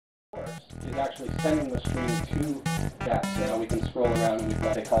actually sending the stream to that, so we can scroll around and we've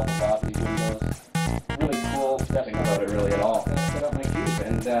got a call about these windows. Really cool, nothing about it really at all. Set up my cube,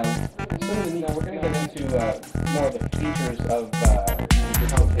 and soon, we're going to get into more of the features of the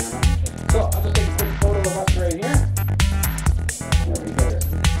camera. So I'll just take a quick photo of us right here. Right here.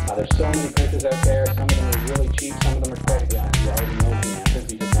 There's so many pictures out there. Some of them are really cheap. Some of them are quite. Yeah, you already know the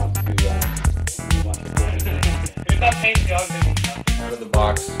answers. He just wants to. He wants to out of the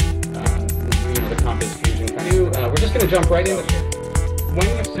box. The compass fusion kind of. We're just going to jump right into.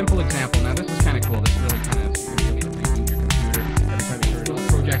 One simple example. Now this is kind of cool. This really kind of really reboot your computer. Those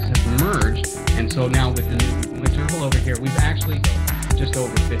projects have merged, and so now with the new Rumball over here, we've actually just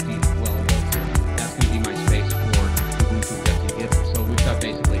over 50. Well, that's going to be my space for Ubuntu Get. So we've got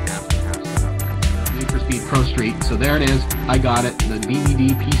basically half and half set up right there. Need for Speed Pro Street. So there it is. I got it. The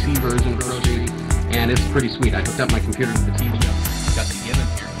DVD PC version Pro Street, and it's pretty sweet. I hooked up my computer to the TV. Got the given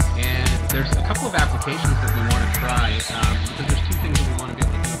here. There's a couple of applications that we want to try, because there's two things that we want to be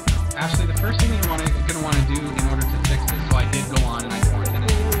able to do. Actually, the first thing you're going to want to do in order to fix this, so I did go on and I quarantined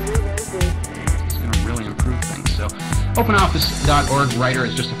it. It's going to really improve things. So, OpenOffice.org Writer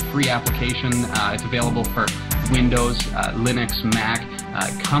is just a free application. It's available for Windows, Linux, Mac.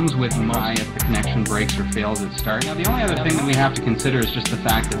 It comes with my if the connection breaks or fails at start. Now, the only other thing that we have to consider is just the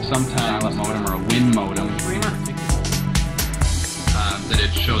fact that sometimes a modem or a Win modem that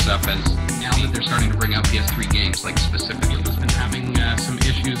it shows up as now that they're starting to bring out PS3 games, like specifically has been having some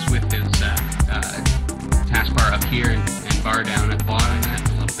issues with his taskbar up here and bar down at the bottom, and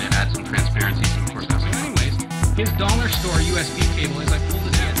a little bit add some transparency, some of course. So anyways, his dollar store USB cable is I pulled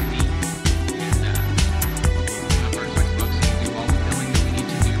it out and up our Xbox and do all the billing that we need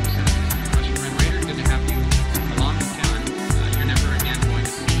to do. So Russian Red Raider, good to have you along with Kevin. You're never again going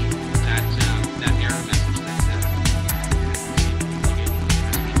to see that error message.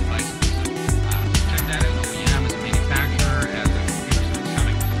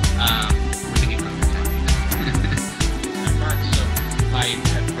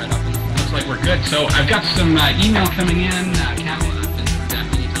 We're good. So I've got some email coming in. Cameron, I've been through that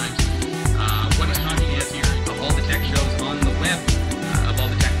many times. What he's talking is here of all the tech shows on the web, of all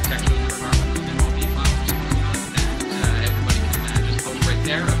the tech shows that are and all the files that everybody can just post right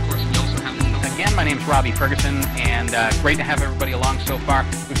there. Of course, we also have this. Again, my name is Robbie Ferguson, and great to have everybody along so far.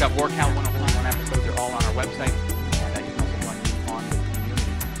 We've got Warcal 101 episodes. They're all on our website, and you can also join on the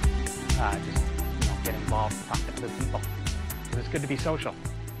community. Just get involved, talk to other people. It's good to be social.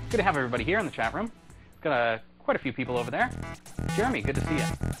 Good to have everybody here in the chat room. We've got quite a few people over there. Jeremy, good to see you.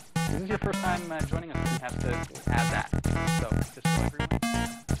 This is your first time joining us. We have to add that. So just so everyone,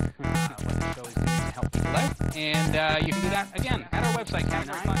 what the show is doing to help people out. And you can do that, again, at our website,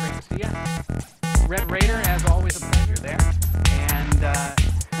 Category5. Great to see you. Red Raider, as always, a pleasure there. And what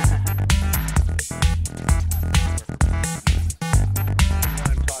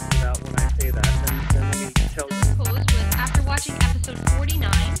I'm talking about when I say that, then let me tell you. After watching episode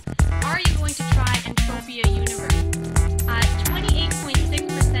 49, are you going to try Entropia Universe?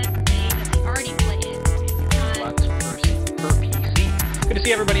 28.6% say that they already played it. Per PC. Good to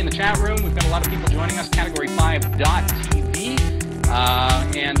see everybody in the chat room. We've got a lot of people joining us. Category5.tv.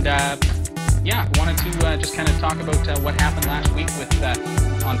 Yeah, wanted to just kind of talk about what happened last week with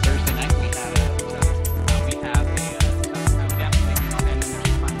on Thursday night. We had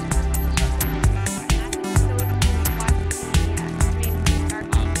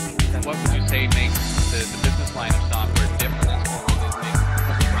what would you say makes the business line of software different as far as it makes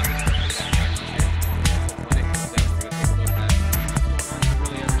run this when it comes out? We're going to take a look at that to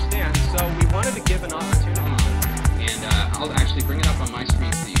really understand. So we wanted to give an opportunity, and I'll actually bring it up on my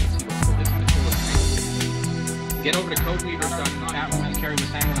screen so you can see what's cool. This is the coolest thing. Get over to codeweavers.com, chat room, as Carrie was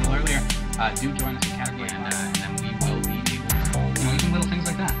saying a little earlier. Do join us in Category, and then we will be able to, even little things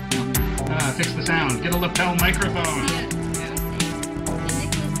like that. Fix the sound. Get a lapel microphone.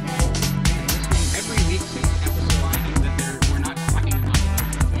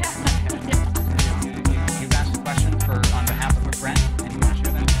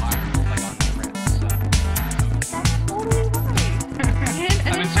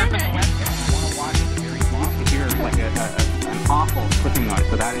 Awful clicking noise,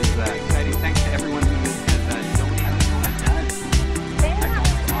 so that is exciting. Thanks to everyone who has donated. That's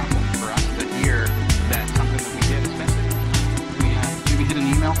awesome for us to hear that something that we did, especially did we hit an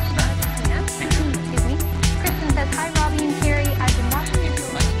email to start? Yeah. Excuse me. Kristen says, hi Robbie and Carrie, I've been watching you. If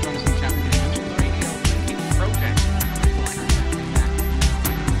you'd like to join us in the chat room, mention the radio, the project.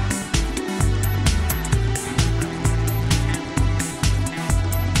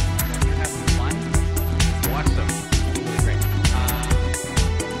 You're having fun? Awesome.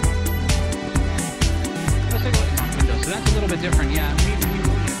 bit different, yeah. We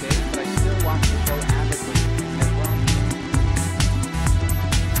will get days, but I still watch the show avidly as well.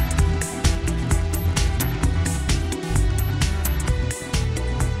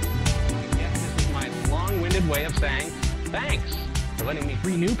 Again, this is my long-winded way of saying thanks for letting me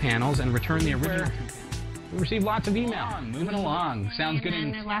free new panels and return the original. We received lots of email. Moving along. Sounds good.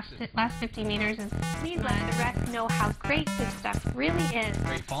 And the last 50 meters is please let the rest know how great this stuff really is.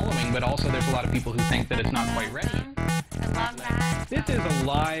 Great following, but also there's a lot of people who think that it's not quite ready. I love that. This is a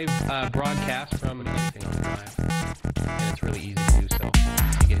live broadcast from anything on live, and it's really easy to do so.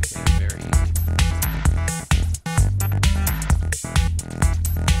 You get it very easy.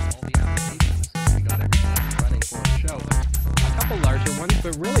 All the applications, we got everything running for a show. A couple larger ones,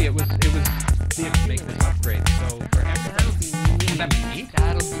 but really it was the make this upgrade. So for everybody, wouldn't that be neat?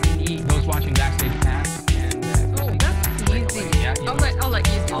 That'll be neat. Those watching backstage pass and Oh, that's easy. yeah, I'll let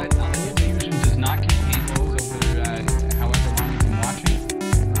you do it. Fusion does not contain those over however long you've been watching.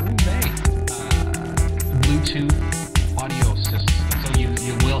 Bluetooth audio system, so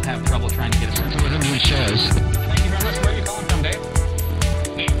you will have trouble trying to get a sense of what everyone says. Thank you very much. Where are you calling from, Dave?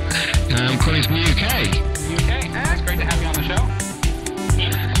 I'm calling from the UK. UK. It's great to have you on the show.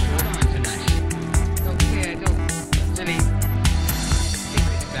 What's going on tonight? Okay, I don't really.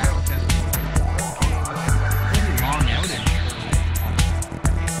 Battle test. Long outage.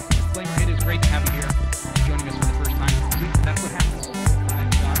 Flavor Hit is great to have you here. Joining us for the first time. See, that's what happens.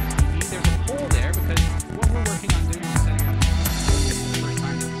 There's a poll there because what we're working on doing is setting up for the first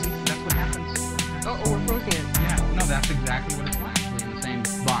time. See, that's what happens. Oh, we're posting it. Yeah, no, that's exactly what it's like, actually, in the same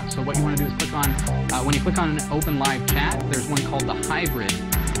box. So what you want to do is click on, when you click on an open live chat, there's one called the hybrid,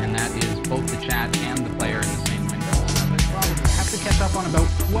 and that is both the chat and the player in the same window. Well, we have to catch up on about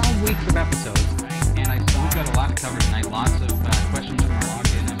 12 weeks of episodes, and we've got a lot to cover tonight. Lots of questions from our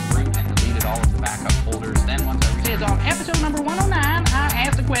login and root, and deleted all of the backup folders. Then once I reached on episode number 109, I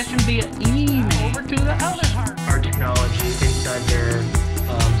asked a question via email over to the other heart. Our technology inside their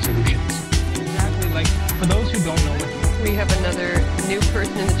solutions. Exactly, like, for those who don't know what We have another new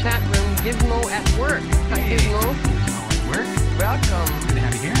person in the chat room, Gizmo at work. Hi, Gizmo. work, Welcome. good to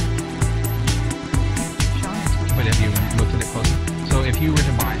have you here. But if you looked at it closely, so if you were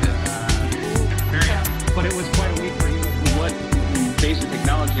to buy this, but it was quite a week for you. What basic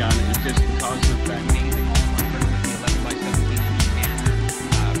technology on it is just because of that Amazing all-in-one printer with the 11 by 17 inch scanner,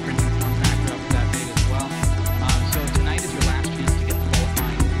 printing form factor up to that big as well. So tonight is your last chance to get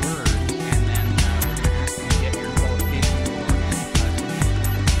qualifying words, and then we're going to ask you to get your qualification form.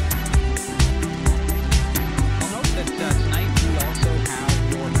 I'll note that tonight we also have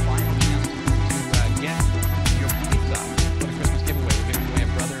your final chance to get your points up for the Christmas giveaway. We're giving away a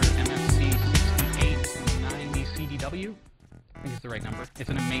Brother MFC 6890 CDW. I think it's the right number. It's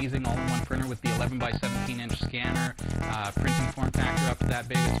an amazing all-in-one printer with the 11 by 17 inch scanner, printing form factor up to that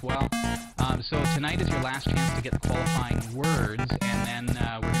big as well. So tonight is your last chance to get the qualifying words, and then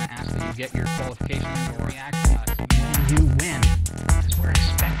we're going to ask that you get your qualification or reaction. You win, because we're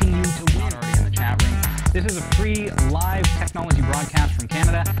expecting you to win. Already in the chat room. This is a free live technology broadcast from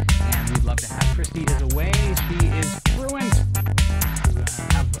Canada, and we'd love to have Christy is away. She is fluent to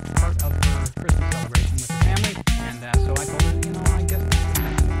have part of her Christmas celebration with her family, and so I told her, I guess that's what's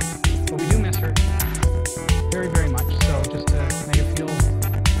happening. But we do miss her very, very much. So just to make it feel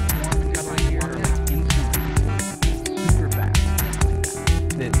warm and cuddly here, like instantly, super fast, like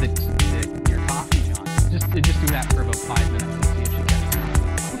that. Your coffee, John. Just do that for about 5 minutes and see if she gets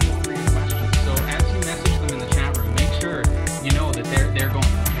your questions. So as you message them in the chat room, make sure you know that they're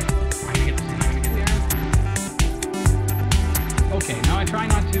going, okay, I'm gonna get this in, I'm gonna get there. Okay, now I try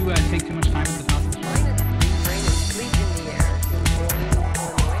not to take too much time at the top of the show. Brain is sleep in the air.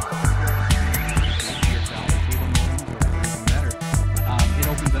 It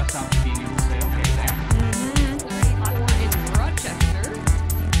opens us up to being able to say, okay, there. 34 in Rochester,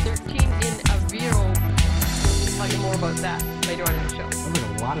 13 in Aviro. I'll tell you more about that later on in the show. There's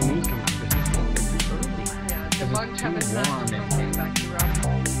like a lot of news coming up this early. Yeah, the bugs haven't done. Okay, back to Rob.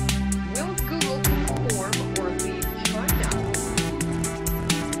 Will Google conform or leave China?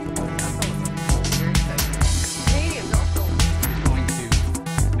 That's all. Very exciting. Canadians also. It's going to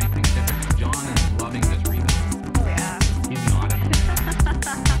make things different. John is loving this remix. Oh yeah. He's not.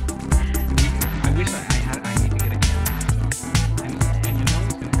 I wish I need to get a camera on John. And you know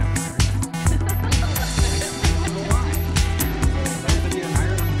he's going to have an Irish accent. I don't know why. Those of you in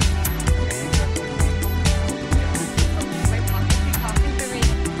Ireland, My pocket be talking to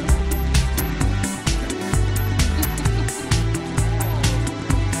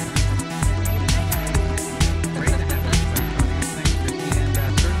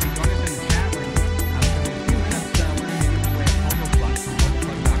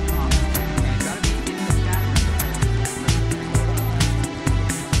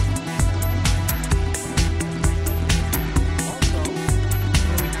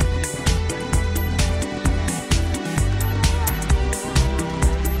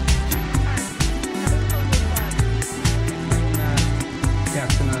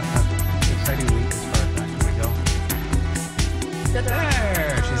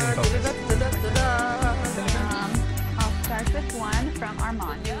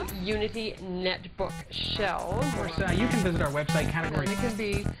community netbook shell. Of course, you can visit our website, Category. It can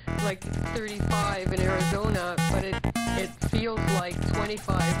be like 35 in Arizona, but it feels like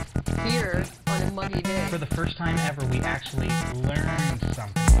 25 here on a muggy day. For the first time ever, we actually learned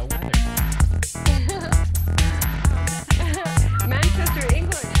something about weather. Manchester,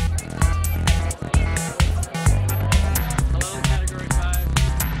 England. Hello, Category 5.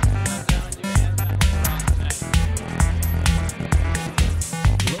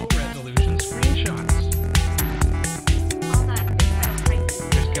 Low resolution screenshots.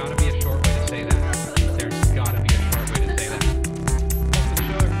 There's got to be a short way to say that. There's got to be a short way to say that. Welcome to the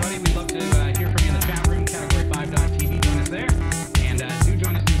show, everybody. We'd love to hear from you in the chat room, Category5.tv. Join us there. And do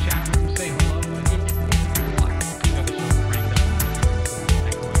join us in the chat room. Say hello. Got the show cranked up.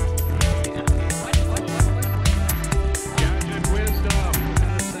 Gadget wisdom.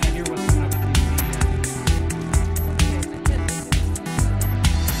 Let's hear what's coming up with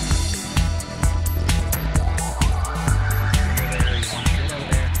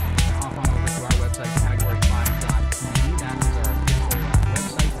hop on over to our website, Category5.tv. That is our official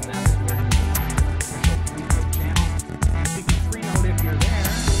website, and that is where you will find our official pre-note channel. And speaking of pre-note, if you're there,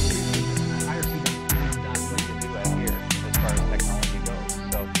 IRC.com what to do out here as far as technology goes.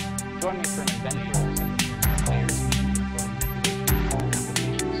 So join me for an adventure of some players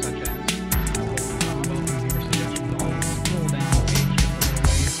applications such as Rumball, viewer suggestions. Always scroll down the page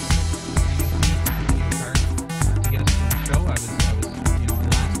just a little ways to get us to the show. I was you know, in the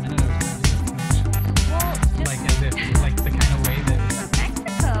last minute I was trying to do connections. Like as if like the kind of way that From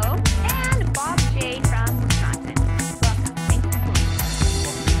Mexico, and Bob J. from Wisconsin. Welcome. Thanks for joining.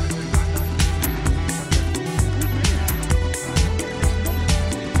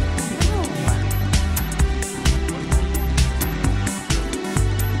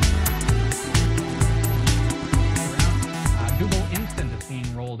 Google Instant is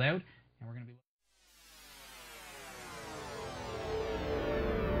being rolled out, and we're going to be.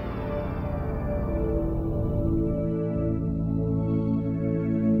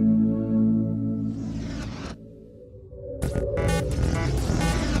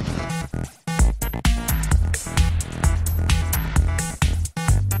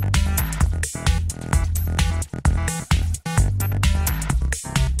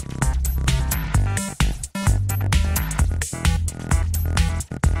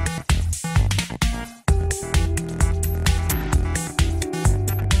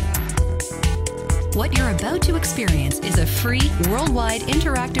 What you're about to experience is a free, worldwide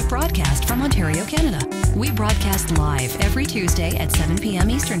interactive broadcast from Ontario, Canada. We broadcast live every Tuesday at 7 p.m.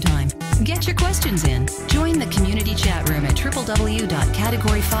 Eastern Time. Get your questions in. Join the community chat room at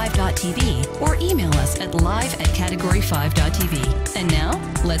www.category5.tv or email us at live@category5.tv. And now,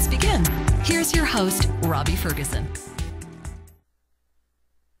 let's begin. Here's your host, Robbie Ferguson.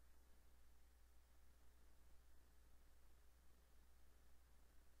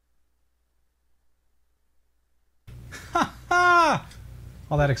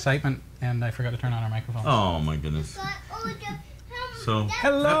 All that excitement, and I forgot to turn on our microphone. Oh my goodness. So,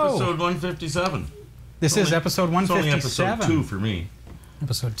 Hello. episode 157. This is episode It's only 157. episode 2 for me.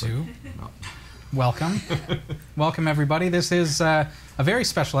 Episode 2. Welcome. Welcome, everybody. This is a very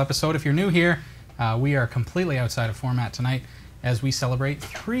special episode. If you're new here, we are completely outside of format tonight as we celebrate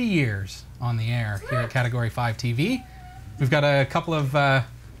 3 years on the air here at Category 5 TV. We've got a couple of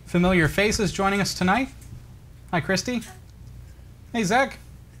familiar faces joining us tonight. Hi, Christy. Hey, Zech.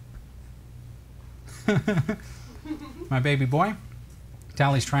 My baby boy.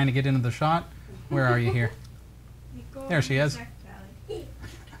 Tali's trying to get into the shot. Where are you here? There she is.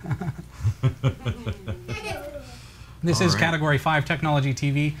 This is Category 5 Technology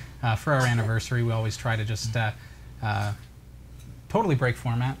TV. For our anniversary, we always try to just totally break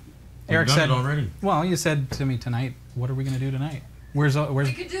format. Eric We've done said it already. Well, you said to me tonight, what are we going to do tonight? Where's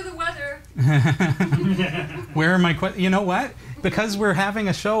We could do the weather. where are my you know what? Because we're having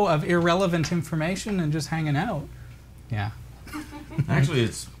a show of irrelevant information and just hanging out. Yeah. Actually,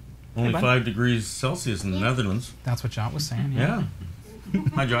 it's only Hey, bud. 5 degrees Celsius in the Netherlands. That's what Jot was saying. Yeah.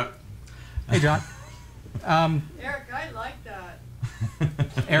 Hi, Jot. Hey, Jot. Eric, I like that.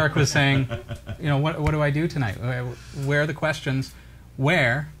 Eric was saying, you know, what do I do tonight? Where are the questions?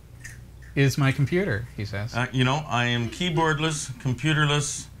 Where is my computer? He says. You know, I am keyboardless,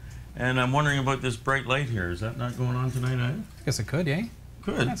 computerless, and I'm wondering about this bright light here. Is that not going on tonight either? I guess it could, eh?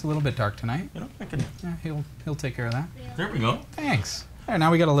 Could. Yeah, it's a little bit dark tonight. You know, I can. Yeah, he'll take care of that. There we go. Thanks. There,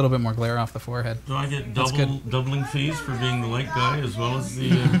 now we got a little bit more glare off the forehead. Do I get That's doubling fees for being the light guy as well as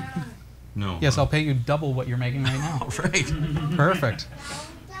the? No. Yes, I'll pay you double what you're making right now. All right. Perfect.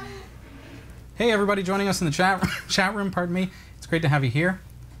 Hey, everybody joining us in the chat room. Pardon me. It's great to have you here.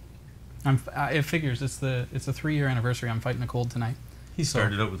 It figures. It's the 3-year anniversary. I'm fighting a cold tonight. He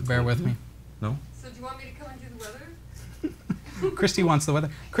started out with. Bear with me. No. So do you want me to come and do the weather? Christy wants the weather.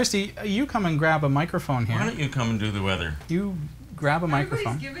 Christy, you come and grab a microphone here. Why don't you come and do the weather? You grab a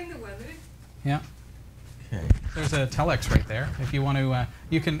microphone. Everybody's giving the weather. Yeah. Okay. There's a telex right there. If you want to,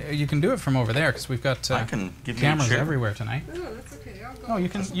 you can do it from over there because we've got I can give you cameras a chair. everywhere tonight. Oh, that's okay. I'll go. Oh, you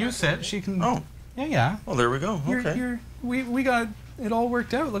can. You sit. She can. Oh. Yeah. Well, there we go. Okay. We got it all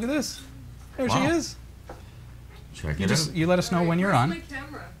worked out. Look at this. There she Wow. is. Check You it just out. you let us know when you're Where's on. my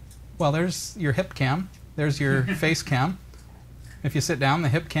camera? Well, there's your hip cam. There's your face cam. If you sit down, the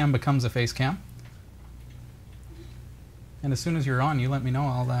hip cam becomes a face cam. And as soon as you're on, you let me know.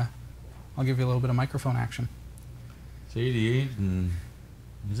 I'll give you a little bit of microphone action. It's 88 and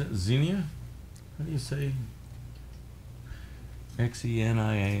is that Xenia? How do you say?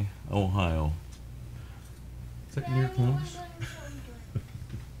 Xenia, Ohio. Is that near Columbus?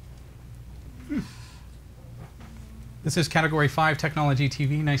 This is Category 5 Technology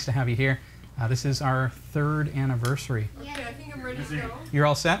TV. Nice to have you here. This is our 3rd anniversary. Okay, I think I'm ready to go. You're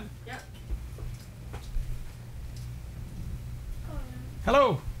all set? Yep.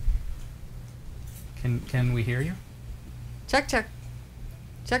 Hello. Can we hear you? Check, check.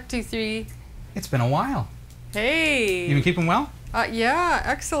 Check 2, 3. It's been a while. Hey. You been keeping well? Yeah,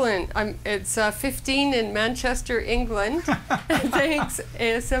 excellent. It's 15 in Manchester, England. Thanks,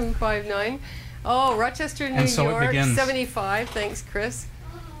 ASM59. Oh, Rochester, New And so it York, begins. 75. Thanks, Chris.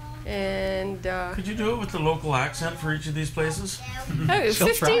 And Could you do it with the local accent for each of these places? oh, She'll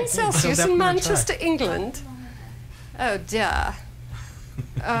 15 try. She'll Celsius definitely in try. Manchester, England. Oh, duh.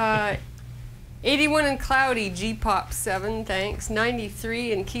 81 and cloudy, G-Pop 7, thanks.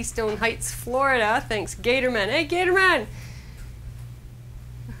 93 in Keystone Heights, Florida, thanks. Gatorman, hey Gatorman!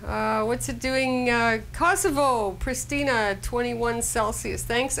 What's it doing? Kosovo, Pristina, 21 Celsius,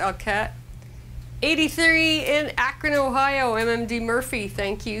 thanks Alcat. 83 in Akron, Ohio, MMD Murphy,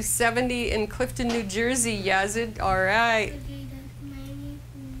 thank you. 70 in Clifton, New Jersey, Yazid, alright.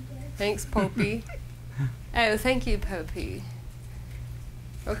 Thanks, Popey. Oh, thank you, Popey.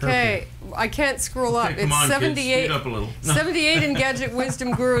 Okay, I can't scroll up. Okay, come It's on, kids, 78. speed up a little. No. 78 in Gadget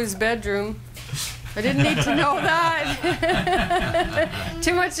Wisdom Guru's bedroom. I didn't need to know that.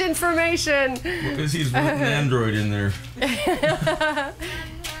 Too much information. Because he's with an Android in there.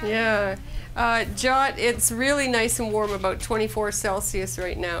 Yeah. Jot, it's really nice and warm, about 24 Celsius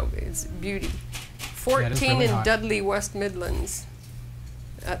right now. It's beauty. Yeah, it is 14 really in hot. Dudley, West Midlands.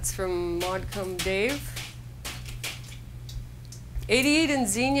 That's from Modcom Dave. 88 in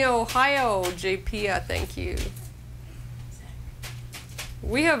Xenia, Ohio, JP, thank you.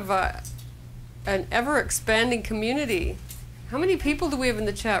 We have an ever-expanding community. How many people do we have in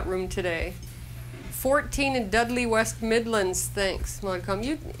the chat room today? 14 in Dudley, West Midlands, thanks, Modcom.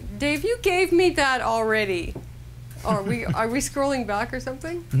 Dave, you gave me that already. Oh, are we scrolling back or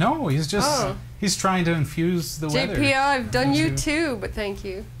something? No, he's just he's trying to infuse the weather. JP, I've done you too, but thank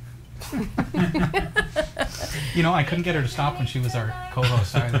you. You know, I couldn't get her to stop when she was our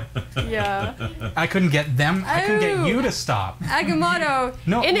co-host either. Yeah. I couldn't get them. I couldn't get Oh. you to stop. Agamotto,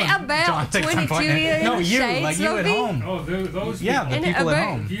 No, in no, John about thinks I'm 22 pointing at- in No, the you, shades, like you at lovey. home. Oh, those Yeah, the In people at about-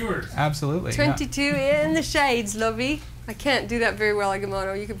 home. viewers. Absolutely. 22 in the shades, lovey. I can't do that very well,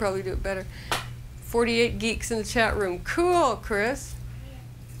 Agamotto. You could probably do it better. 48 geeks in the chat room. Cool, Chris.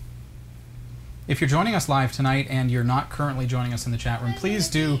 If you're joining us live tonight and you're not currently joining us in the chat room, please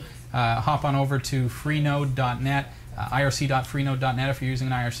do hop on over to freenode.net, irc.freenode.net if you're using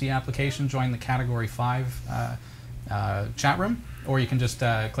an IRC application. Join the Category 5 chat room, or you can just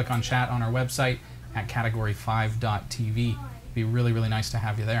click on chat on our website at category5.tv. It'd be really, really nice to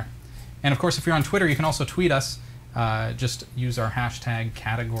have you there. And of course, if you're on Twitter, you can also tweet us. Just use our hashtag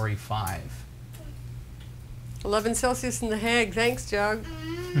Category5. 11 Celsius in the Hague. Thanks, Jog.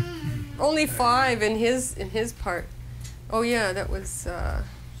 Only 5 in his part. Oh yeah, that was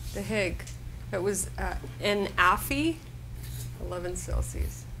the Hague. That was in Affy, 11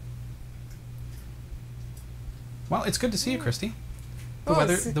 Celsius. Well, it's good to see you, Christy. Oh,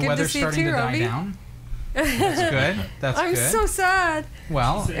 it's good to weather's see you starting too, to die Robbie. down. That's good. That's I'm good. so sad.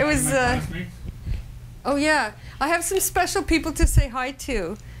 Well, It was. Oh yeah, I have some special people to say hi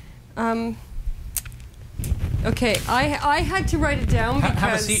to. Okay, I had to write it down because.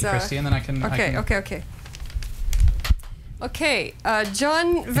 have a seat, Christy, and then I can. Okay, okay. Okay,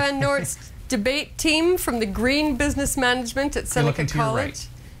 John Van Noort's debate team from the Green Business Management at Seneca looking to your College. right.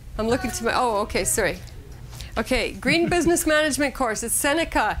 I'm looking to my. Oh, okay, sorry. Okay, Green Business Management course at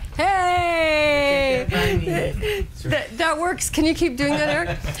Seneca. Hey! that works. Can you keep doing that,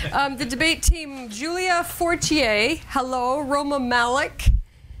 Eric? The debate team, Julia Fortier. Hello. Roma Malik.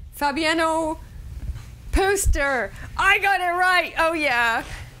 Fabiano Poster. I got it right. Oh yeah,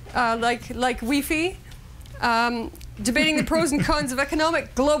 like Wi-Fi. Debating the pros and cons of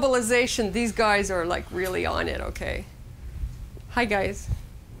economic globalization. These guys are like really on it. Okay. Hi guys.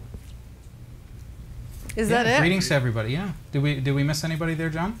 Is that it? Greetings to everybody. Yeah. Did we miss anybody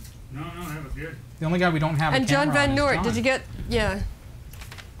there, John? No, that was good. The only guy we don't have. And a camera John Van on is Noort. John. Did you get? Yeah.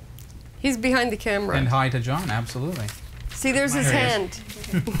 He's behind the camera. And hi to John. Absolutely. See, there's his There he hand.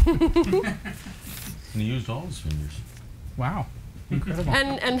 And he used all his fingers. Wow. Incredible.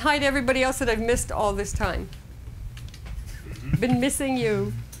 And hi to everybody else that I've missed all this time. Been missing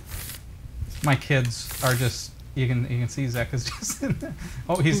you. My kids are just. You can see Zech is just.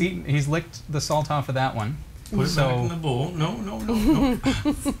 Oh, he's licked the salt off of that one. Put it back in the bowl. No.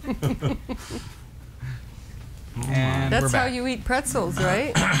 And we're That's how back. you eat pretzels,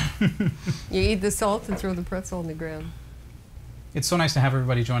 right? You eat the salt and throw the pretzel on the ground. It's so nice to have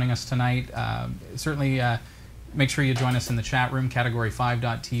everybody joining us tonight. Certainly make sure you join us in the chat room,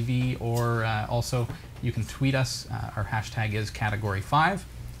 category5.tv, or also you can tweet us. Our hashtag is category5,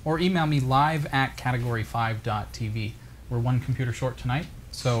 or email me live at category5.tv. We're one computer short tonight,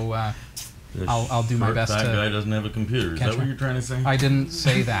 so I'll do my best to... That guy doesn't have a computer. Is that what you're trying to say? I didn't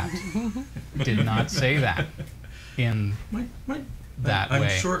say that. Did not say that in that way. I'm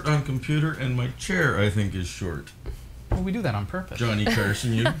short on computer, and my chair, I think, is short. Well, we do that on purpose. Johnny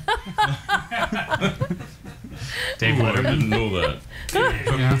Carson, you? Dave I Waterman. didn't know that.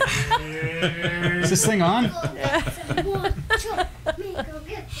 Yeah. Is this thing on? If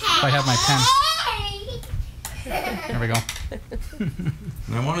I have my pen. There we go.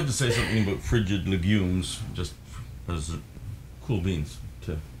 And I wanted to say something about frigid legumes, just as cool beans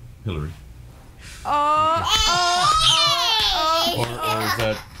to Hillary. Or is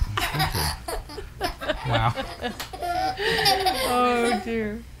that... Okay. Wow. Oh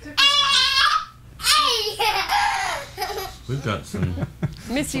dear. We've got some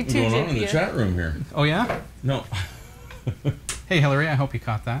Miss you too, going on in the JP. chat room here. Oh, yeah? No. Hey, Hillary, I hope you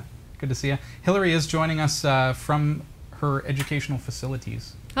caught that. Good to see you. Hillary is joining us from her educational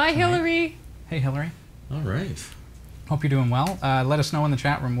facilities. Hi, tonight. Hillary. Hey, Hillary. All right. Hope you're doing well. Let us know in the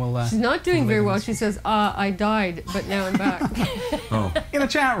chat room. We'll. She's not doing very well. She says, I died, but now I'm back. Oh. In the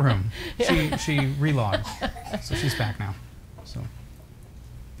chat room. She relogged. So she's back now. So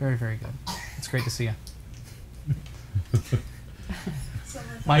very, very good. It's great to see you.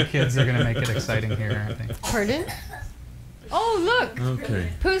 My kids are going to make it exciting here, aren't they? Pardon? Oh, look. Okay.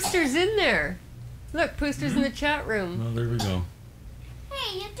 Pooster's in there. Look, Pooster's in the chat room. Well, there we go.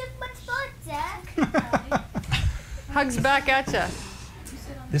 Hey, you took my spot, Zach. Hugs back at ya.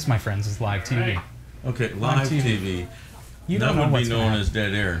 This, my friends, is live TV. Okay, live TV. TV. You That don't know would what's be gonna known happen. as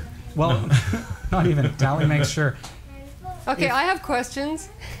dead air. Well, not even. Tali makes sure. Okay, I have questions.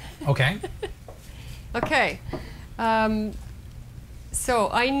 Okay. Okay. So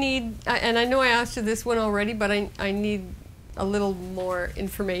I need, and I know I asked you this one already, but I need a little more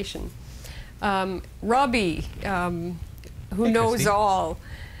information. Robbie, who Hey, knows Christy. all.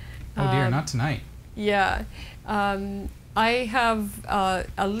 Oh dear, not tonight. Yeah. I have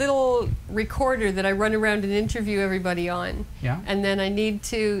a little recorder that I run around and interview everybody on. Yeah. And then I need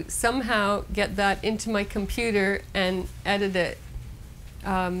to somehow get that into my computer and edit it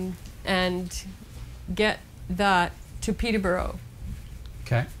and get that to Peterborough.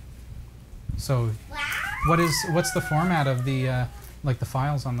 Okay. So, what's the format of the like the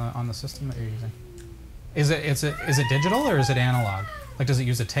files on the system that you're using? Is it digital or is it analog? Like, does it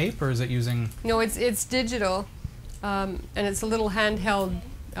use a tape or is it using? No, it's digital, and it's a little handheld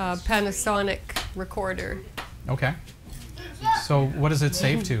Panasonic recorder. Okay. So, what does it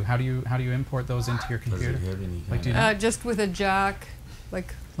save to? How do you import those into your Does it computer? have any Like, do you kind know? Just with a jack,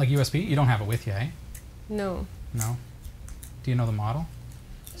 like Like USB? You don't have it with you, eh? no. No. Do you know the model?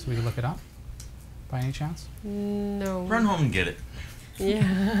 So we can look it up. By any chance? No. Run home and get it. Yeah.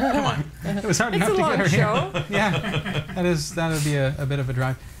 Come on. It was hard It's enough a to long get her show. here. Yeah, that would be a bit of a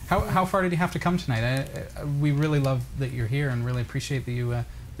drive. How far did you have to come tonight? We really love that you're here and really appreciate that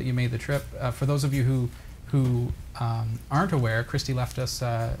you made the trip. For those of you who aren't aware, Christy left us.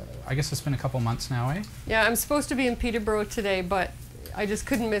 I guess it's been a couple months now, eh? Yeah, I'm supposed to be in Peterborough today, but I just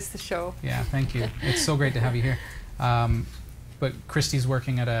couldn't miss the show. Yeah, thank you. It's so great to have you here. But Christy's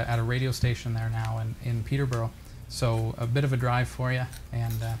working at a radio station there now in Peterborough. So a bit of a drive for you,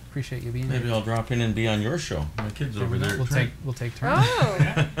 and appreciate you being here. Maybe I'll drop in and be on your show. My kid's over there. We'll take turns. Oh,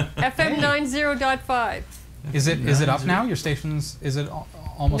 FM 90.5. Is it up now? Your station's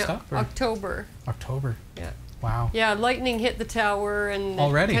almost No, up? Or? October. October. Yeah. Wow. Yeah, lightning hit the tower and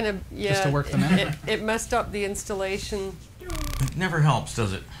Already? kind of Just to work them in? It messed up the installation. It never helps,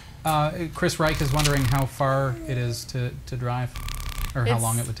 does it? Chris Reich is wondering how far it is to drive, or how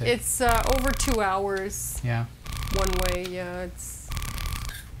long it would take. It's over 2 hours. Yeah. One way. Yeah, it's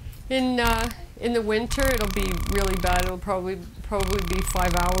in the winter. It'll be really bad. It'll probably be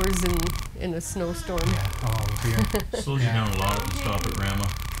 5 hours in a snowstorm. Yeah. Oh dear. Slows you down a lot if you stop at Grandma.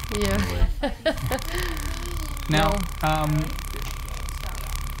 Yeah. Now,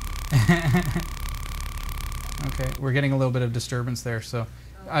 okay, we're getting a little bit of disturbance there, so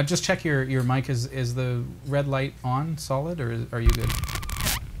just check your mic. Is the red light on, solid, or are you good?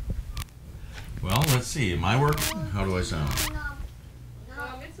 Well, let's see. Am I working? How do I sound?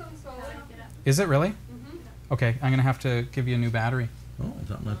 It's on solid. Is it really? Okay, I'm gonna have to give you a new battery. Oh, is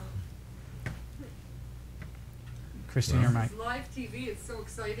that my... Christy, your mic. Live TV. It's so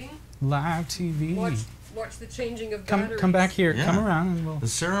exciting. Live TV. Watch the changing of batteries. Come back here. Yeah. Come around, and we'll. The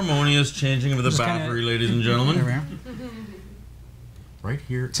ceremonious changing of the Just kinda- battery, ladies and There we gentlemen. are. Right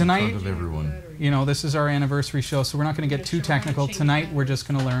here Tonight- in front of everyone. You know, this is our anniversary show, so we're not going to get too technical. Tonight, we're just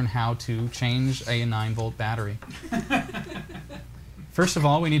going to learn how to change a 9-volt battery. First of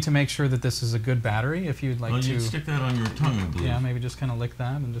all, we need to make sure that this is a good battery. If you'd like Well, to, you stick that on your tongue, I believe. yeah, maybe just kind of lick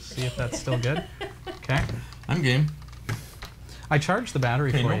that and just see if that's still good. Okay. I'm game. I charged the battery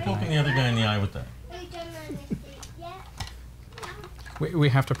Okay, for no you poking tonight. the other guy in the eye with that. We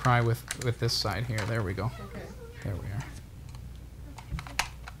have to pry with this side here. There we go. Okay. There we are.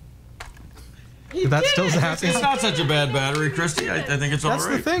 That's still zapping. It's not such a bad battery, Christy. I think it's all right.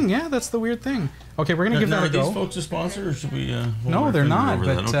 That's the thing. Yeah, that's the weird thing. Okay, we're gonna give that Now, a are these go. folks a sponsor, or should we? Hold No, our they're finger not, over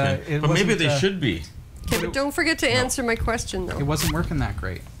but, that? Okay. it But maybe wasn't, they should be. Okay, but don't forget to answer my question though. It wasn't working that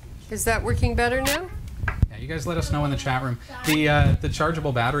great. Is that working better now? Yeah, you guys let us know in the chat room. The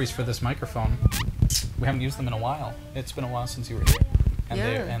chargeable batteries for this microphone, we haven't used them in a while. It's been a while since you were here, and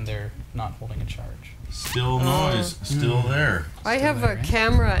Yeah. they're not holding a charge. Still noise, still there. I have there, a right?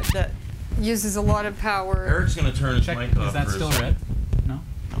 camera that uses a lot of power. Eric's gonna turn his Check. mic off Is that for a still second. red? No.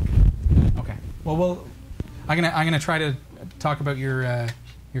 Okay. Well, I'm gonna try to talk about your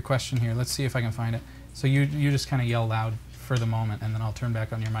question here. Let's see if I can find it. So you just kind of yell loud for the moment, and then I'll turn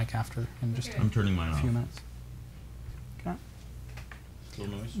back on your mic after in just I'm turning mine a off. few minutes. Okay. Still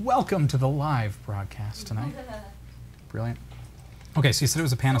noise? Welcome to the live broadcast tonight. Brilliant. Okay, so you said it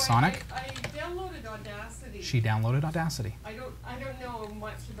was a Panasonic. I downloaded Audacity. She downloaded Audacity. I don't know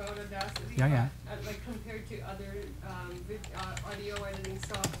much about Audacity. Yeah. But, like compared to other audio editing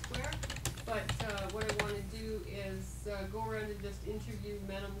software. But what I want to do is go around and just interview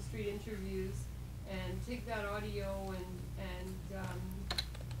men on the street interviews, and take that audio and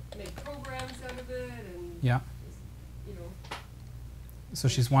make programs out of it, and Yeah. you know. So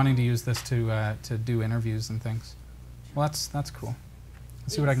she's wanting to use this to do interviews and things. Well, that's cool.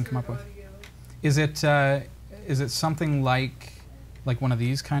 Let's see what I can come up with. Audio. Is it something like one of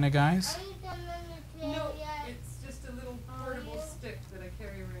these kind of guys? No, it's just a little portable stick that I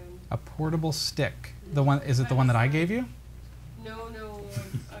carry around. A portable stick. The one is it the one that I gave you? No, no,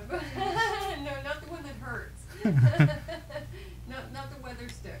 not the one that hurts. not the weather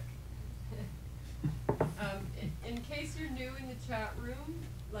stick. In case you're new in the chat room,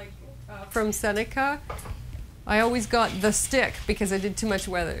 like from Seneca, I always got the stick because I did too much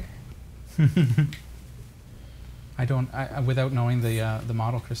weather. Without knowing the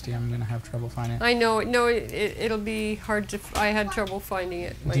model, Christy, I'm gonna have trouble finding it. I know. No, it'll be hard to. I had trouble finding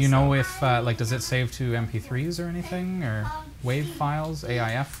it myself. Do you know if does it save to MP3s or anything, or WAV files,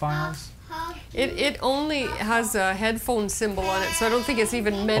 AIF files? It only has a headphone symbol on it, so I don't think it's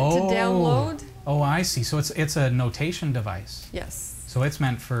even meant to download. Oh, I see. So it's a notation device. Yes. So it's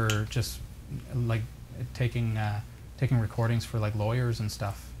meant for just like taking recordings for like lawyers and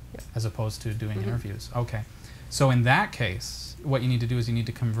stuff, as opposed to doing interviews. Okay. So in that case, what you need to do is you need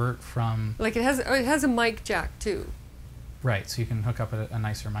to convert from Like it has a mic jack too. right, so you can hook up a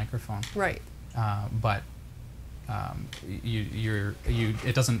nicer microphone. Right. But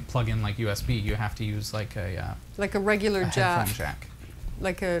it doesn't plug in like USB. You have to use like a Regular jack. headphone jack.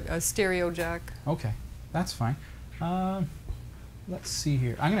 Like a stereo jack. Okay, that's fine. Let's see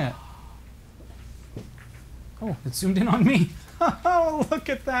here. I'm gonna. Oh, it zoomed in on me. Oh, look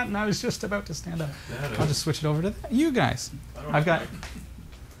at that! And I was just about to stand up. I'll just switch it over to you guys. I've got.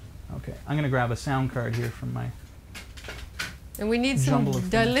 Okay, I'm gonna grab a sound card here from my. And we need some Jumble of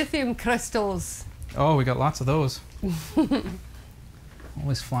things. dilithium crystals. Oh, we got lots of those.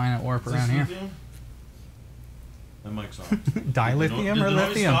 Always flying at warp around here. My mic's off. Dilithium Did or the noise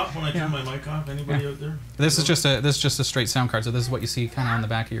lithium? stop when I turned my mic off? Anybody out there? This is just a straight sound card. So this is what you see kind of on the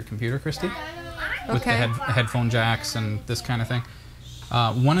back of your computer, Christy, with the Okay. headphone jacks and this kind of thing.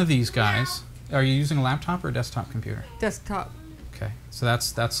 One of these guys. Are you using a laptop or a desktop computer? Desktop. Okay. Okay, so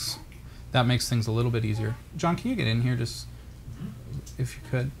that makes things a little bit easier. John, can you get in here just if you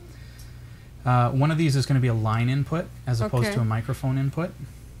could? One of these is going to be a line input as opposed to a microphone input.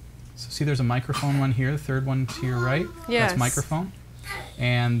 So see, there's a microphone one here, the third one to your right. Yes. That's microphone.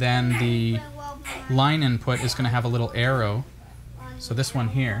 And then the line input is going to have a little arrow. So this one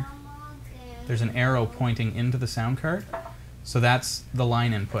here, there's an arrow pointing into the sound card. So that's the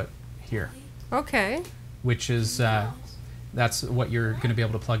line input here. Okay. Which is that's what you're going to be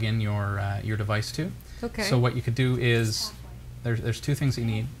able to plug in your device to. Okay. So what you could do is there's two things you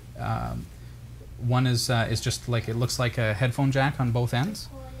need. One is just like, it looks like a headphone jack on both ends.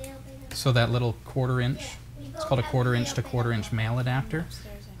 So that little 1/4 inch, it's called a 1/4 inch to 1/4 inch male adapter.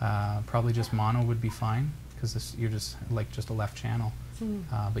 Probably just mono would be fine because you're just a left channel.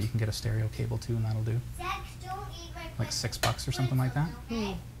 But you can get a stereo cable too, and that'll do. Like $6 or something like that.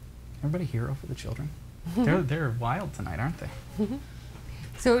 Everybody hero for the children. They're wild tonight, aren't they?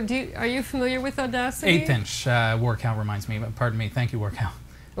 So are you familiar with Audacity? 1/8 inch Warcow reminds me. Pardon me. Thank you, Warcow.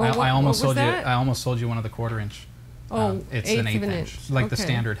 Oh, I almost what was sold you. that? I almost sold you one of the 1/4 inch. Oh, it's eighth an of 1/8 an inch, inch. like the Okay.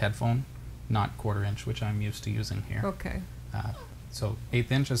 standard headphone, not 1/4 inch, which I'm used to using here. Okay. So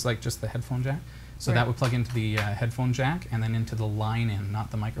 1/8 inch is like just the headphone jack. So Right. that would plug into the headphone jack and then into the line in,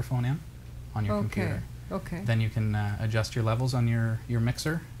 not the microphone in, on your computer. Okay. Then you can adjust your levels on your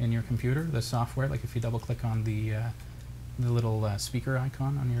mixer in your computer, the software. Like if you double click on the little speaker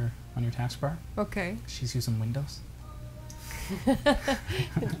icon on your taskbar. Okay. She's using Windows. You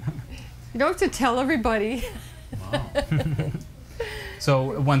don't have to tell everybody. Wow.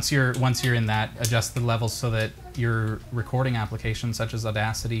 So once you're in that, adjust the levels so that your recording applications such as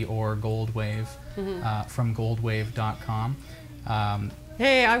Audacity or Goldwave from goldwave.com.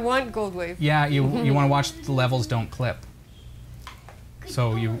 Hey, I want Goldwave. Yeah, you want to watch the levels don't clip.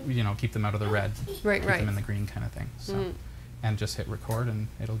 So you keep them out of the red. Right, keep right. them in the green kind of thing. So and just hit record and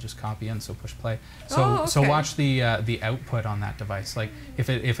it'll just copy in. So push play. So so watch the output on that device. Like if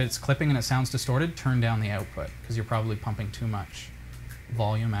it's clipping and it sounds distorted, turn down the output because you're probably pumping too much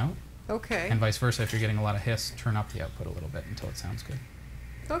volume out. Okay. And vice versa, if you're getting a lot of hiss, turn up the output a little bit until it sounds good.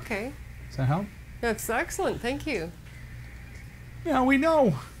 Okay. Does that help? That's excellent. Thank you. Yeah, we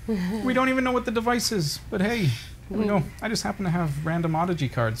know. We don't even know what the device is, but hey, here we go. I just happen to have random Audigy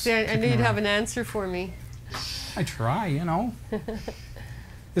cards. See, I kicking knew you'd have around. an answer for me. I try,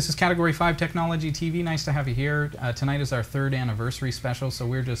 This is Category 5 Technology TV. Nice to have you here. Tonight is our 3rd anniversary special, so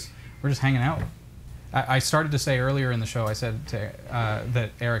we're just hanging out. I started to say earlier in the show, I said to,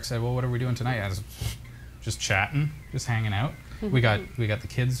 that Eric said, well, what are we doing tonight? I was just chatting, just hanging out. We got the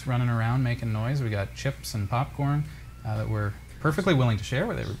kids running around making noise. We got chips and popcorn that we're perfectly willing to share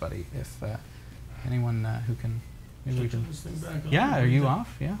with everybody. If anyone who can, maybe we can. This thing back on? Yeah, are you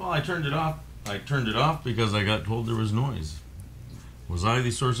off? Yeah. Well, I turned it off. I turned it off because I got told there was noise. Was I the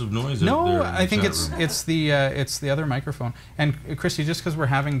source of noise? No, out there in I the think chat room? it's the other microphone. And Christy, just because we're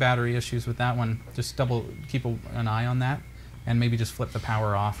having battery issues with that one, just keep an eye on that, and maybe just flip the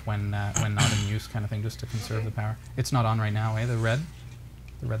power off when not in use, kind of thing, just to conserve the power. It's not on right now, eh? The red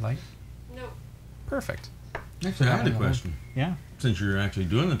light. No. Perfect. Actually, I had a question. Yeah. Since you're actually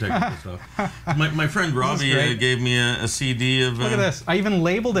doing the technical stuff, my friend Robbie great. gave me a CD of Look at this. I even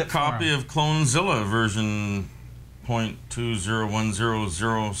labeled it. copy for him. of Clonezilla version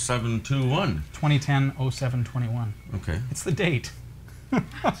 0.20100721. 2010-07-21. Okay. It's the date. Your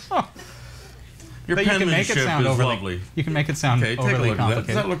But you can make it penmanship sound is overly. lovely. You can make it sound Okay, take a overly look at that. Does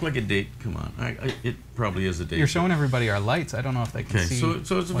complicated. that look like a date? Come on, it probably is a date. You're showing everybody our lights. I don't know if they can Okay, see. so it's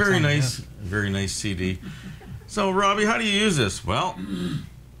a what's very on nice, this. very nice CD. So Robbie, how do you use this? Well,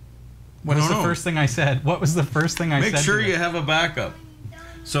 What I was don't the know. first thing I said? What was the first thing I said? Make sure to you it? have a backup.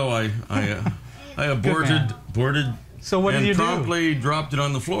 So I man. aborted. So what did and you do? promptly dropped it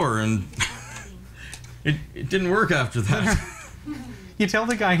on the floor, and it didn't work after that. You tell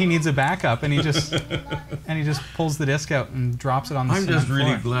the guy he needs a backup, and he just pulls the disc out and drops it on the I'm cement just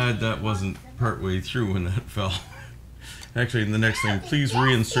really floor. glad that wasn't partway through when that fell. Actually, the next thing, please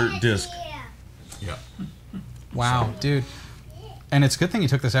reinsert disc. Yeah. Wow, dude. And it's a good thing you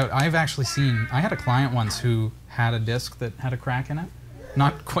took this out. I've actually seen. I had a client once who had a disc that had a crack in it.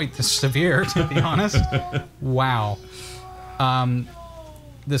 Not quite this severe, to be honest. Wow.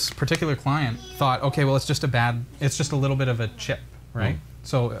 This particular client thought, okay, well, it's just a little bit of a chip, right?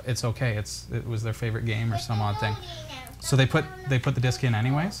 So it's okay. It was their favorite game or some odd thing. So they put the disc in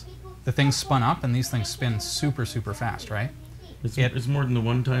anyways. The thing spun up, and these things spin super, super fast, right? It's more than the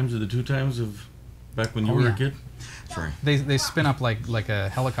 1 times or the 2 times of back when you were a kid. Sorry. They spin up like a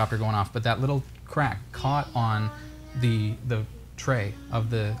helicopter going off, but that little crack caught on the tray of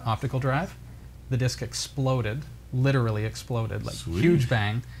the optical drive. The disc exploded, literally exploded, like Sweet. huge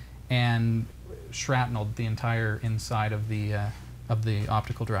bang, and shrapneled the entire inside of the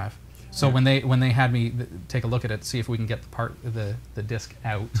optical drive. So when they had me take a look at it, see if we can get the disc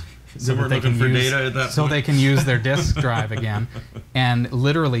out, So we're looking for data at that so point? they can use their disc drive again. And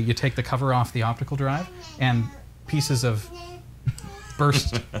literally, you take the cover off the optical drive, and pieces of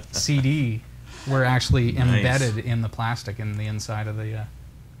burst CD were actually embedded in the plastic in the inside of the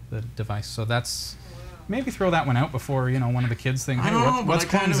device. So that's maybe throw that one out before one of the kids think, I hey, don't know, what's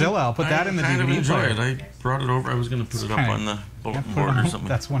but I kind Clonezilla? I'll put that in the kind of DVD enjoy player. it. I brought it over. I was going to put it up kinda- on the bulletin Yeah, board or something.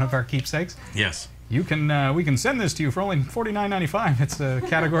 That's one of our keepsakes. Yes. You can we can send this to you for only $49.95. It's a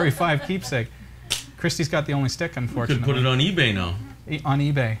Category 5 keepsake. Christy's got the only stick, We unfortunately. could put it on eBay now. On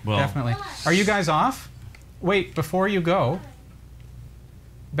eBay, Well- definitely. Are you guys off? Wait, before you go,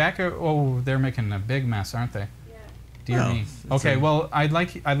 Bekah. Oh, they're making a big mess, aren't they? Yeah. Dear Well, me. it's Okay, a- well, I'd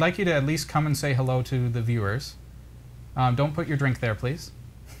like you to at least come and say hello to the viewers. Don't put your drink there, please.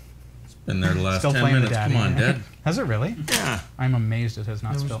 Been there the last Still 10 playing minutes. the daddy. Come on, Dad. Has it really? Yeah. I'm amazed it has not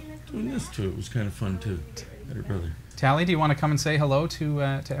I was spilled. doing this too. It was kind of fun too. Better brother. Tali, do you want to come and say hello to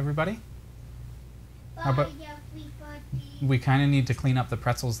everybody? How about we kind of need to clean up the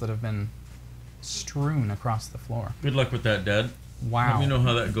pretzels that have been strewn across the floor. Good luck with that, Dad. Wow. Let me know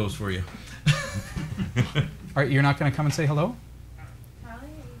how that goes for you. All right, you're not going to come and say hello? Tali, are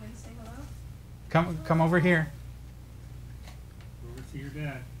you going to say hello? Come over here. Over to your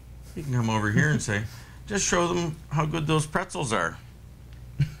dad. You can come over here and say, just show them how good those pretzels are.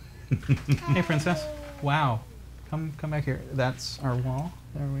 Hey, princess. Wow. Come back here. That's our wall.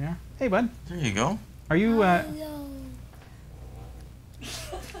 There we are. Hey, bud. There you go. Are you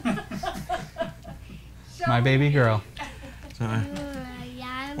my baby girl? So,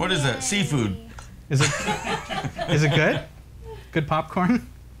 what is that? Seafood. Is it good? Good popcorn?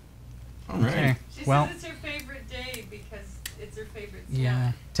 All right. Okay. She Well, says it's her favorite day because it's her favorite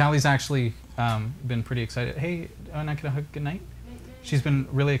yeah. Tally's actually been pretty excited. Hey, am I gonna hug good night? She's been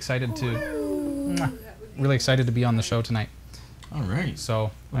really excited really excited to be on the show tonight. All right.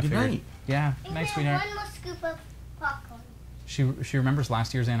 So I Good figured, night. yeah, nice sweetheart. One more scoop of popcorn. She remembers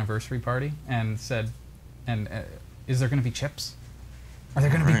last year's anniversary party and said, is there going to be chips? Are there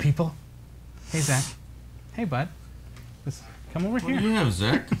going to be Right. people? Hey, Zach. Hey, bud. Come over What here. do you have,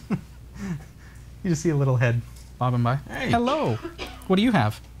 Zach? You just see a little head bobbing by. Hey. Hello. What do you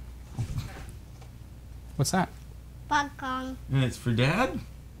have? What's that? Popcorn. And it's for Dad?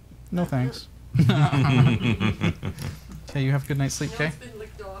 No thanks. Okay, you have a good night's sleep, okay? Been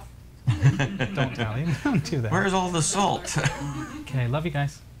licked off. Don't Tally. Don't do that. Where's all the salt? Okay, love you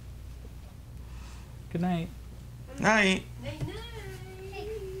guys. Good night. Night.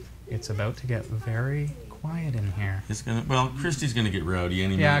 It's about to get very quiet in here. It's gonna. Well, Christy's gonna get rowdy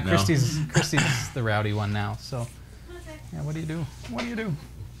any Yeah, minute now. Christy's the rowdy one now. So, yeah, what do you do? What do you do?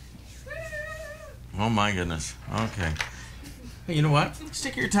 Oh my goodness. Okay. Hey, you know what?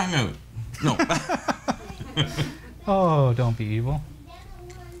 Stick your tongue out. No. Oh, don't be evil.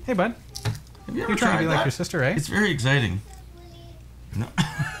 Hey, bud. Have you ever You're trying to be tried like that? your sister, eh? It's very exciting. No.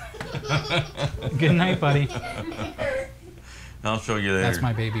 Good night, buddy. I'll show you later. That's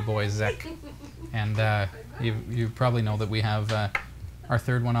my baby boy, Zech. And you probably know that we have our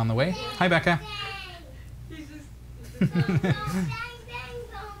third one on the way. Hi, Bekah.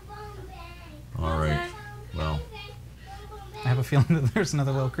 All right. Well. I have a feeling that there's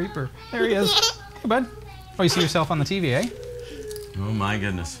another little creeper. There he is. Hey, bud. Oh, you see yourself on the TV, eh? Oh my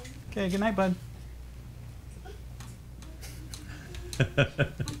goodness. Okay, good night, bud.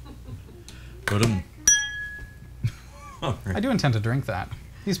 Put him. All right. I do intend to drink that.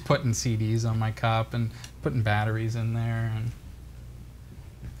 He's putting CDs on my cup and putting batteries in there. And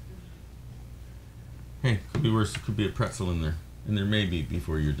Hey, could be worse. Could be a pretzel in there, and there may be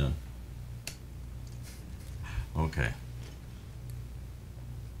before you're done. Okay.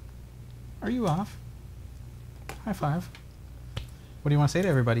 are you off? High five. What do you want to say to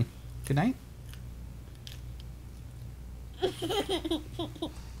everybody? Good night?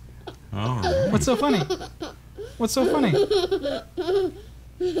 All right. What's so funny? What's so funny?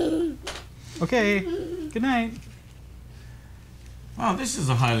 Okay, good night. Wow, this is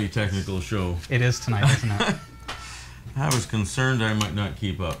a highly technical show. It is tonight, isn't it? I was concerned I might not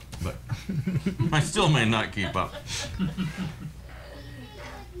keep up, but I still may not keep up.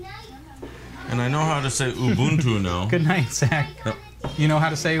 And I know how to say Ubuntu now. Good night, Zach. Yep. You know how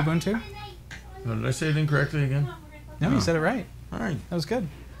to say Ubuntu? Oh, did I say it incorrectly again? No, Oh. you said it right. All right. That was good.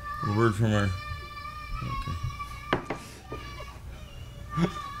 A word from our... Okay.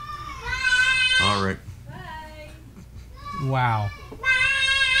 All right. Wow.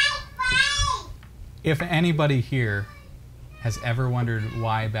 If anybody here has ever wondered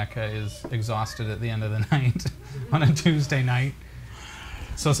why Bekah is exhausted at the end of the night on a Tuesday night,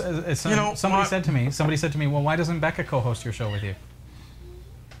 so somebody said to me, well, why doesn't Bekah co-host your show with you?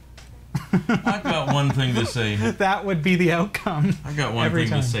 I've got one thing to say. That would be the outcome. I've got one thing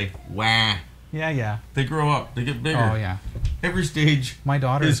to say. Wah. Yeah. They grow up. They get bigger. Oh, yeah. Every stage My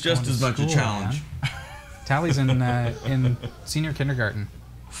daughter is just as much a challenge. Tali's in senior kindergarten.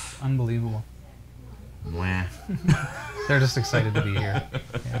 Unbelievable. Wah. They're just excited to be here.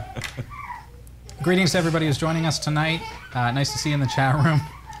 Yeah. Greetings to everybody who's joining us tonight. Nice to see you in the chat room.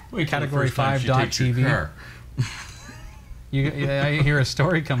 Category5.tv. I hear a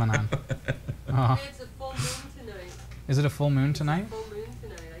story coming on. Oh. It's a full moon tonight. Is it a full moon tonight? Full moon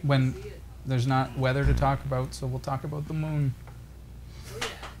tonight. I When can see it. there's not weather to talk about, so we'll talk about the moon.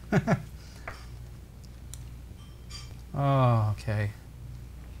 Oh, yeah. Oh, okay.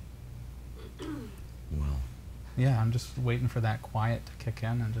 Well. Yeah, I'm just waiting for that quiet to kick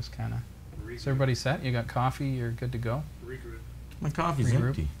in and just kind of... Is everybody set? You got coffee? You're good to go? Regroup. My coffee's Regroup.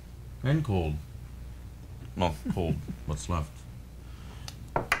 empty. And cold. Well, cold. What's left?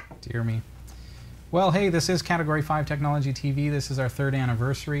 Dear me. Well, hey, this is Category 5 Technology TV. This is our 3rd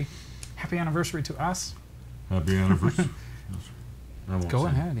anniversary. Happy anniversary to us. Happy anniversary. I won't Go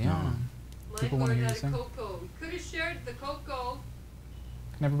say. ahead, yeah. No. My People boy wanna hear had you a sing? cocoa. Could have shared the cocoa.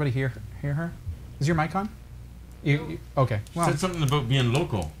 Can everybody hear her? Is your mic on? Okay. Well, Said something about being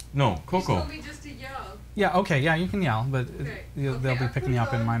local. No, You Coco. told me just to yell. yeah, okay, yeah, you can yell, but Okay. they'll Okay, be I picking put you it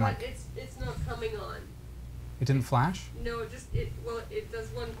up in on, my but mic. It's not coming on. It didn't flash? No, it does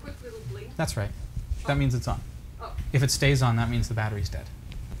one quick little blink. That's right. That means it's on. Oh. If it stays on, that means the battery's dead.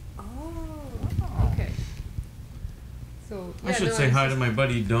 Oh. Okay. So I should say hi to my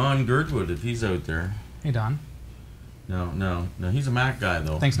buddy Don Girdwood if he's out there. Hey, Don. No, he's a Mac guy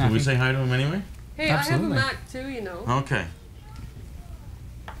though. Thanks, Can we Naffy. say hi to him anyway? Hey, Absolutely. I have a Mac too, you know. Okay.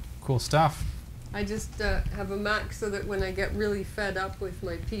 Cool stuff. I just have a Mac so that when I get really fed up with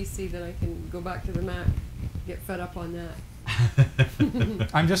my PC, then I can go back to the Mac, get fed up on that.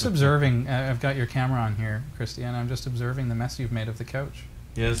 I'm just observing, I've got your camera on here, Christy, and I'm just observing the mess you've made of the couch.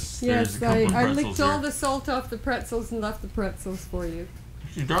 Yes, there's a Yes, couple of I pretzels licked all here. the salt off the pretzels and left the pretzels for you.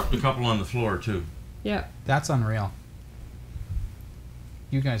 She dropped a couple on the floor too. Yeah. That's unreal.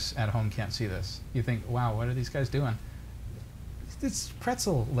 You guys at home can't see this. You think, wow, what are these guys doing? It's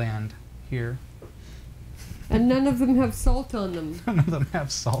pretzel land here. And none of them have salt on them. None of them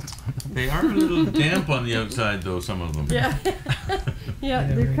have salt on them. They are a little damp on the outside though, some of them. Yeah. Yeah,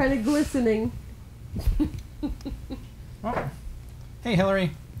 they're right. kind of glistening. Oh. Hey,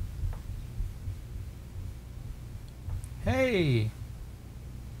 Hillary. Hey.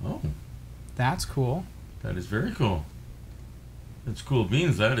 Oh, That's cool. that is very cool. That's cool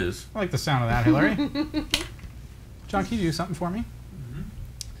beans, that is. I like the sound of that, Hillary. John, can you do something for me? Mm-hmm.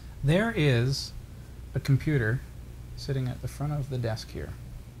 There is a computer sitting at the front of the desk here,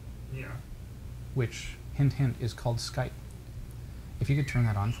 Yeah. which, hint, hint, is called Skype. If you could turn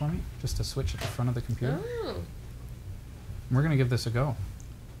that on for me, just a switch at the front of the computer. Oh. We're going to give this a go.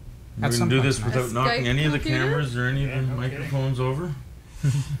 We're At going some to do point this tonight. without A knocking Skype any of the computer? cameras or any of the Yeah, okay. microphones over.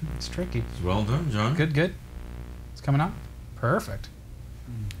 It's tricky. It's well done, John. Good, good. It's coming up. Perfect.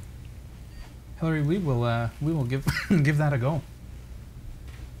 Hillary, we will give give that a go.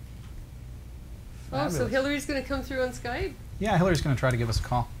 Oh, so Fabulous. Hillary's going to come through on Skype? Yeah, Hillary's going to try to give us a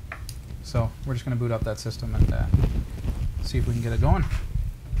call. So we're just going to boot up that system and see if we can get it going.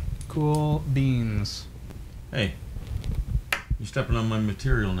 Cool beans. Hey, you're stepping on my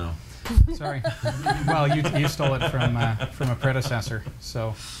material now. Sorry. Well, you stole it from a predecessor,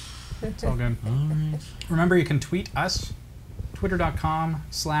 so it's all good. All right. Remember, you can tweet us,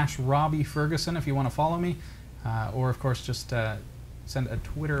 twitter.com/Robbie Ferguson if you want to follow me, or of course just send a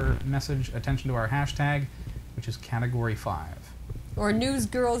Twitter message, attention to our hashtag, which is Category5. Or News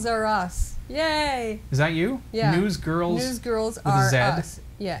Girls Are Us. Yay! Is that you? Yeah. News Girls. News Girls with a Are Z, Us.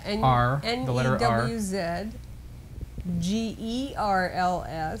 Yeah, R, the letter R. N-E-W-Z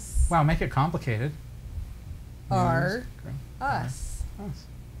G-E-R-L-S Wow, make it complicated. R News Us. Us.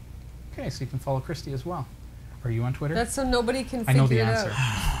 Okay, so you can follow Christy as well. Are you on Twitter? That's so nobody can I know figure the it answer.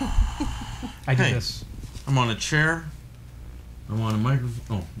 out. I do Hey. this. I'm on a chair. I'm on a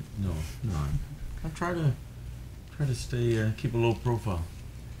microphone. Oh, no. I try to stay, keep a low profile.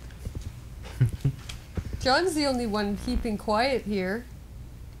 John's the only one keeping quiet here.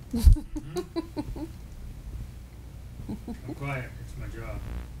 I'm quiet. It's my job.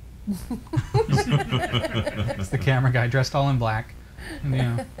 It's the camera guy dressed all in black. And, you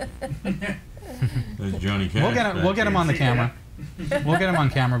know, There's Johnny Cash. we'll get him on the camera. We'll get him on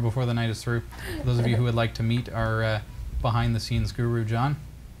camera before the night is through. For those of you who would like to meet our behind-the-scenes guru, John,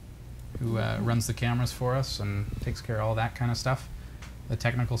 who runs the cameras for us and takes care of all that kind of stuff, the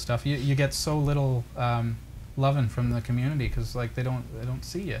technical stuff. You get so little loving from the community because like they don't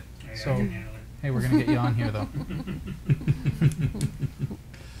see you. Yeah, So I can handle it. hey, we're gonna get you on here though.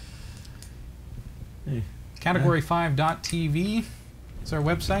 Hey. Category5.tv is our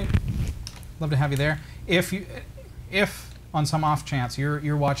website. Love to have you there. If on some off chance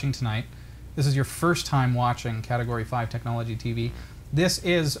you're watching tonight, this is your first time watching Category 5 Technology TV. This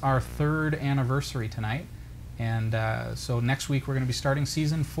is our 3rd anniversary tonight, and so next week we're going to be starting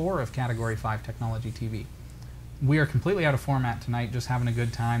season 4 of Category 5 Technology TV. We are completely out of format tonight, just having a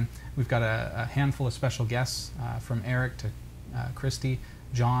good time. We've got a handful of special guests, from Eric to Christy,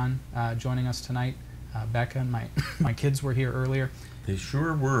 John joining us tonight. Bekah and my kids were here earlier. They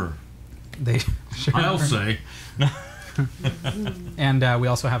sure were. They sure I'll were. say. And we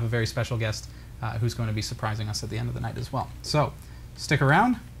also have a very special guest who's going to be surprising us at the end of the night as well. So stick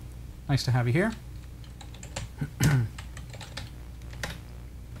around. Nice to have you here.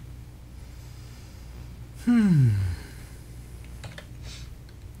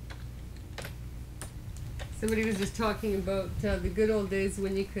 Somebody was just talking about the good old days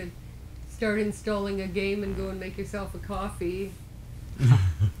when you could start installing a game and go and make yourself a coffee.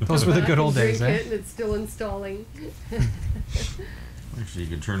 Those were the good old days, drink eh? it and it's still installing. Actually, you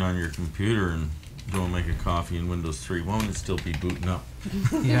could turn on your computer and go and make a coffee in Windows 3. Won't it still be booting up?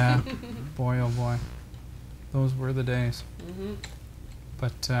 Yeah. Boy, oh boy. Those were the days. Mm-hmm.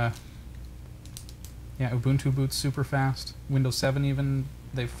 But, yeah, Ubuntu boots super fast. Windows 7 even,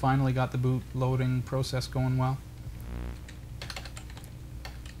 they've finally got the boot loading process going well.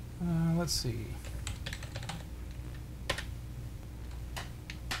 Let's see.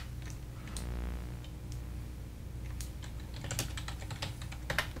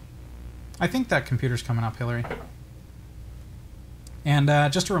 I think that computer's coming up, Hillary. And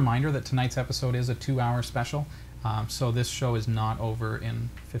just a reminder that tonight's episode is a 2-hour special. So this show is not over in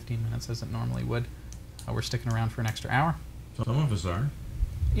 15 minutes as it normally would. We're sticking around for an extra hour. Some of us are.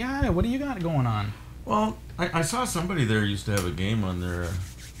 Yeah, what do you got going on? Well, I saw somebody there used to have a game on their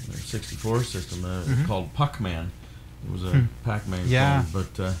 64 system called Puckman. It was a Pac-Man Yeah. clone,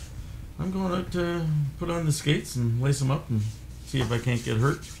 but I'm going out to put on the skates and lace them up and see if I can't get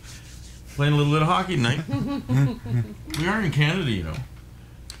hurt. Playing a little bit of hockey tonight. We are in Canada, you know.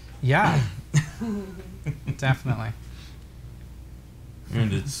 Yeah. Definitely.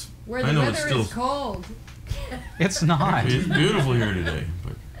 And it's... Where I the know weather it's still... is cold. It's not. It's beautiful here today,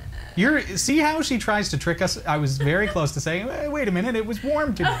 but... See how she tries to trick us? I was very close to saying, wait a minute, it was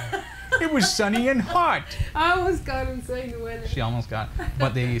warm today. It was sunny and hot. I almost got him saying the weather. She almost got it.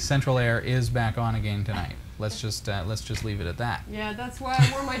 But the central air is back on again tonight. Let's just leave it at that. Yeah, that's why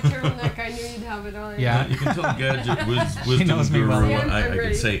I wore my turtleneck. I knew you'd have it on. Yeah. You can tell Gadget Wisdom knows me Guru. well. I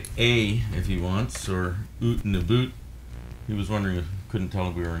could say A if he wants, or Oot in the boot. He was wondering if couldn't tell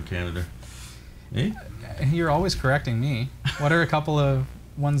if we were in Canada. Eh? You're always correcting me. What are a couple of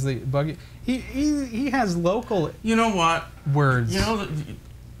ones that bug you? He has local. You know what? Words. You know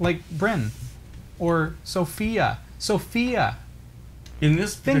like Bryn, or Sophia. Sophia. In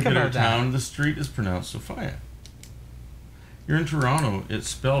this Think particular about that. town, the street is pronounced Sophia. You're in Toronto, it's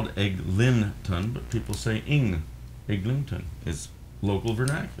spelled Eglinton, but people say Ing. Eglinton. It's local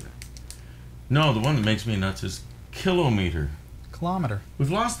vernacular. No, the one that makes me nuts is kilometer. Kilometer. We've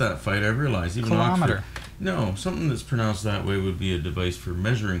lost that fight, I realize. Even Kilometer. Oxford. No, something that's pronounced that way would be a device for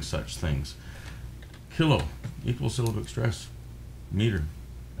measuring such things. Kilo, equal syllabic stress. Meter,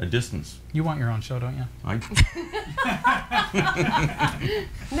 a distance. You want your own show, don't you?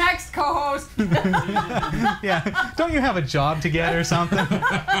 Next co-host. Yeah. Don't you have a job to get or something?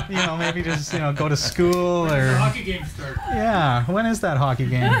 Maybe just go to school When does or. the hockey game start? Yeah. When is that hockey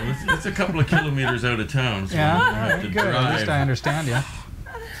game? It's a couple of kilometers out of town, so Yeah. you All have right, to good. At least I drive. understand you.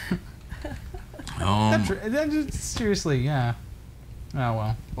 Seriously, yeah. Oh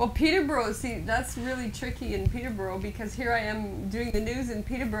well. Well, Peterborough, see, that's really tricky in Peterborough because here I am doing the news in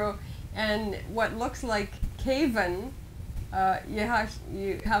Peterborough, and what looks like Cavan, you have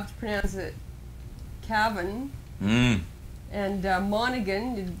to pronounce it Cavan, and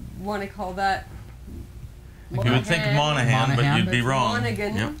Monaghan, you want to call that You would think Monaghan, but you'd be It's wrong.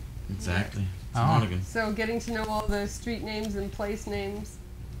 Monaghan. Yep, exactly. It's Oh. Monaghan. So getting to know all the street names and place names.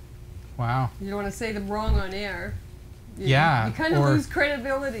 Wow. You don't want to say them wrong on air. You kind of or lose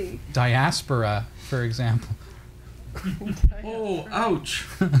credibility. diaspora, for example. Oh, ouch.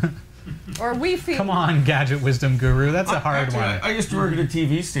 Or we feel. Come on, Gadget Wisdom Guru. That's a hard Actually, one. I used to work at a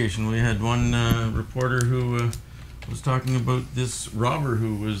TV station. We had one reporter who was talking about this robber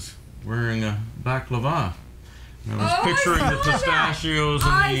who was wearing a baklava. And I was picturing the pistachios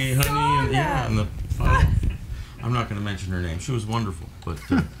and the honey and and the. I'm not going to mention her name. She was wonderful, but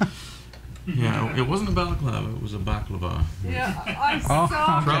yeah, it wasn't a balaclava. It was a baklava. Yeah, I saw.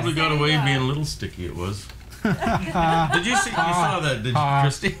 Probably got away being a little sticky. It was. Did you see? You saw that, did you,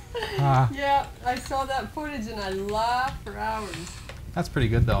 Christy? Yeah, I saw that footage and I laughed for hours. That's pretty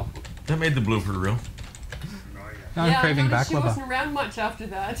good, though. That made the blooper reel. Now I'm craving I noticed she baklava. wasn't around much after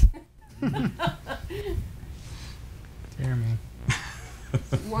that. Dear me.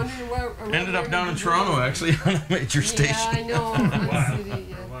 Wondering where. Ended up down in Toronto, actually, on a major station. Yeah, I know. For a One while, city, for a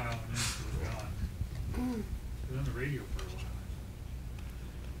yeah. while, and then she was gone. She was on the radio for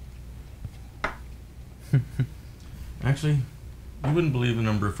a while. Actually, you wouldn't believe the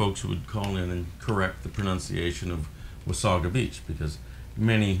number of folks who would call in and correct the pronunciation of Wasaga Beach, because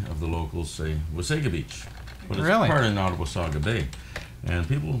many of the locals say Wasaga Beach, but it's Really? part of Wasaga Bay. And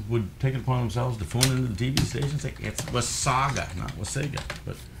people would take it upon themselves to phone into the TV station and say, it's Wasaga, not Wasaga.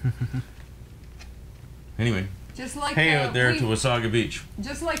 But anyway, Just like hey out there to Wi- Wasaga Beach.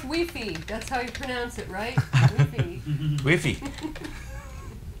 Just like Wi-Fi. That's how you pronounce it, right? Wi-Fi. Wi-Fi.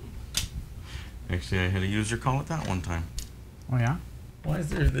 Actually, I had a user call it that one time. Oh, yeah? Why is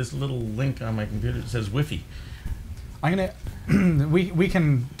there this little link on my computer that says Wi-Fi? I'm gonna. we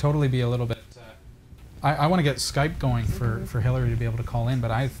can totally be a little bit. I want to get Skype going for Hillary to be able to call in, but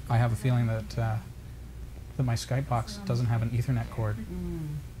I have a feeling that that my Skype box doesn't have an Ethernet cord.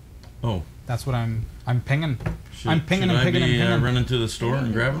 Oh. That's what I'm pinging. I'm pinging should and pinging I and be pinging. running to the store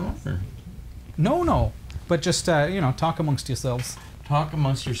and grabbing one? Or? No, but just talk amongst yourselves. Talk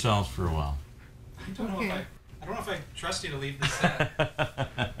amongst yourselves for a while. I don't know if I trust you to leave this set.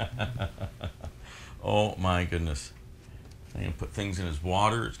 Oh my goodness. I'm going to put things in his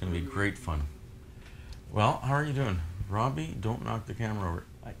water. It's going to be great fun. Well, how are you doing? Robbie, don't knock the camera over.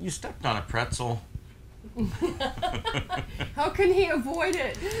 You stepped on a pretzel. How can he avoid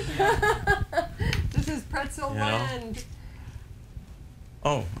it? This is pretzel land.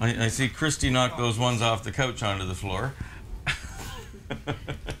 Oh, I see Christy knocked those ones off the couch onto the floor.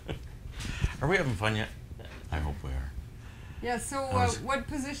 Are we having fun yet? I hope we are. Yeah, so what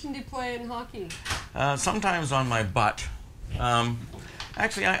position do you play in hockey? Sometimes on my butt.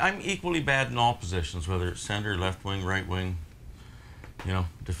 Actually, I'm equally bad in all positions, whether it's center, left wing, right wing,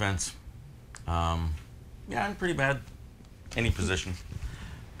 defense. Yeah, I'm pretty bad any position.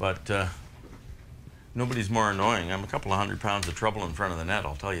 But nobody's more annoying. I'm a couple of 100 pounds of trouble in front of the net,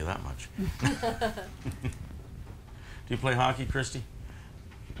 I'll tell you that much. Do you play hockey, Christy?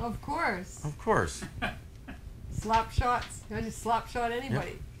 Of course. Of course. Slap shots. I just slap shot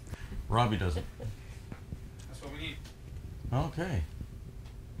anybody. Yep. Robbie doesn't. That's what we need. Okay.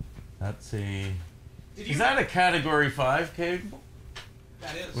 That's a... Is that a Category 5 cable?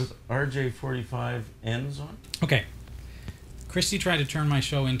 That is. With RJ45 ends on? Okay. Christy tried to turn my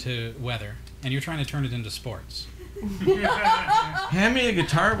show into weather, and you're trying to turn it into sports. Hand me a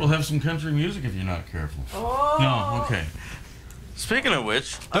guitar, we'll have some country music if you're not careful. Oh. No, okay. Speaking of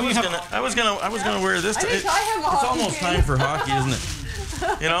which, I was gonna wear this. I think I have a it's hockey almost game. time for hockey, isn't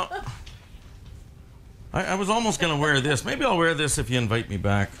it? I was almost gonna wear this. Maybe I'll wear this if you invite me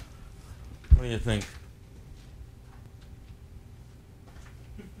back. What do you think?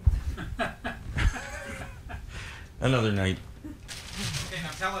 Another night. Okay, now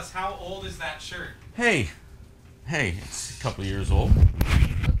tell us, how old is that shirt? Hey, it's a couple of years old.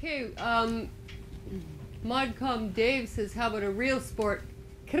 Okay, Modcom Dave says, how about a real sport?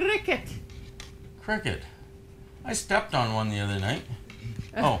 Cricket. Cricket. I stepped on one the other night.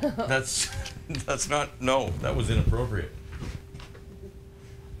 Oh, that's not, no, that was inappropriate.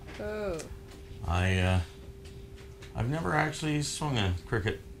 Oh. I've never actually swung a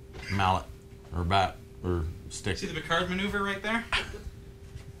cricket mallet or bat or stick. See the Bekah maneuver right there?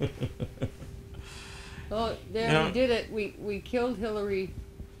 Oh, there we did it. We killed Hillary.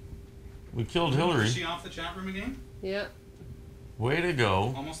 We killed Hillary. Is she off the chat room again? Yeah, Way to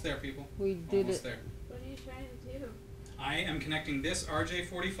go. Almost there, people. we did Almost it. there. What are you trying to do? I am connecting this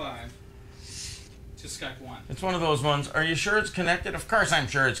RJ45 to Skype 1. It's one of those ones. Are you sure it's connected? Of course I'm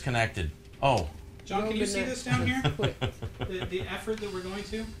sure it's connected. Oh. John, can you see this down here? Quick. The effort that we're going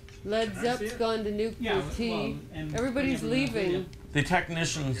to? Led Zepp's gone to nuclear tea. Everybody's leaving. The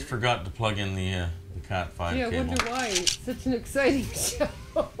technicians forgot to plug in the Cat5 Yeah, I cable. wonder why. It's such an exciting show.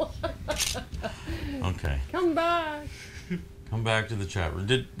 Okay. Come back. Come back to the chat room.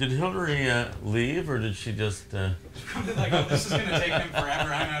 Did Hillary leave, or did she just... Like, oh, this is going to take him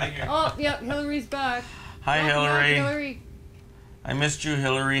forever. I'm out of here. Oh, yeah, Hillary's back. Hi, Welcome back, Hillary. Hillary. I missed you,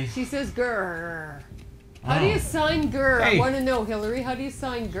 Hillary. She says grrr. How do you sign grr? Hey. I want to know, Hillary. How do you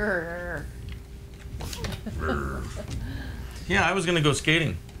sign grr? Yeah, I was gonna go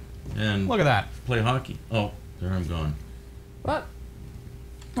skating and Look at that. play hockey. Oh, there I'm gone. What?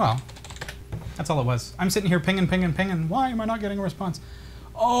 Well, that's all it was. I'm sitting here pinging. Why am I not getting a response?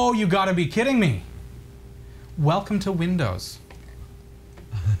 Oh, you gotta be kidding me. Welcome to Windows.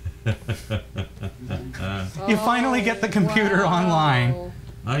 You finally get the computer online.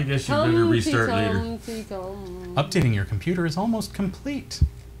 I guess you better restart later. Updating your computer is almost complete.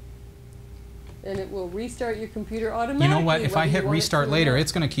 And it will restart your computer automatically. You know what? If I whether hit you want it restart to or later, not.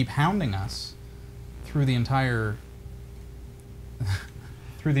 it's going to keep hounding us through the entire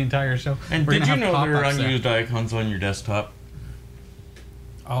show. And We're did gonna you have know there are pop-ups there. unused icons on your desktop?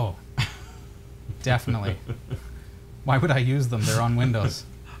 Oh, definitely. Why would I use them? They're on Windows.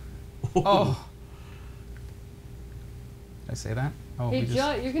 Oh. Did I say that? Oh, Hey, we just-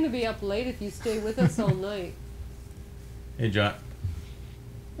 Jot, you're going to be up late if you stay with us all night. Hey, Jot.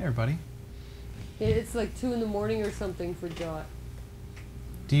 Hey, everybody. It's like 2 in the morning or something for Jot.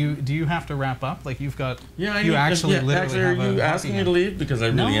 Do you have to wrap up? Like you've got? Yeah, you actually literally actually, have are you a asking hockey me to game. leave? Because I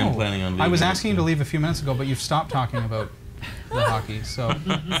really am planning on leaving. I was but, asking you to leave a few minutes ago, but you've stopped talking about the hockey. So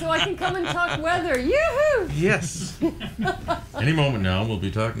So I can come and talk weather. Yoo-hoo! Yes. Any moment now, we'll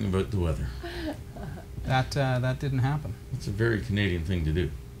be talking about the weather. that didn't happen. It's a very Canadian thing to do.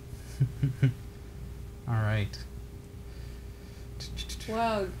 All right.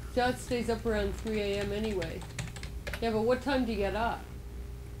 Wow, Jot stays up around 3 a.m. anyway. Yeah, but what time do you get up?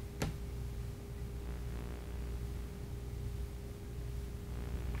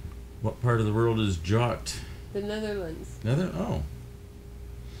 What part of the world is Jot? The Netherlands. Oh.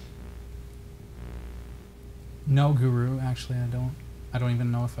 No, Guru. Actually, I don't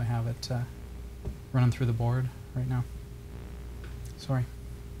even know if I have it running through the board right now. Sorry.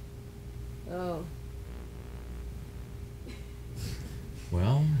 Oh.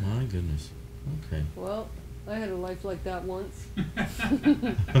 Well, my goodness. Okay. Well, I had a life like that once. Look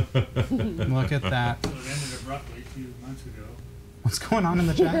at that. So it ended abruptly 2 months ago. What's going on in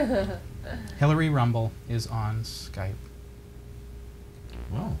the chat? Hillary Rumball is on Skype.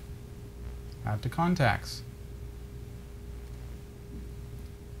 Wow. Add to contacts.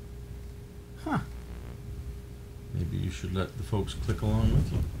 Huh. Maybe you should let the folks click along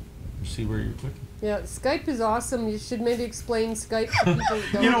with you. Or see where you're clicking. Yeah, Skype is awesome. You should maybe explain Skype to people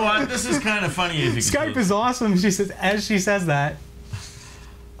who don't. You know what? This is kind of funny if you Skype is awesome. She says, as she says that.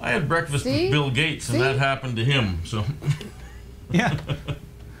 I had breakfast See? with Bill Gates, and See? that happened to him. So. Yeah.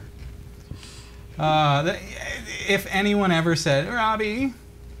 If anyone ever said, Robbie,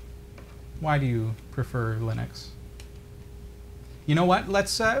 why do you prefer Linux? You know what?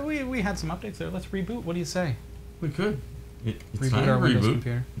 Let's we had some updates there. Let's reboot. What do you say? We could. It's Reboot time to our Windows reboot.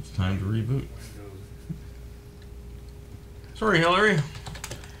 computer. It's time to reboot. Sorry, Hillary.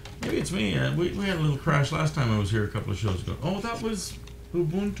 Maybe it's me. We had a little crash last time I was here a couple of shows ago. Oh, that was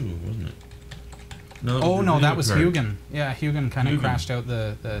Ubuntu, wasn't it? No, that was Oh the no, video that was card. Hugin. Yeah, Hugin kind of Hugin. crashed out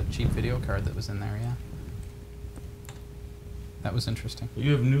the cheap video card that was in there. Yeah. That was interesting. But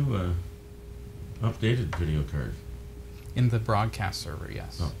you have new, updated video card. In the broadcast server,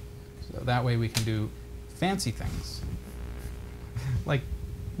 yes. Oh. So that way we can do fancy things. Like,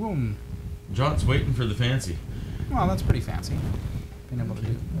 boom. Jot's waiting for the fancy. Well, that's pretty fancy. Being able to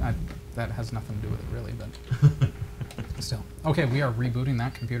do that has nothing to do with it really, but still. Okay, we are rebooting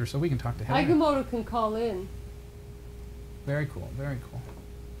that computer so we can talk to Hillary. Agamotto can call in. Very cool, very cool.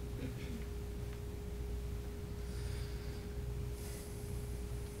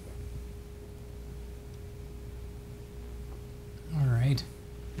 All right.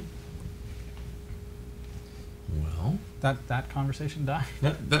 Well, That conversation died.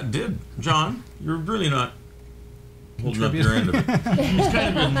 that did. John, you're really not holding up your end of it. He's kind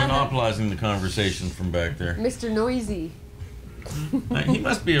of been monopolizing the conversation from back there. Mr. Noisy. He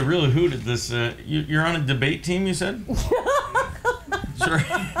must be a real hoot at this. You're on a debate team, you said? Sorry.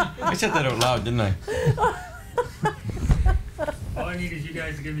 I said that out loud, didn't I? All I need is you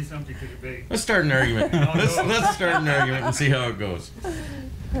guys to give me something to debate. Let's start an argument. Let's start an argument and see how it goes.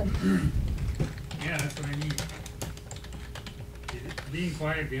 Yeah, that's what I need. Being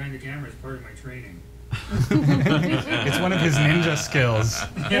quiet behind the camera is part of my training. It's one of his ninja skills.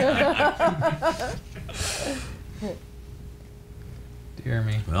 Dear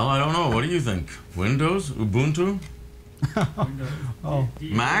me. Well, I don't know. What do you think? Windows? Ubuntu? Windows. Oh.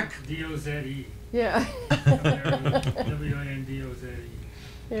 Mac? D-O-Z-E. Yeah. W-I-N-D-O-Z-E.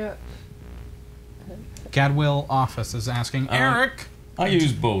 Yeah. Gadwill Office is asking, Eric, I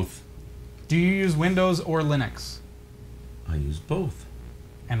use both. do you use Windows or Linux? I use both.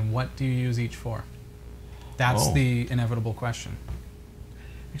 And what do you use each for? That's Oh. the inevitable question.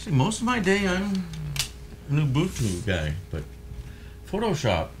 Actually, most of my day I'm an Ubuntu guy, but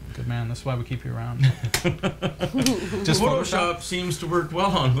Photoshop. Good man. That's why we keep you around. Just Photoshop seems to work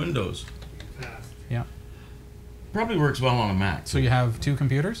well on Windows. Fast. Yeah. Probably works well on a Mac. So you have 2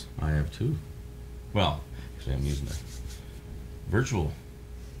 computers? I have 2. Well, actually, I'm using a virtual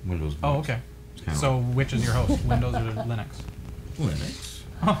Windows box. Oh, okay. It's kinda So like which is your host, Windows or Linux? Linux.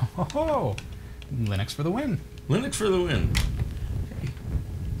 Oh, Linux for the win. Linux for the win. Okay.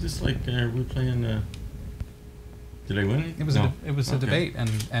 Just like we're playing. Did I win? It was No. it was a Okay. debate,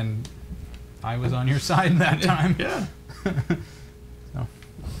 and I was on your side that time. Yeah. So.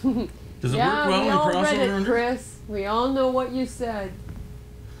 Does it Yeah, work well we in all read crossover it, under? Chris. We all know what you said.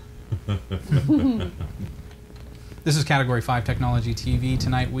 This is Category 5 Technology TV.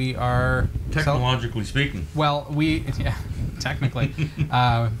 Tonight we are Technologically speaking. well, yeah, technically,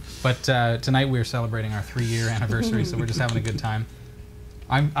 but tonight we are celebrating our 3-year anniversary, so we're just having a good time.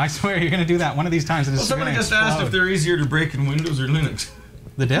 I swear you're going to do that one of these times. And Well, it's somebody gonna just asked if explode. they're easier to break in Windows or Linux.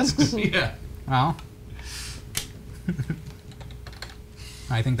 The discs. Yeah. Well,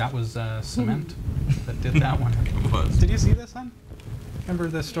 I think that was Cement that did that one. It was. Did you see this, hon? Remember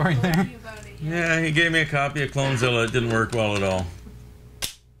the story there? Yeah, he gave me a copy of Clonezilla. It didn't work well at all.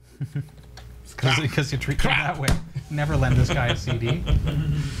 Because you treat them that way. Never lend this guy a CD.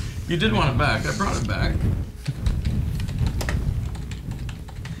 You did want it back. I brought it back.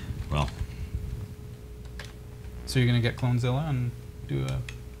 Well, So you're going to get Clonezilla and do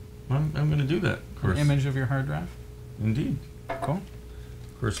I'm going to do that, of an course. image of your hard drive? Indeed. Cool.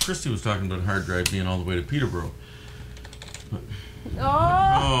 Of course, Christy was talking about a hard drive being all the way to Peterborough. But,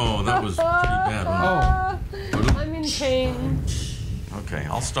 Oh, that was pretty bad. Wasn't Oh. I'm in pain. it? Okay,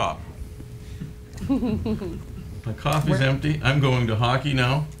 I'll stop. My coffee's empty. I'm going to hockey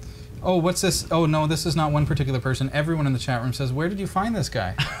now. Oh, what's this? Oh, no, this is not one particular person. Everyone in the chat room says, where did you find this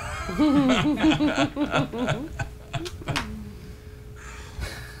guy?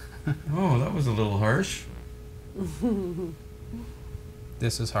 Oh, that was a little harsh.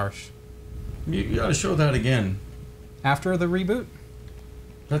 This is harsh. You got to show that again. After the reboot?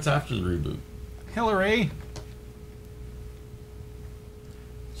 That's after the reboot. Hillary!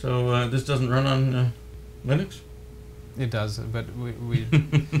 So this doesn't run on Linux? It does, but we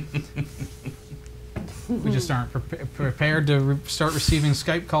just aren't prepared to start receiving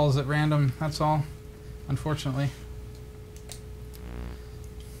Skype calls at random, that's all, unfortunately.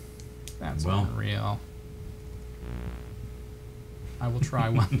 That's Well. unreal. I will try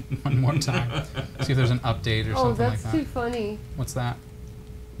one more time. See if there's an update or Oh, something like that's that. too funny. What's that?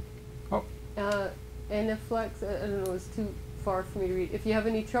 Oh, NFlex, I don't know, it's too far for me to read. If you have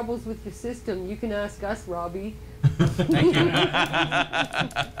any troubles with your system, you can ask us, Robbie. thank you.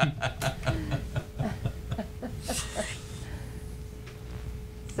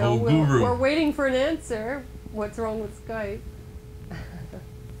 So Oh, guru. we're waiting for an answer. What's wrong with Skype?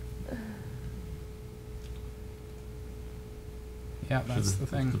 Yeah, that's the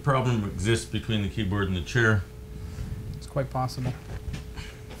thing. The problem exists between the keyboard and the chair. It's quite possible.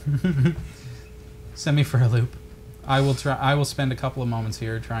 Send me for a loop. I will try. I will spend a couple of moments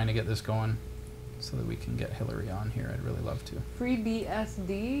here trying to get this going, so that we can get Hillary on here. I'd really love to.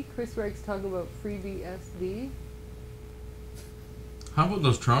 FreeBSD. Chris Reich's talking about FreeBSD. How about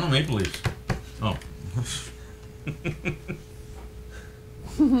those Toronto Maple Leafs? Oh.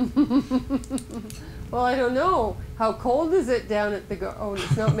 Well, I don't know. How cold is it down at the oh,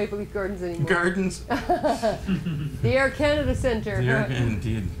 it's not Maple Leaf Gardens anymore. Gardens. The Air Canada Centre.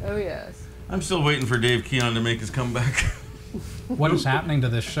 Indeed. Oh yes. I'm still waiting for Dave Keon to make his comeback. What is happening to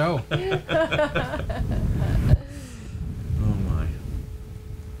this show? Oh my.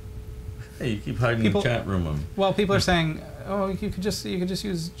 Hey, you keep hiding People- in the chat room on me. Well, people are saying, "Oh, you could just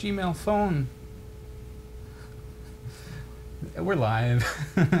use Gmail phone." We're live.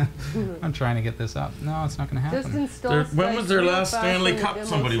 I'm trying to get this up. No, it's not going to Just happen. install. When was their Skype real last fast Stanley on the Cup? demo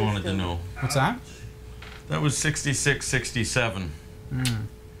Somebody wanted to system. know. What's that? That was 66, 67. Mm.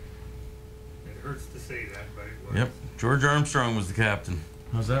 It hurts to say that, but it was. Yep. George Armstrong was the captain.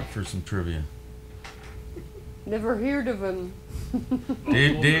 How's that for some trivia? Never heard of him.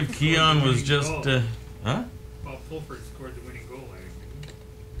 Dave Keon was just. Huh? Bob Fulford scored the winning goal, I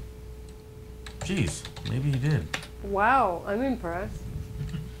think. Jeez, maybe he did. Wow, I'm impressed.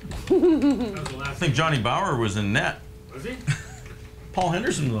 That was the I last think Johnny Bauer was in net. Was he? Paul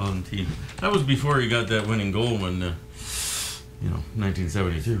Henderson was on the team. That was before he got that winning goal when,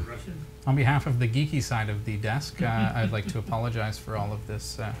 1972. Russian? On behalf of the geeky side of the desk, I'd like to apologize for all of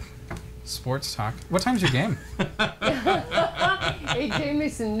this Sports talk. What time's your game? Hey,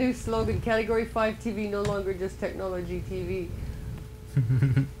 Jameson, new slogan, Category 5 TV, no longer just technology TV.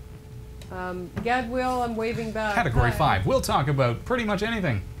 Gadwill, I'm waving back. Category Hi. 5. We'll talk about pretty much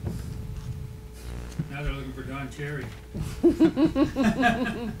anything. Now they're looking for Don Cherry.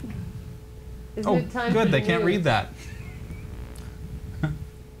 Isn't Oh, it time good. for They the can't news? read that.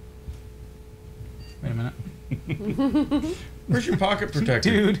 Wait a minute. Where's your pocket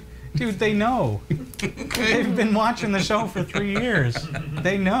protector? Dude, they know. They've been watching the show for 3 years.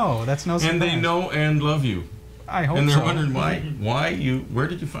 They know. That's no surprise. And they know and love you. I hope And they're so. wondering where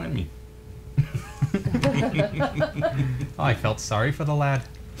did you find me? Oh, I felt sorry for the lad.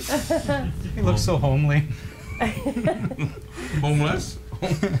 He looks so homely. Homeless?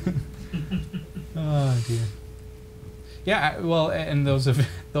 Oh dear. Yeah, well, and those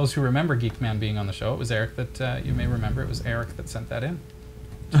who remember Geek Man being on the show, it was Eric that you may remember. It was Eric that sent that in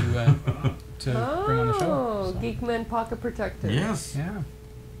to bring on the show. Oh, Geekman Pocket Protector. Yes. Yeah.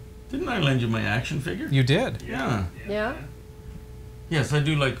 Didn't I lend you my action figure? You did. Yeah. Yeah? Yes, I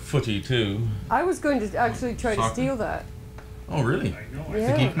do like footy too. I was going to actually try to Soccer. steal that. Oh, really? I know.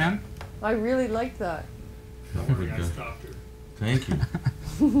 Yeah. The Geek Man? I really liked that. Don't worry, I stopped her. Thank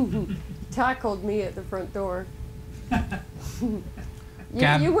you. Tackled me at the front door.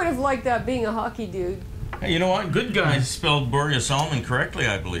 Gad- You would have liked that being a hockey dude. Hey, you know what? Good guy spelled Boreas Salmon correctly,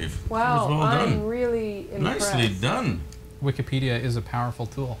 I believe. Wow, That was well I'm done. really impressed. Nicely done. Wikipedia is a powerful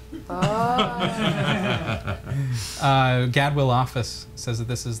tool. Ah. Gadwill Office says that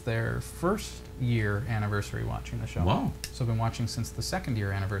this is their first year anniversary watching the show. Wow. So I've been watching since the second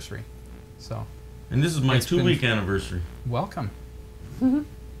year anniversary. So And this is my It's been- 2-week anniversary. welcome.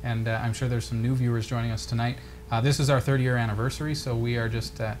 And I'm sure there's some new viewers joining us tonight. This is our 3rd year anniversary, so we are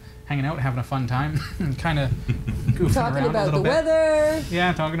just hanging out, having a fun time, kind of goofing Talking around a about little the bit. weather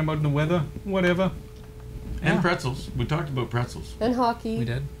Yeah, talking about the weather, whatever. And Yeah. pretzels. We talked about pretzels. and hockey We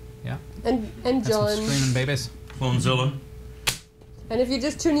did, yeah. and Had some John. screaming babies. Clonezilla. And if you're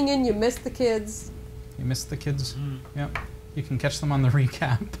just tuning in, you missed the kids. You missed the kids. Yep. You can catch them on the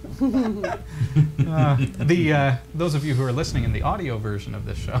recap. Those of you who are listening in the audio version of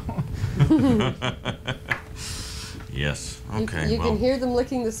this show. Yes. You- Okay. You, well, can hear them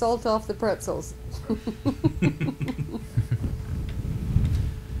licking the salt off the pretzels.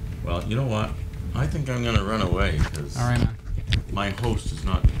 well, you know what? I think I'm going to run away because All right, man. my host is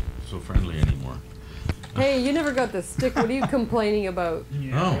not so friendly anymore. Hey, you never got the stick. What are you complaining about?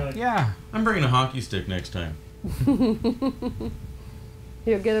 Oh. Yeah. I'm bringing a hockey stick next time.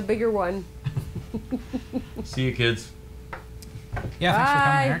 You'll get a bigger one. See you, kids. Yeah, thanks for Bye.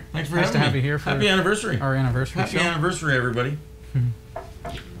 coming, Eric. Thanks for nice having to have me. you here for Happy anniversary. our anniversary Happy show. anniversary, everybody.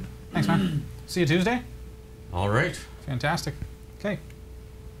 Thanks, man. See you Tuesday. All right. Fantastic. Okay.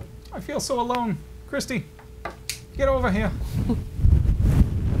 I feel so alone. Christy, get over here.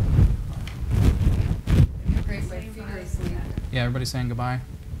 Yeah, everybody's saying goodbye.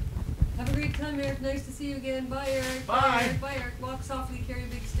 Have a great time, Eric. Nice to see you again. Bye, Eric. Bye. Eric. Bye, Eric. Walk softly, carry a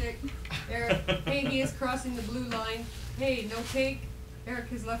big stick. Eric, hey, he is crossing the blue line. Hey, no cake. Eric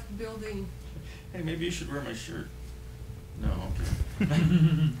has left the building. Hey, maybe you should wear my shirt. No,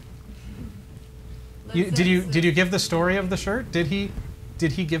 okay. Did you give the story of the shirt? Did he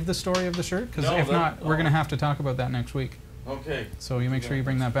give the story of the shirt? Because No, if that- not, we're gonna have to talk about that next week. Okay. So you make sure you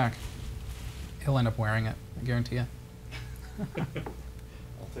bring that back. He'll end up wearing it. I guarantee you.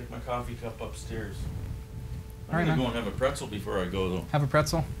 I'll take my coffee cup upstairs. All right, I'm gonna man. go and have a pretzel before I go, though. Have a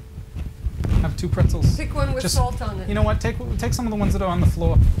pretzel. Have 2 pretzels. Pick one with Just- salt on it. You know what? Take some of the ones that are on the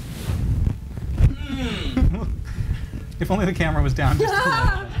floor. If only the camera was down just a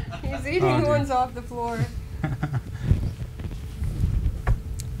little bit. He's eating Oh, the dear. ones off the floor.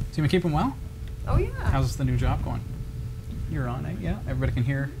 So you keep him well? Oh, yeah. How's the new job going? You're on it, yeah. Everybody can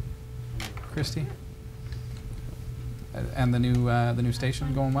hear Christy. And the new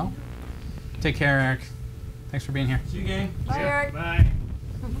station going well. Take care, Eric. Thanks for being here. See you, gang. Bye, Eric. Bye.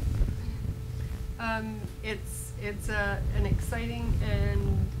 It's an exciting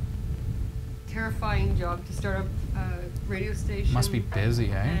and terrifying job to start a radio station. Must be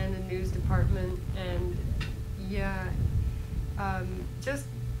busy, eh? And a news department, and yeah, just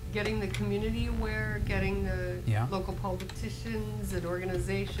getting the community aware, getting the Yeah. local politicians and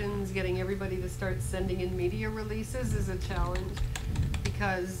organizations, getting everybody to start sending in media releases is a challenge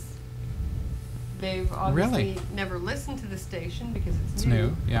because they've obviously Really? never listened to the station because It's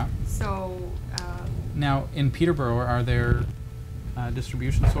new, yeah. So, Now, in Peterborough, are there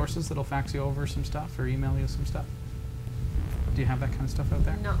distribution sources that'll fax you over some stuff or email you some stuff? Do you have that kind of stuff out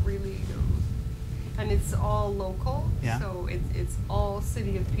there? not really, no. And it's all local, Yeah. so it's all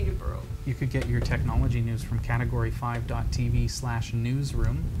city of Peterborough. You could get your technology news from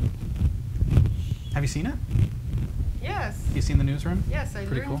category5.tv/newsroom. Have you seen it? Yes. You seen the newsroom? Yes, I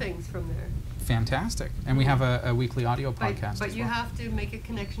Pretty learn cool. things from there. Fantastic. And we have a weekly audio But, podcast but as you well. have to make a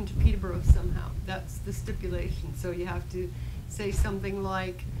connection to Peterborough somehow. That's the stipulation. So you have to say something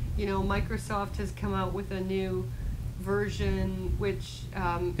like, you know, Microsoft has come out with a new version which Is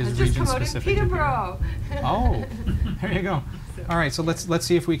has just region come out in specific to Peterborough. Oh, there you go. So- All right, so let's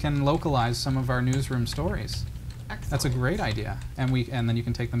see if we can localize some of our newsroom stories. Excellent. That's a great idea, and then you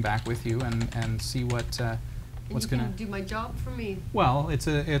can take them back with you and see what And what's you gonna. can do my job for me. Well, we've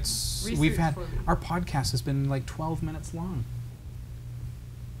Research had for me. our podcast has been like 12 minutes long.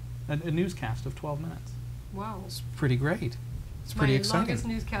 A newscast of 12 minutes. Wow. It's pretty great. It's pretty My exciting. longest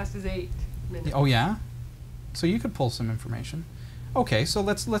newscast is 8 minutes. Oh yeah, so you could pull some information. Okay, so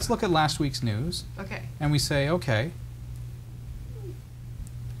let's look at last week's news. Okay. And we say, okay,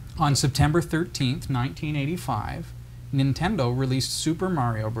 on September 13th, 1985, Nintendo released Super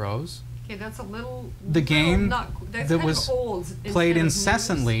Mario Bros. Okay, that's a little. The game that's that kind was of old played instead of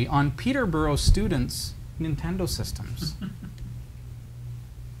incessantly on Peterborough students' Nintendo systems.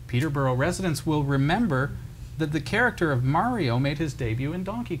 Peterborough residents will remember that the character of Mario made his debut in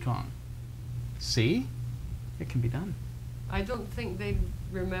Donkey Kong. See? It can be done. I don't think they'd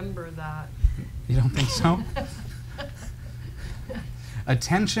remember that. You don't think so?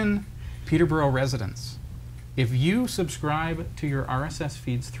 Attention, Peterborough residents. If you subscribe to your RSS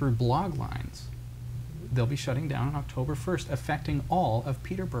feeds through blog lines, they'll be shutting down on October 1st, affecting all of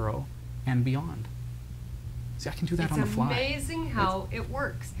Peterborough and beyond. See, I can do that It's on the fly. amazing how it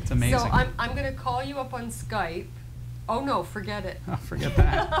works. It's amazing. So I'm going to call you up on Skype. Oh no, forget it. Oh, forget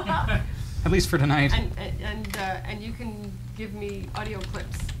that. At least for tonight. And you can give me audio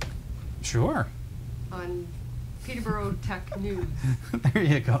clips Sure. on Peterborough Tech News. There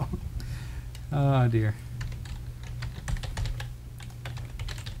you go. Oh dear.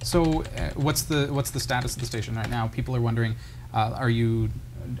 So, what's the status of the station right now? People are wondering, are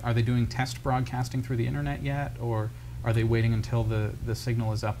they doing test broadcasting through the internet yet, or are they waiting until the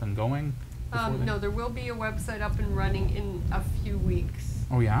signal is up and going? before they- No, there will be a website up and running in a few weeks.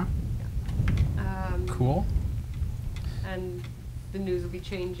 Oh yeah. Cool. And the news will be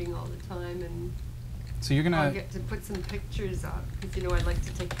changing all the time, and So you're I'll gonna get to put some pictures up because you know I like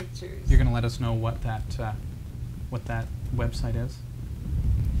to take pictures. you're gonna let us know what that website is.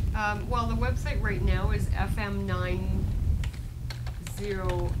 Well, the website right now is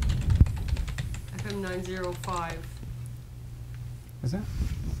FM905. Is that?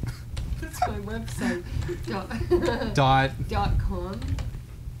 That's my website. Dot. .com.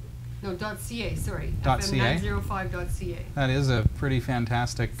 No, .ca. Sorry. .ca? FM905.ca. That is a pretty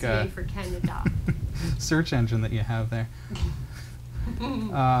fantastic CA for Canada. search engine that you have there.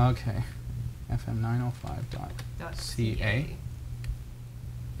 Okay. FM905.ca.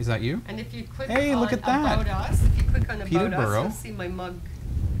 Is that you? And if you click Hey, on look at that. About Us, if you click on About Us, Peterborough. you'll see my mug.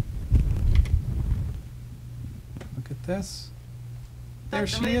 Look at this. There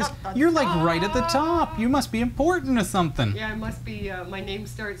she is. You're like right at the top. You must be important or something. Yeah, it must be. My name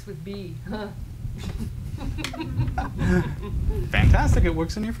starts with B. Fantastic. It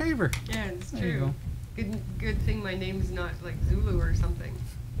works in your favor. Yeah, it's There you true. Good thing my name's not like Zulu or something.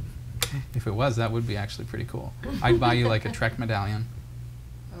 If it was, that would be actually pretty cool. I'd buy you like a Trek medallion.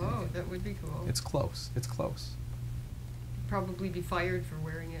 Oh, that would be cool. It's close. It's close. Probably be fired for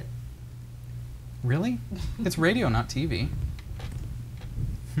wearing it. Really? It's radio, not TV.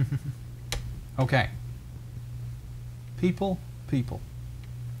 Okay. People.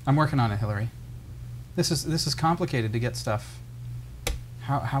 I'm working on it, Hillary. This is complicated to get stuff.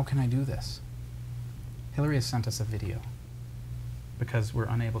 How can I do this? Hillary has sent us a video because we're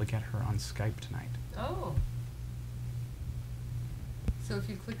unable to get her on Skype tonight. Oh. So if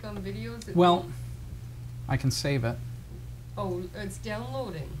you click on videos, it Well, will- I can save it, Oh, it's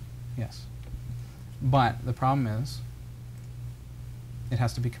downloading. yes. But the problem is it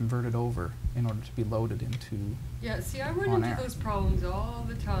has to be converted over in order to be loaded into... Yeah, see, I run On into air. those problems all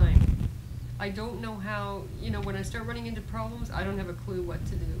the time. I don't know how, when I start running into problems, I don't have a clue what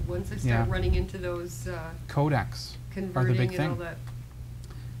to do. Once I start Yeah. running into those Codecs are the converting big and thing. all that.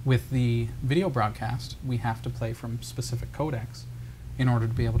 With the video broadcast, we have to play from specific codecs in order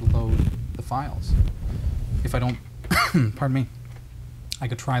to be able to load the files. If I don't, pardon me, I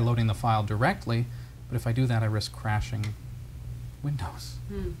could try loading the file directly, but if I do that, I risk crashing Windows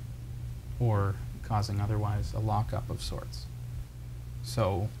or causing otherwise a lockup of sorts.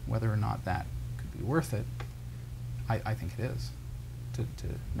 So whether or not that could be worth it, I think it is to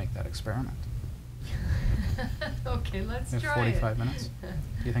make that experiment. Okay, let's We have try 45 it. minutes.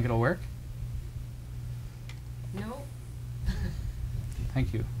 Do you think it'll work? No.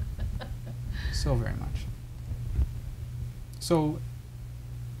 Thank you so very much. So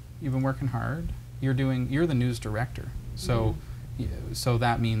you've been working hard. You're the news director. So so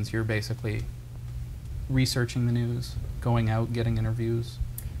that means you're basically researching the news, going out, getting interviews,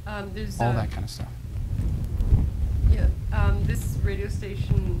 There's all that kind of stuff. Yeah, this radio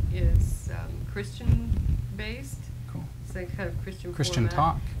station is Christian based. Cool. It's like kind of Christian Christian format.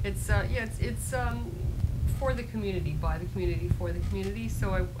 talk. It's it's for the community, by the community, for the community.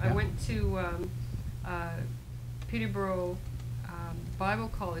 So I Yeah. went to Peterborough Bible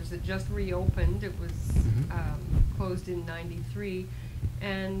College that just reopened. It was closed in '93.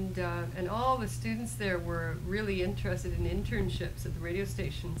 And all the students there were really interested in internships at the radio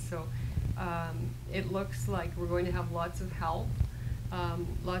station. So it looks like we're going to have lots of help,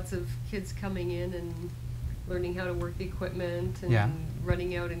 lots of kids coming in and learning how to work the equipment and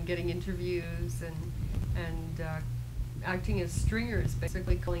running out and getting interviews and acting as stringers,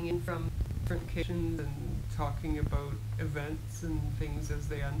 basically calling in from different locations and talking about events and things as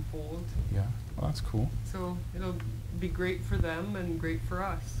they unfold. Yeah, well, that's cool. So it'll be great for them and great for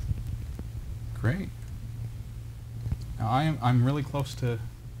us. Great. Now I'm really close to.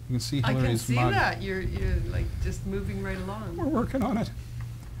 You can see Hillary's I can see mug. that you're like just moving right along. We're working on it.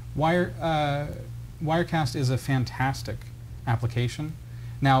 Wirecast is a fantastic application.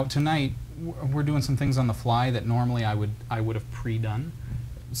 Now tonight we're doing some things on the fly that normally I would have pre-done.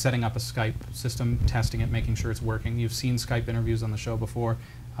 Setting up a Skype system, testing it, making sure it's working. You've seen Skype interviews on the show before.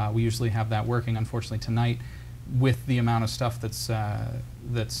 We usually have that working. Unfortunately tonight, with the amount of stuff that's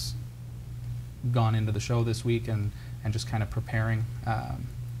gone into the show this week and just kind of preparing,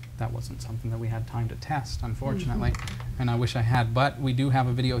 that wasn't something that we had time to test, unfortunately. And I wish I had, but we do have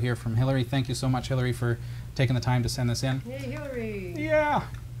a video here from Hillary. Thank you so much, Hillary, for taking the time to send this in. Hey, Hillary. Yeah.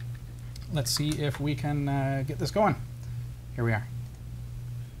 Let's see if we can get this going. Here we are.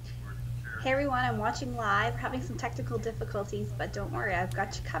 Hey everyone, I'm watching live. We're having some technical difficulties, but don't worry, I've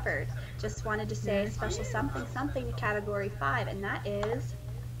got you covered. Just wanted to say a special something to Category 5, and that is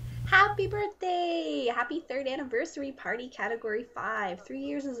happy birthday! Happy 3rd anniversary party, Category 5. 3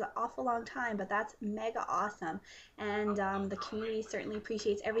 years is an awful long time, but that's mega awesome. And the community certainly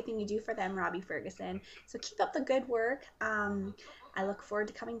appreciates everything you do for them, Robbie Ferguson. So keep up the good work. I look forward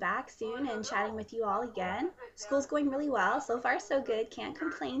to coming back soon and chatting with you all again. School's going really well. So far, so good. Can't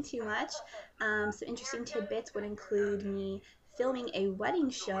complain too much. Some interesting tidbits would include me filming a wedding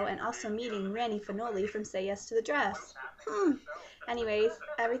show and also meeting Randy Finoli from Say Yes to the Dress. Anyways,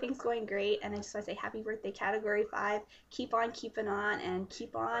 everything's going great, and I just want to say happy birthday, Category 5. Keep on keeping on, and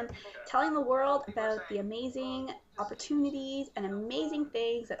keep on telling the world about the amazing opportunities and amazing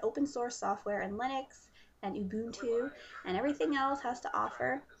things that open source software and Linux and Ubuntu and everything else has to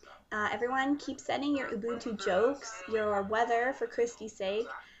offer. Everyone keep sending your Ubuntu jokes, your weather for Christy's sake,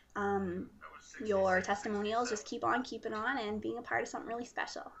 your testimonials. Just keep on keeping on and being a part of something really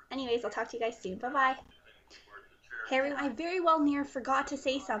special. Anyways, I'll talk to you guys soon. Bye-bye. Hey everyone, I very well near forgot to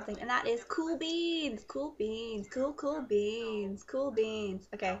say something, and that is cool beans. Cool beans. Cool beans. Cool beans.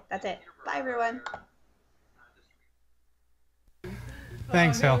 Okay, that's it. Bye everyone.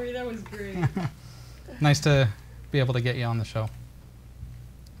 Thanks, Hill. Hillary, that was great. Nice to be able to get you on the show.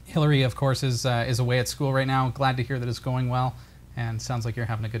 Hillary, of course, is away at school right now. Glad to hear that it's going well, and sounds like you're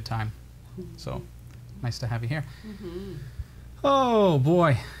having a good time. So, nice to have you here. Oh,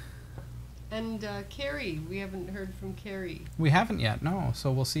 boy. And Carrie, we haven't heard from Carrie. We haven't yet, no.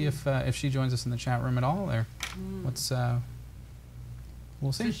 So we'll see if she joins us in the chat room at all. Or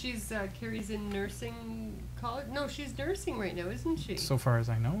we'll see. So she's Carrie's in nursing college. No, she's nursing right now, isn't she? So far as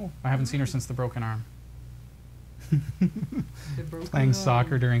I know, I haven't seen her since the broken arm. The broken Playing arm.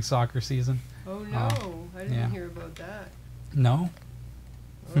 soccer during soccer season. Oh no, I didn't hear about that. No.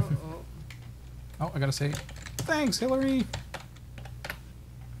 Oh. Oh, I gotta say, thanks, Hillary.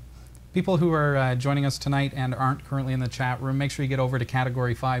 People who are joining us tonight and aren't currently in the chat room, make sure you get over to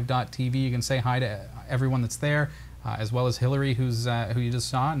category5.tv. You can say hi to everyone that's there, as well as Hillary, who you just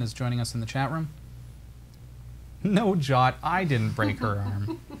saw and is joining us in the chat room. No, Jot, I didn't break her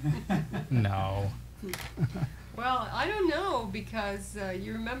arm. No. Well, I don't know, because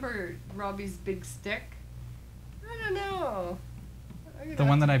you remember Robbie's big stick? I don't know. The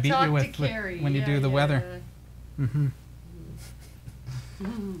one that I beat you with Carrie. when you do the weather. Mm-hmm.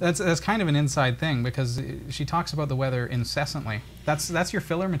 That's kind of an inside thing, because she talks about the weather incessantly. That's your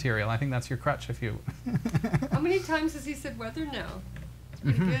filler material. I think that's your crutch. If you. How many times has he said weather now? It's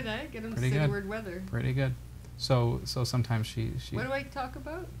pretty good, eh? Get him to say the word weather. Pretty good. So sometimes she. What do I talk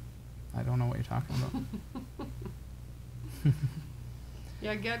about? I don't know what you're talking about.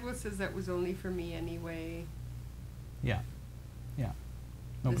 Yeah, Gadwa says that was only for me anyway. Yeah. Yeah.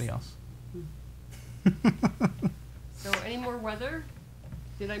 Nobody This- else. So, any more weather?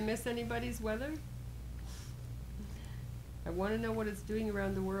 Did I miss anybody's weather? I want to know what it's doing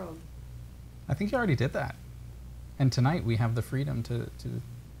around the world. I think you already did that. And tonight we have the freedom to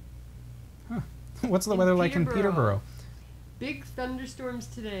Huh. What's the In weather like in Peterborough. Peterborough? Big thunderstorms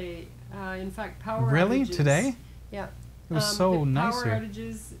today. In fact, power Really? outages. Today? Yeah. It was so the nice Power here.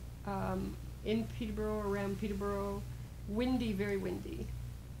 outages in Peterborough, around Peterborough. Windy, very windy.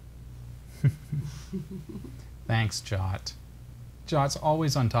 Thanks, Jot. Jot's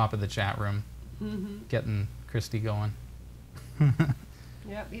always on top of the chat room, Mhm. getting Christy going.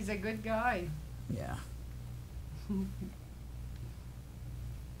 Yep, he's a good guy. Yeah.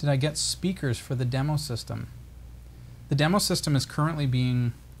 Did I get speakers for the demo system? The demo system is currently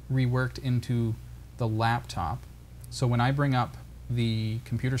being reworked into the laptop. So when I bring up the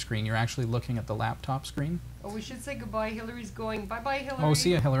computer screen, you're actually looking at the laptop screen. Oh, we should say goodbye. Hillary's going. Bye-bye, Hillary. Oh,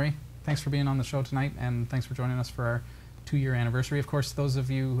 see you, Hillary. Thanks for being on the show tonight, and thanks for joining us for our 2-year anniversary. Of course, those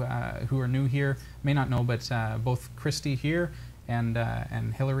of you who are new here may not know, but both Christy here and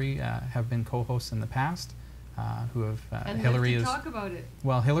Hillary have been co-hosts in the past. Who have and Hillary live is to talk about it.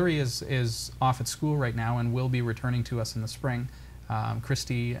 well. Hillary is off at school right now and will be returning to us in the spring.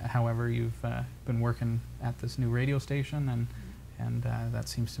 Christy, however, you've been working at this new radio station, and that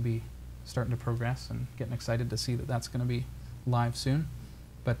seems to be starting to progress, and getting excited to see that that's going to be live soon.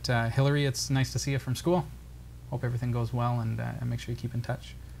 But Hillary, it's nice to see you from school. Hope everything goes well, and make sure you keep in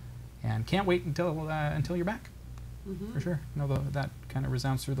touch. And can't wait until you're back, Mhm. for sure. I know that kind of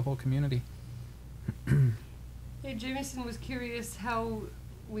resounds through the whole community. Hey, Jameson was curious how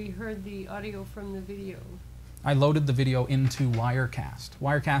we heard the audio from the video. I loaded the video into Wirecast.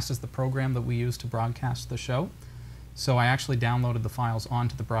 Wirecast is the program that we use to broadcast the show. So I actually downloaded the files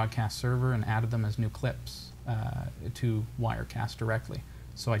onto the broadcast server and added them as new clips to Wirecast directly.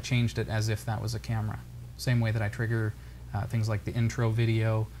 So I changed it as if that was a camera. Same way that I trigger things like the intro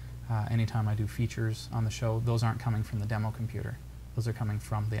video. Anytime I do features on the show, those aren't coming from the demo computer. Those are coming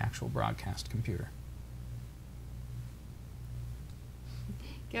from the actual broadcast computer.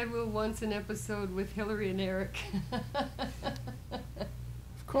 Gadwill wants an episode with Hillary and Eric.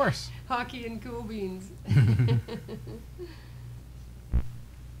 Of course. Hockey and cool beans.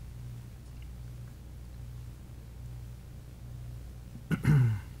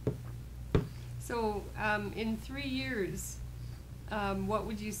 So, in 3 years, what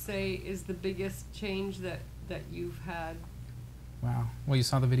would you say is the biggest change that you've had? Wow. Well, you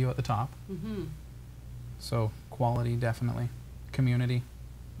saw the video at the top. Mm-hmm. So quality, definitely. Community.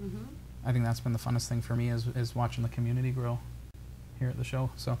 Mm-hmm. I think that's been the funnest thing for me is watching the community grow here at the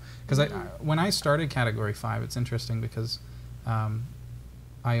show. So, because when I started Category 5, it's interesting because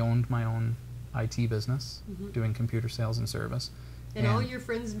I owned my own IT business, Mhm. doing computer sales and service. And all your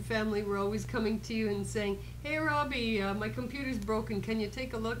friends and family were always coming to you and saying, "Hey, Robbie, my computer's broken. Can you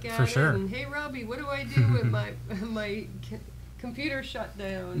take a look at For it?" sure. And, "Hey, Robbie, what do I do when my computer shut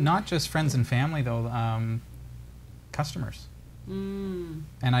down?" Not just friends and family, though, customers. Mm.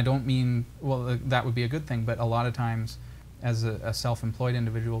 And I don't mean, well, that would be a good thing, but a lot of times, as a self-employed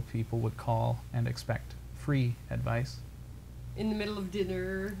individual, people would call and expect free advice. In the middle of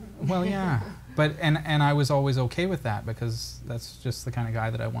dinner. Well, yeah, but and I was always okay with that because that's just the kind of guy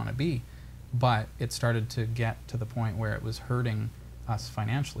that I want to be. But it started to get to the point where it was hurting us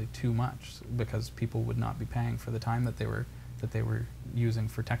financially too much because people would not be paying for the time that they were using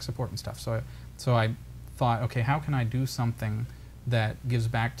for tech support and stuff. So I thought, okay, how can I do something that gives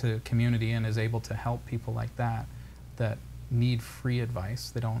back to community and is able to help people like that need free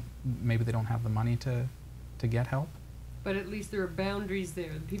advice? Maybe they don't have the money to get help. But at least there are boundaries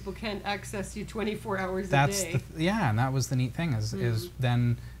there. People can't access you 24 hours That's a day. Yeah, and that was the neat thing is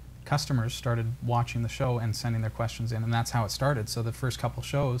then customers started watching the show and sending their questions in, and that's how it started. So the first couple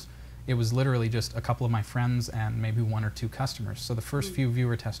shows, it was literally just a couple of my friends and maybe 1 or 2 customers. So the first few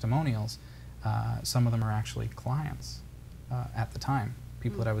viewer testimonials, some of them are actually clients at the time,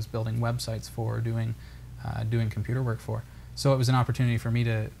 people that I was building websites for, doing computer work for. So it was an opportunity for me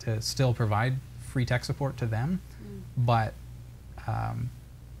to still provide free tech support to them, but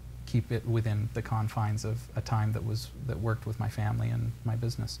keep it within the confines of a time that worked with my family and my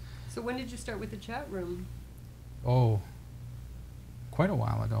business. So when did you start with the chat room? Oh, quite a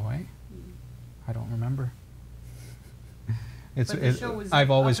while ago, eh? I don't remember. But the show was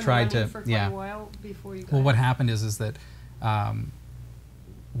I've always up and tried running to, for quite a while before you got Well, what happened is that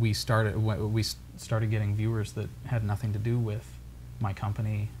we started getting viewers that had nothing to do with my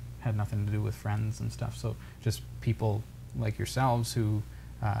company had nothing to do with friends and stuff. So just people like yourselves who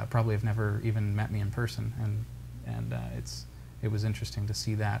probably have never even met me in person, and it was interesting to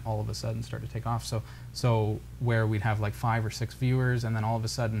see that all of a sudden start to take off. So where we'd have like 5 or 6 viewers, and then all of a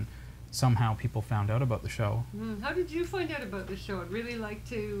sudden somehow people found out about the show. How did you find out about the show? I'd really like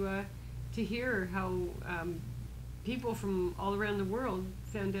to hear how people from all around the world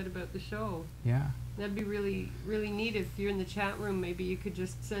found out about the show. Yeah. That'd be really, really neat. If you're in the chat room, maybe you could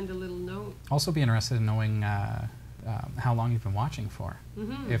just send a little note. Also be interested in knowing how long you've been watching for.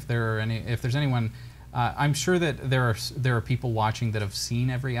 If there's anyone, I'm sure that there are people watching that have seen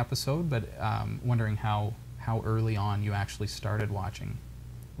every episode, but wondering how early on you actually started watching.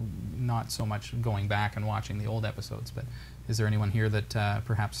 Not so much going back and watching the old episodes, but is there anyone here that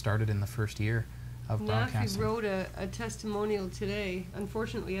perhaps started in the first year of broadcasting? Nafi wrote a testimonial today.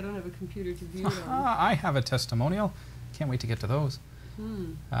 Unfortunately, I don't have a computer to view it on. I have a testimonial. Can't wait to get to those.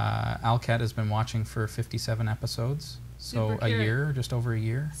 Alcat has been watching for 57 episodes, so a year, just over a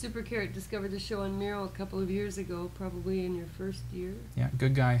year. Super Carrot discovered the show on Miro a couple of years ago, probably in your first year. Yeah,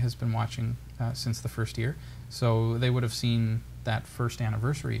 Good Guy has been watching since the first year, so they would have seen that first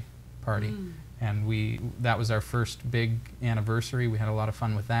anniversary party, and that was our first big anniversary. We had a lot of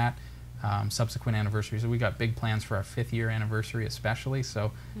fun with that. Subsequent anniversaries, we got big plans for our 5th year anniversary especially,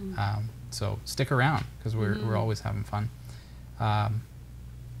 so so stick around because we're always having fun.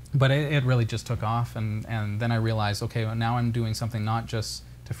 But it really just took off, and then I realized, okay, well, now I'm doing something not just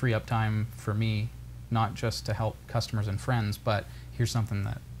to free up time for me, not just to help customers and friends, but here's something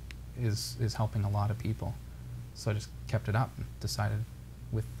that is helping a lot of people. So I just kept it up and decided,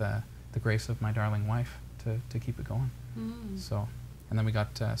 with the grace of my darling wife, to keep it going. So, and then we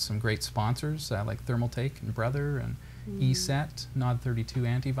got some great sponsors like Thermaltake and Brother and ESET, Nod32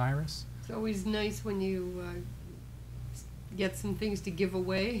 Antivirus. It's always nice when you get some things to give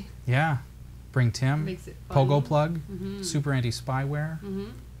away. Yeah, Bring Tim, Makes it fun. Pogo Plug, Super Anti-Spyware,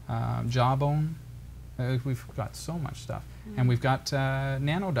 Jawbone. We've got so much stuff. And we've got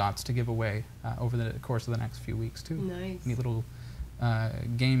nanodots to give away over the course of the next few weeks too. Nice. Neat little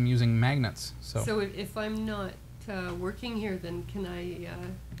game using magnets. So if I'm not working here, then can I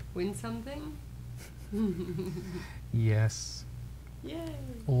win something? yes. Yay.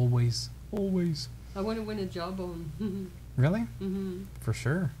 Always. Always. I want to win a Jawbone. Really? For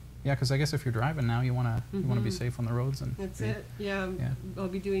sure. Yeah, because I guess if you're driving now, you wanna be safe on the roads, and that's it. Yeah, I'll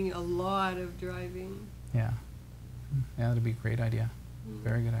be doing a lot of driving. Yeah, that'd be a great idea.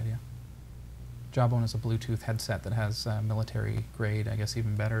 Very good idea. Jawbone is a Bluetooth headset that has military grade, I guess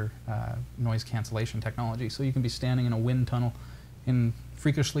even better noise cancellation technology. So you can be standing in a wind tunnel in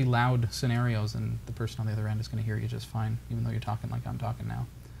freakishly loud scenarios, and the person on the other end is going to hear you just fine, even though you're talking like I'm talking now.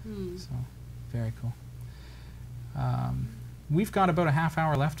 So very cool. We've got about a half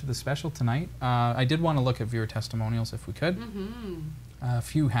hour left to the special tonight. I did want to look at viewer testimonials if we could. A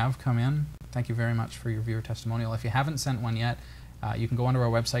few have come in. Thank you very much for your viewer testimonial. If you haven't sent one yet, you can go onto our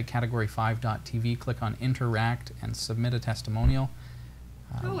website, category5.tv, click on Interact, and submit a testimonial.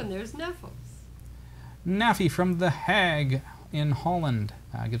 And there's Neffels. Nafi from The Hague in Holland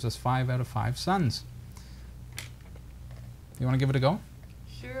gives us 5 out of 5 suns. You want to give it a go?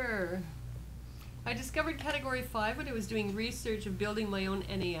 Sure. I discovered Category 5 when I was doing research of building my own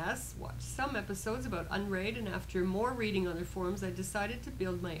NAS, watched some episodes about Unraid, and after more reading on their forums, I decided to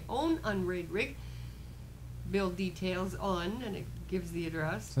build my own Unraid rig. Build details on, and it gives the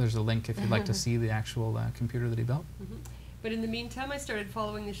address. So there's a link if you'd like to see the actual computer that he built. But in the meantime, I started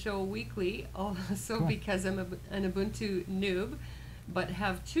following the show weekly, also because I'm an Ubuntu noob, but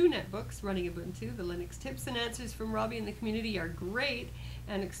have 2 netbooks running Ubuntu. The Linux tips and answers from Robbie and the community are great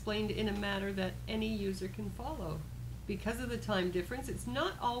and explained in a manner that any user can follow. Because of the time difference, it's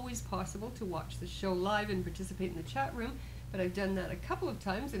not always possible to watch the show live and participate in the chat room, but I've done that a couple of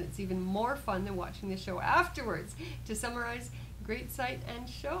times, and it's even more fun than watching the show afterwards. To summarize, great site and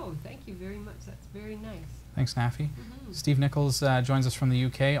show. Thank you very much. That's very nice. Thanks, Nafi. Steve Nichols joins us from the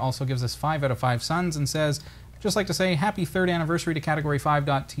UK, also gives us 5 out of 5 suns, and says, just like to say happy 3rd anniversary to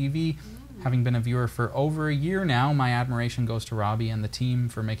Category5.tv. Having been a viewer for over a year now, my admiration goes to Robbie and the team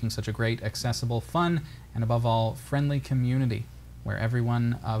for making such a great, accessible, fun, and above all, friendly community where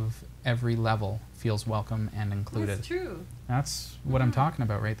everyone of every level feels welcome and included. That's true. That's what I'm talking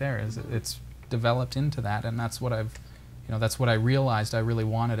about right there. Is it's developed into that, and that's what that's what I realized I really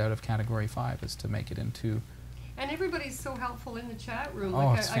wanted out of Category 5, is to make it into. And everybody's so helpful in the chat room.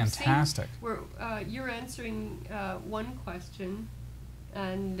 Oh, it's fantastic. I've seen where you're answering one question,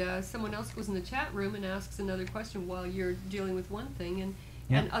 and someone else goes in the chat room and asks another question while you're dealing with one thing, and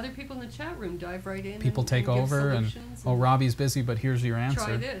Yeah. And other people in the chat room dive right in. People and take give over and, solutions oh, Robbie's busy, but here's your answer.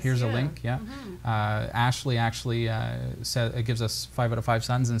 Try this, Here's a yeah. link. Yeah. Ashley actually gives us 5 out of 5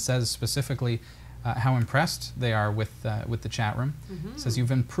 suns and says specifically how impressed they are with the chat room. Says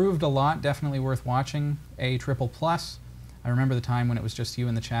you've improved a lot. Definitely worth watching. A triple plus. I remember the time when it was just you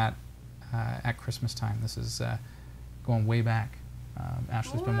in the chat at Christmas time. This is going way back.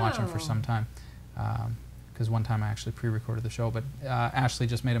 Ashley's been watching for some time. Because one time I actually pre-recorded the show, but Ashley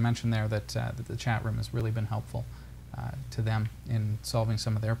just made a mention there that the chat room has really been helpful to them in solving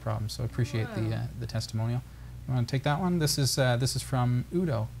some of their problems. So I appreciate the testimonial. You want to take that one? This is from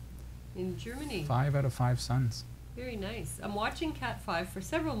Udo. In Germany. 5 out of 5 suns. Very nice. I'm watching Cat 5 for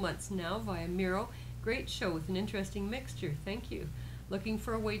several months now via Miro. Great show with an interesting mixture. Thank you. Looking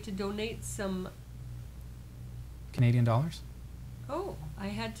for a way to donate some... Canadian dollars? Oh, I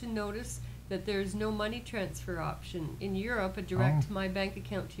had to notice that there's no money transfer option. In Europe, a direct my bank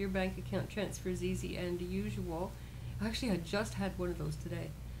account to your bank account transfer is easy and usual. Actually, I just had one of those today.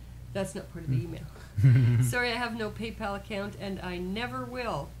 That's not part of the email. Sorry, I have no PayPal account and I never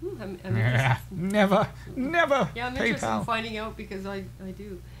will. I'm never Yeah, I'm interested in finding out because I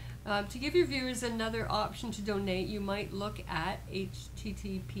do. To give your viewers another option to donate, you might look at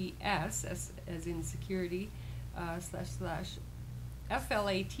https, as in security,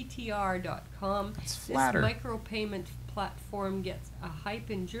 //flattr.com. This micropayment platform gets a hype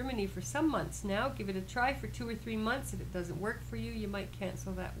in Germany for some months now. Give it a try for 2 or 3 months. If it doesn't work for you, you might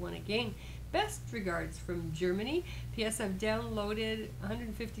cancel that one again. Best regards from Germany. P.S. I've downloaded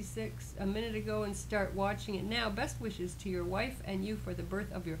 156 a minute ago and start watching it now. Best wishes to your wife and you for the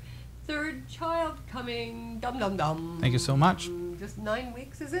birth of your 3rd child coming. Dum dum dum. Thank you so much. Just 9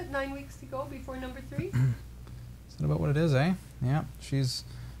 weeks, is it? 9 weeks to go before number 3? Is that about what it is, eh? Yeah, she's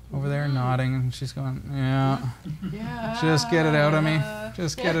over there nodding and she's going, yeah. Just get it out of me.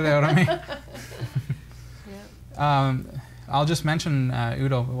 Just get it out of me. I'll just mention,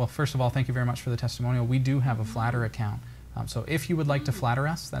 Udo, well, first of all, thank you very much for the testimonial. We do have a Flattr account. So if you would like to flatter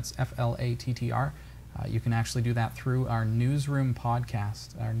us, that's Flattr. You can actually do that through our Newsroom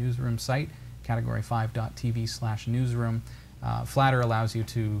podcast, our Newsroom site, category5.tv/newsroom. Flattr allows you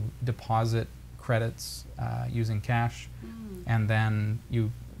to deposit credits using cash, and then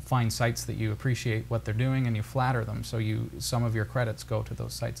you find sites that you appreciate what they're doing and you flatter them, so some of your credits go to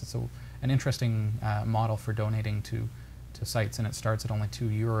those sites. It's an interesting model for donating to sites, and it starts at only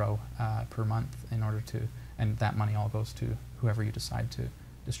 €2 per month and that money all goes to whoever you decide to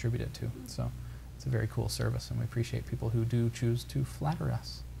distribute it to. So it's a very cool service, and we appreciate people who do choose to flatter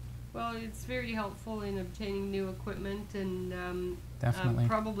us. Well, it's very helpful in obtaining new equipment, and definitely.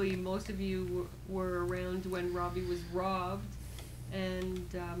 Probably most of you were around when Robbie was robbed, and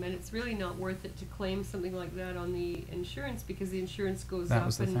it's really not worth it to claim something like that on the insurance, because the insurance goes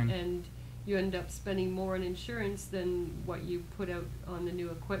up and you end up spending more on insurance than what you put out on the new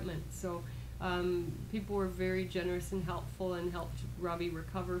equipment. So people were very generous and helpful and helped Robbie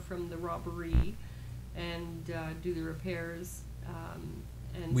recover from the robbery and do the repairs.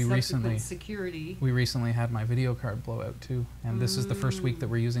 And security. We recently had my video card blow out too, and this is the first week that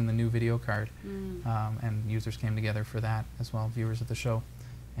we're using the new video card, and users came together for that as well, viewers of the show,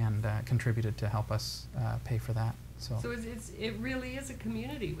 and contributed to help us pay for that. So it really is a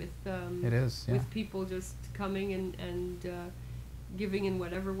community with it is, yeah. with people just coming and giving in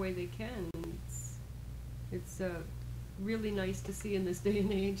whatever way they can. And it's really nice to see in this day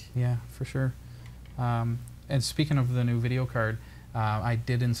and age. Yeah, for sure. And speaking of the new video card, I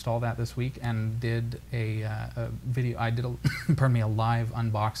did install that this week and did a video. I did a live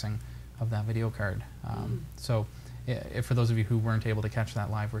unboxing of that video card. So, for those of you who weren't able to catch that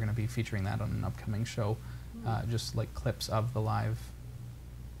live, we're going to be featuring that on an upcoming show. Just like clips of the live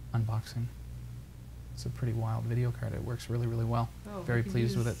unboxing. It's a pretty wild video card. It works really, really well. Oh, very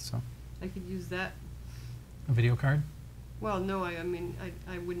pleased with it. So I could use that. A video card? Well, no. I mean,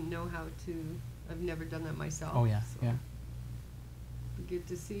 I wouldn't know how to. I've never done that myself. Oh yeah, so. yeah. Good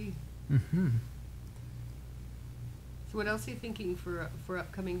to see. Mm-hmm. So what else are you thinking for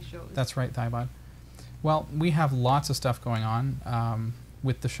upcoming shows? That's right, Thybod. Well, we have lots of stuff going on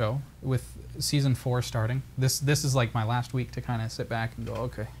with the show, with season 4 starting. This is like my last week to kind of sit back and go,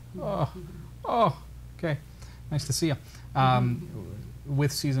 okay, okay, nice to see you.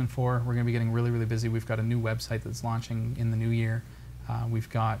 With season 4, we're going to be getting really, really busy. We've got a new website that's launching in the new year. We've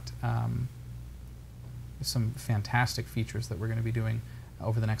got some fantastic features that we're going to be doing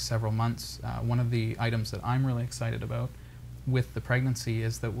over the next several months. One of the items that I'm really excited about with the pregnancy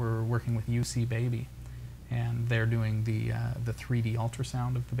is that we're working with UC Baby, and they're doing the 3D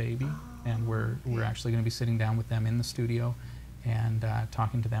ultrasound of the baby, and we're actually going to be sitting down with them in the studio and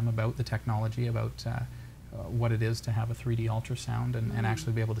talking to them about the technology, about what it is to have a 3D ultrasound and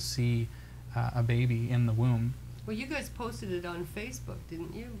actually be able to see a baby in the womb. Well, you guys posted it on Facebook,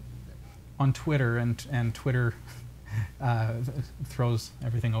 didn't you? On Twitter, and Twitter throws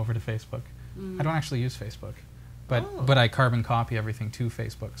everything over to Facebook. I don't actually use Facebook, but I carbon copy everything to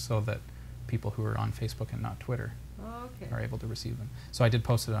Facebook so that people who are on Facebook and not Twitter are able to receive them. So I did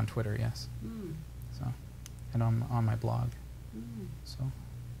post it on Twitter, yes. So, and on my blog. So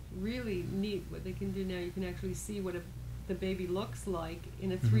really neat what they can do now. You can actually see what the baby looks like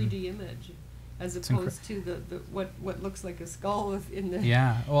in a 3D image, as opposed to the what looks like a skull in the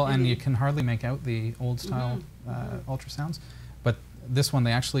well, and you can hardly make out the old style ultrasounds, but this one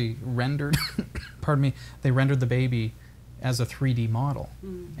they actually rendered pardon me, they rendered the baby as a 3D model,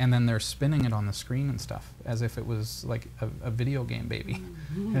 and then they're spinning it on the screen and stuff as if it was like a video game baby.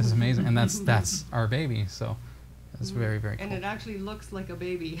 It's amazing, and that's our baby, so it's very, very cool. And it actually looks like a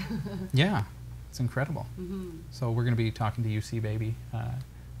baby. Yeah, it's incredible. So we're going to be talking to UC Baby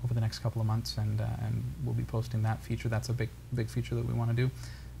over the next couple of months, and we'll be posting that feature. That's a big feature that we want to do.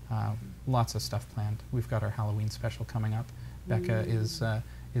 Lots of stuff planned. We've got our Halloween special coming up. Bekah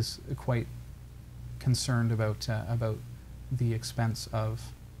is quite concerned about the expense of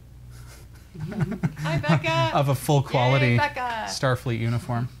Hi, Bekah! of a full quality Bekah! Starfleet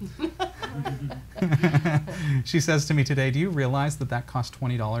uniform. She says to me today, "Do you realize that cost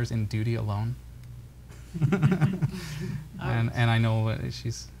 $20 in duty alone?" and I know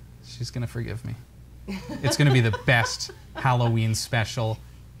she's gonna forgive me. It's gonna be the best Halloween special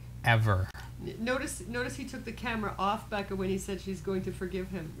ever. Notice he took the camera off Bekah when he said she's going to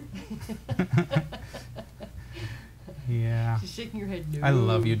forgive him. Yeah. She's shaking her head. No. I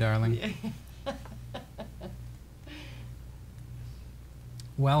love you, darling.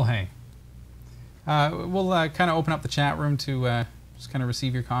 Well, hey. We'll kind of open up the chat room to just kind of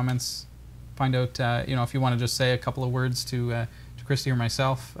receive your comments. Find out, if you want to just say a couple of words to Christy or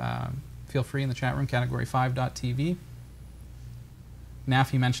myself, feel free in the chat room, category5.tv.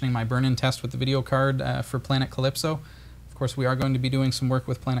 Naffy mentioning my burn-in test with the video card for Planet Calypso. Of course, we are going to be doing some work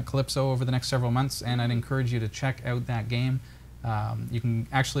with Planet Calypso over the next several months, and I'd encourage you to check out that game. You can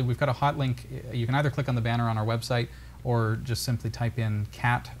actually, we've got a hot link. You can either click on the banner on our website or just simply type in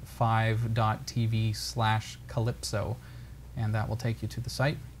cat5.tv/Calypso, and that will take you to the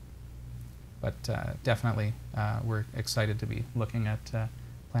site. But definitely, we're excited to be looking at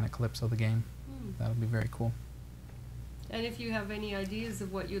Planet Calypso, the game. That'll be very cool. And if you have any ideas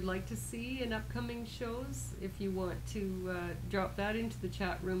of what you'd like to see in upcoming shows, if you want to drop that into the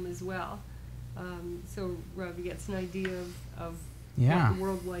chat room as well, so Robbie gets an idea of what the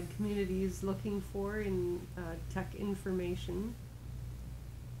worldwide community is looking for in tech information.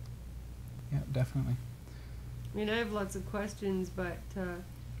 Yeah, definitely. I mean, I have lots of questions, but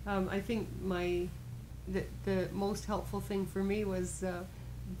I think the most helpful thing for me was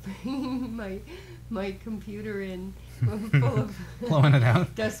bringing my computer in full of blowing it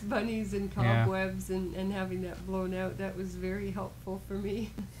out, dust bunnies and cobwebs, and having that blown out. That was very helpful for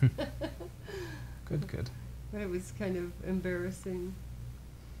me. Good. But it was kind of embarrassing.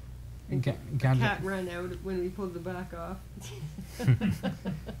 And the cat ran out when we pulled the back off.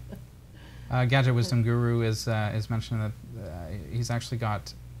 Gadget Wisdom Guru is mentioning that he's actually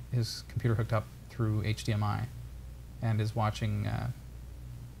got his computer hooked up through HDMI and is watching.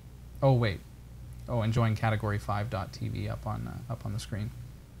 Enjoying Category5.tv up on the screen.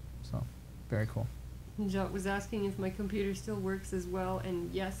 So, very cool. Jacques was asking if my computer still works as well, and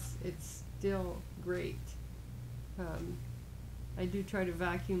yes, it's still great. I do try to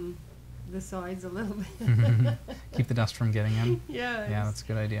vacuum the sides a little bit. Keep the dust from getting in. Yeah. Yeah, that's a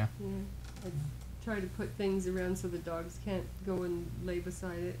good idea. Yeah, I try to put things around so the dogs can't go and lay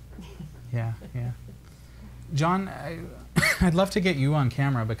beside it. Yeah. John, I'd love to get you on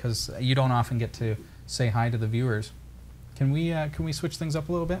camera because you don't often get to say hi to the viewers. Can we switch things up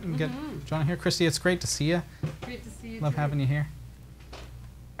a little bit and get John here? Christy, it's great to see you. Great to see you. Love having you here.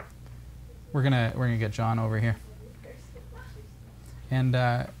 We're gonna get John over here, and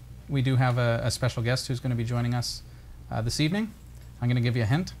we do have a special guest who's going to be joining us this evening. I'm going to give you a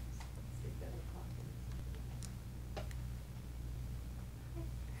hint.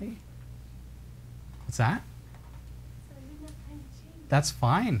 Hey, what's that? That's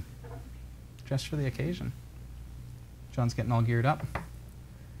fine. Just for the occasion. John's getting all geared up.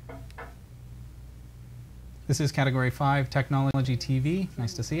 This is Category 5 Technology TV.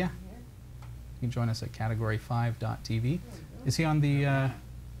 Nice to see you. You can join us at category5.tv. Is he on the,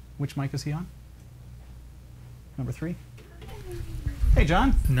 which mic is he on? Number 3? Hey,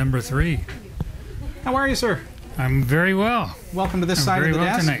 John. Number 3. How are you, sir? I'm very well. Welcome to this I'm side very of the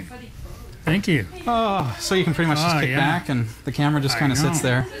well desk. tonight. Thank you. Oh, so you can pretty much just kick back and the camera just I kind of sits know.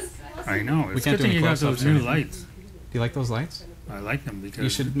 there. I know. We It's can't good do thing any you got close-ups those or new anything. lights. Do you like those lights? I like them because You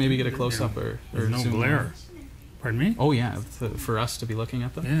should maybe get a close-up or there's no zoom glare. in. Pardon me? Oh yeah, for us to be looking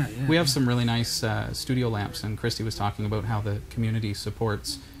at them. Yeah, yeah. We have some really nice studio lamps, and Christy was talking about how the community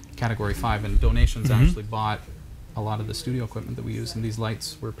supports Category 5, and donations Mhm. actually bought a lot of the studio equipment that we use, and these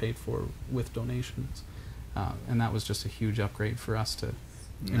lights were paid for with donations. And that was just a huge upgrade for us to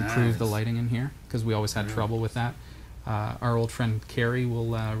improve the Nice. lighting in here, because we always had trouble with that. Our old friend Carrie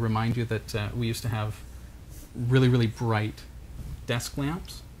will remind you that we used to have really, really bright desk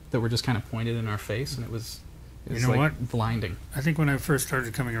lamps that were just kind of pointed in our face, and it was You know like what? blinding. I think when I first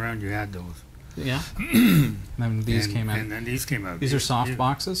started coming around, you had those. Yeah. And then these came out. And then these came out. These are soft Yeah.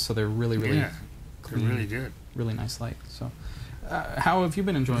 boxes, so they're really, really Yeah, they're clean, really good. really nice light. So, how have you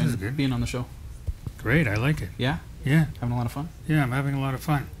been enjoying being on the show? Great, I like it. Yeah? Yeah. Having a lot of fun? Yeah, I'm having a lot of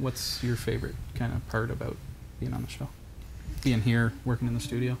fun. What's your favorite kind of part about being on the show? Being here, working in the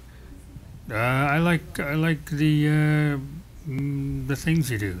studio? I like the things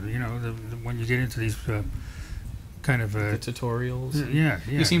you do. You know, when you get into these kind of The tutorials? and- yeah.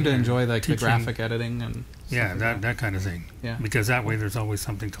 You seem to enjoy like the Teaching. graphic editing and Yeah, stuff like that kind of thing. Yeah. Because that way there's always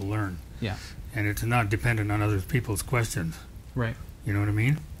something to learn. Yeah. And it's not dependent on other people's questions. Right. You know what I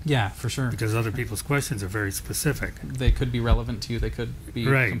mean? Yeah, for sure. Because other people's questions are very specific. They could be relevant to you. They could be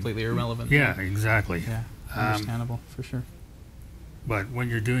Right. completely irrelevant. Yeah, exactly. Yeah, understandable, for sure. But when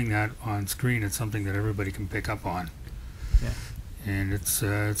you're doing that on screen, it's something that everybody can pick up on. Yeah. And it's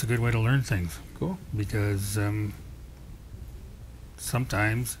a good way to learn things. Cool. Because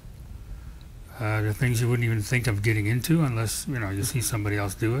sometimes there are things you wouldn't even think of getting into unless, you know, you see somebody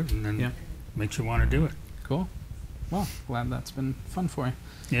else do it, and then makes you want to do it. Cool. Well, glad that's been fun for you.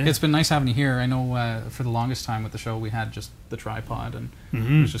 Yeah. It's been nice having you here. I know for the longest time with the show we had just the tripod, and it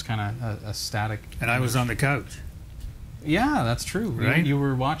Mhm. was just kind of a static. And I was on the couch. Yeah, that's true. Right? You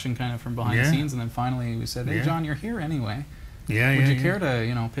were watching kind of from behind the Yeah. sceene, and then finally we said, "Hey, Yeah. John, you're here anyway. Yeah, Would yeah, you yeah. care to,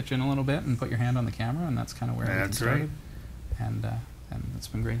 you know, pitch in a little bit and put your hand on the camera?" And that's kind of where everything That's started. right. And it's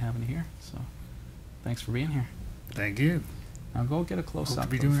been great having you here. So, thanks for being here. Thank you. Now go get a close Hope up. to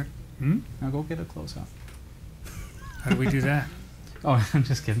be doing it. Now go get a close up. How do we do that? Oh, I'm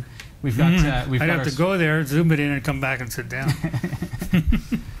just kidding. We've got. We've I'd got have our to go there, zoom it in, and come back and sit down.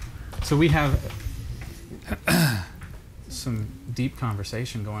 So we have some deep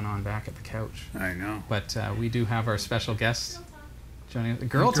conversation going on back at the couch. I know. But we do have our special guest, Johnny.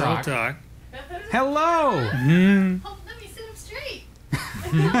 Girl Talk. Talk. Hello. Mhm. Oh, let me sit up straight.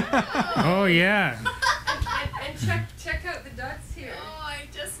 Oh, yeah. And check out the ducks here. Oh, I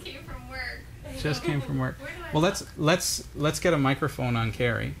just came from work. Just came from work. Where do I Well, let's get a microphone on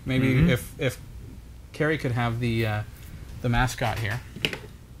Carrie. Maybe Mhm. if Carrie could have the mascot here,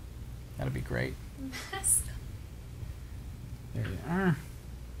 that'd be great. mess? There you are.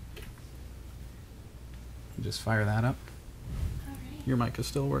 Just fire that up. Alright. Your mic is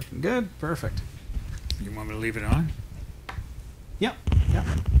still working. Good. Perfect. You want me to leave it on? Yep.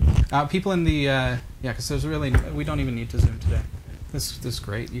 Yep. People in the yeah, because there's really we don't even need to zoom today. This is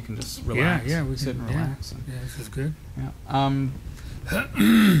great. You can just relax. Yeah, we sit can, and relax. And, Yeah, this is good. yeah.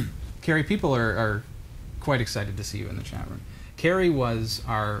 Carrie, people are quite excited to see you in the chat room. Carrie was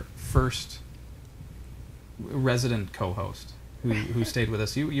our first resident co-host who stayed with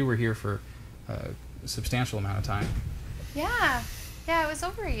us. You were here for a substantial amount of time. Yeah. Yeah, it was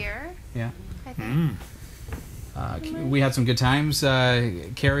over a year, Yeah. I think. We had some good times.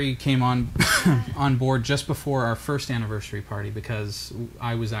 Carrie came on on board just before our first anniversary party because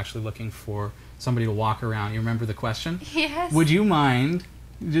I was actually looking for somebody to walk around. You remember the question? Yes. Would you mind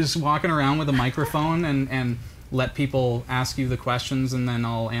just walking around with a microphone and let people ask you the questions and then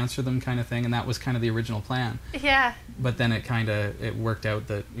I'll answer them kind of thing? And that was kind of the original plan. Yeah. But then it worked out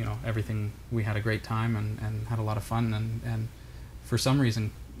that, you know, everything, we had a great time and had a lot of fun and for some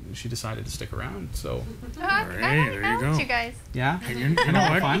reason she decided to stick around. So Oh, I Hey, hung there out you with go. you guys. yeah, And you know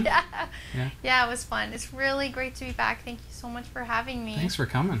what? fun. Yeah. Yeah. Yeah, it was fun. It's really great to be back. Thank you so much for having me. Thanks for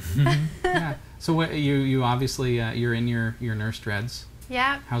coming. Yeah. So what you obviously you're in your nurse dreads.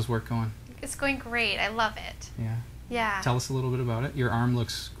 Yeah, How's work going? it's going great. I love it. Yeah. Yeah. Tell us a little bit about it. Your arm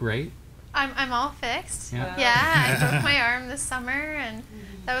looks great. I'm all fixed. Yeah. Yeah, I broke my arm this summer and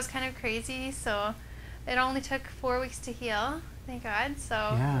that was kind of crazy. So it only took 4 weeks to heal, thank God. So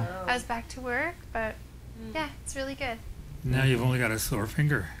Yeah. I was back to work, but yeah, it's really good. Now you've only got a sore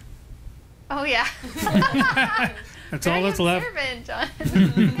finger. Oh yeah. That's all that's left. Observant, John.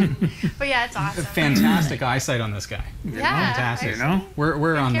 But yeah, it's awesome. Fantastic eyeside on this guy. Yeah, Fantastic. You know?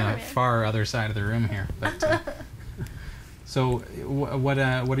 We're on the cameraman. far other side of the room here. But, so, what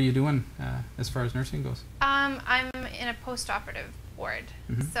are you doing as far as nursing goes? I'm in a post-operative ward,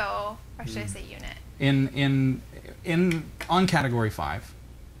 so or should I say unit? On Category 5,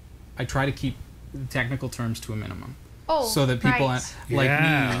 I try to keep technical terms to a minimum. Oh, so that people right. like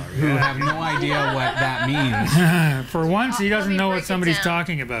me who have no idea what that means. For once, he doesn't know what somebody's down.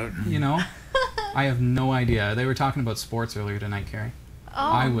 talking about. You know, I have no idea. They were talking about sports earlier tonight, Carrie. Oh.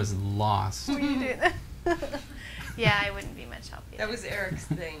 I was lost. What are you doing? Yeah, I wouldn't be much help. That was Eric's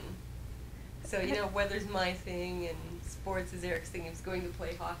thing. So, you know, weather's my thing and sports is Eric's thing. He was going to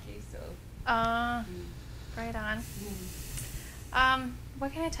play hockey, so. Right on.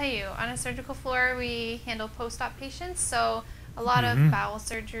 What can I tell you? On a surgical floor, we handle post-op patients, so a lot of bowel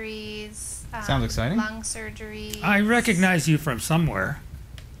surgeries. Sounds exciting. Lung surgeries. I recognize you from somewhere.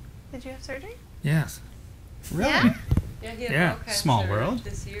 Did you have surgery? Yes. Really? Yeah? Yeah, he had Yeah. bowel cancer Small world.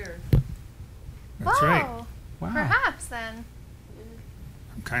 this year. That's Whoa. right. Wow. Perhaps then.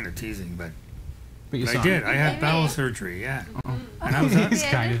 I'm kind of teasing, but you I saw did. him. I had Maybe. bowel surgery, yeah. Oh. And I was out, He's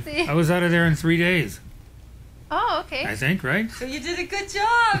kind of. I was out of there in 3 days, Oh, okay. I think, right? So you did a good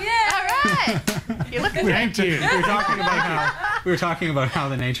job, yeah! All right. You're looking good. Thank you. We were talking about how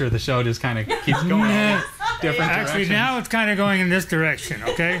the nature of the show just kind of keeps going in different Actually, directions. now it's kind of going in this direction,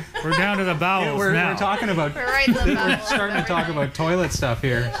 okay? We're down to the bowels we're now. talking about. We're right in the We're bowel. starting to talk about toilet stuff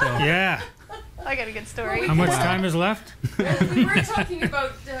here. So. Yeah. I got a good story. How much time is left? We were talking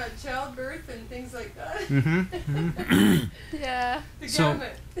about childbirth and things like that. Yeah. The So-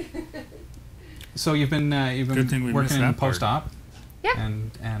 gamut. So you've been Good thing we missed working in that part. post-op, Yeah.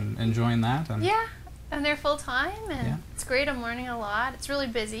 and enjoying that. And Yeah. And they're full time, and Yeah. it's great. I'm learning a lot. It's really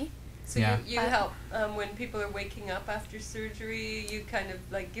busy. So Yeah. you help when people are waking up after surgery, you kind of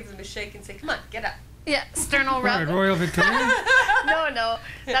like give them a shake and say, come on, get up. Yeah, sternal Right, rub. Royal Victoria? No,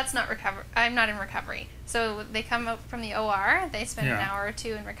 that's not recovery. I'm not in recovery. So they come up from the OR, they spend an Yeah. hour or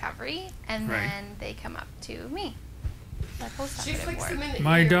two in recovery, and Right. then they come up to me. My She post-operative flicks ward. them in.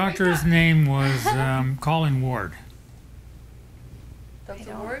 My doctor's name was Colin Ward. Dr. I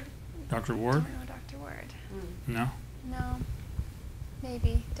don't- Ward? Dr. I Ward? don't know Dr. Ward. No? No.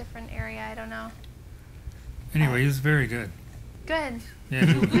 Maybe different area. I don't know. Anyway, he was very good. Good. Yeah,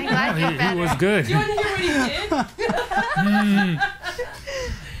 he, glad you're he better. was good. Do you want to hear what he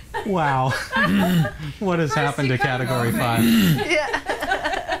did? wow, what has happened to he cut Category him 5?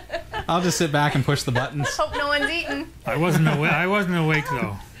 Yeah. I'll just sit back and push the buttons. Hope no one's eating. I wasn't awake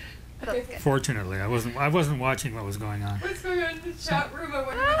though. That's good. Fortunately, I wasn't watching what was going on. What's going on in the chat room? I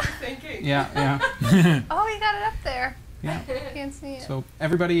wonder what you're thinking. Yeah. Oh, you got it up there. Yeah. Can't see it. So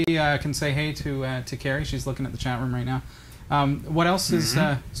everybody can say hey to Carrie. She's looking at the chat room right now. What else is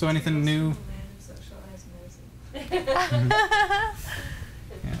so anything new?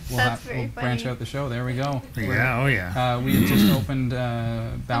 Yeah, That's very we'll branch funny. out the show. There we go. Yeah, oh yeah. We just opened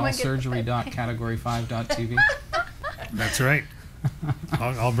my goodness. bowelsurgery.category5.tv. That's right.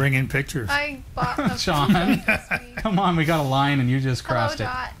 I'll bring in pictures. I bought a Sean, this week. come on, we got a line and you just Hello, crossed it.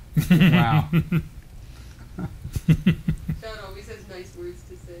 Dot. Wow. John always has nice words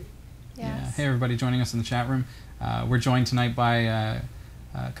to say. Yeah. Yes. Hey, everybody joining us in the chat room. We're joined tonight by a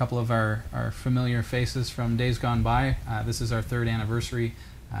couple of our familiar faces from days gone by. This is our 3rd anniversary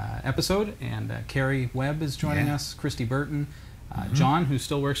episode, and Carrie Webb is joining us, Christy Burton, John, who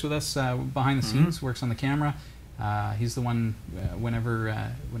still works with us behind the scenes, works on the camera. He's the one,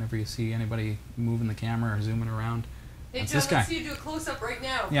 whenever you see anybody moving the camera or zooming around, Hey, that's John, this guy. let's see you do a close-up right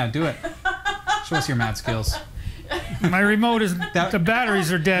now. Yeah, do it. Show us your mad skills. My remote is the batteries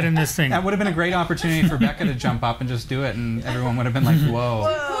are dead in this thing. That would have been a great opportunity for Bekah to jump up and just do it, and everyone would have been like, whoa.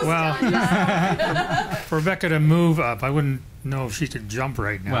 Well, for Bekah to move up, I wouldn't know if she could jump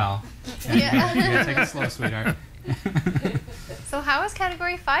right now. Well, Yeah. take it slow, sweetheart. So how has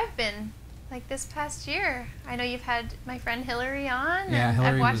Category 5 been? Like this past year? I know you've had my friend Hillary on. Yeah, and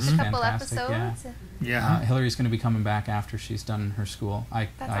Hillary I've watched was a couple fantastic, episodes. Yeah. Hillary's going to be coming back after she's done her school. I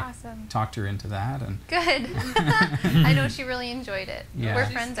awesome. talked her into that, and Good. I know she really enjoyed it. Yeah. We're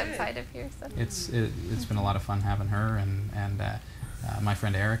She's friends good. outside of here, so. it's been a lot of fun having her, and my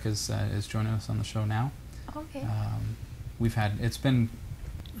friend Eric is joining us on the show now. Okay. We've had it's been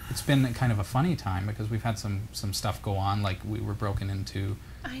kind of a funny time because we've had some stuff go on, like we were broken into.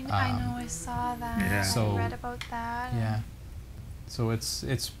 I know. I saw that. Yeah. So- I read about that. Yeah. So it's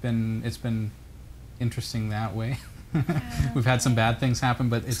been interesting that way. We've had some bad things happen,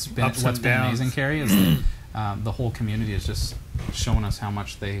 but it's been Ups and what's been downs. amazing, Carrie, is that the whole community is just showing us how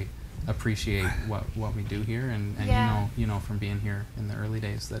much they appreciate what we do here, and Yeah. you know from being here in the early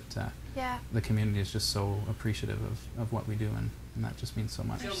days that Yeah. the community is just so appreciative of what we do, and that just means so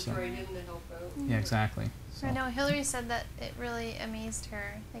much. Jumps So. right in to help out. Yeah, exactly. So. I know Hillary said that it really amazed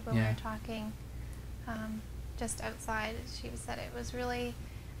her, like when we Yeah. were talking just outside. She said it was really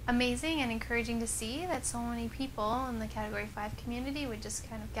amazing and encouraging to see that so many people in the Category 5 community would just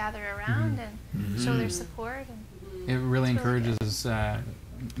kind of gather around and show their support. And It really it's really encourages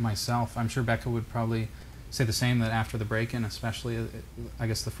myself. I'm sure Bekah would probably say the same, that after the break-in especially, I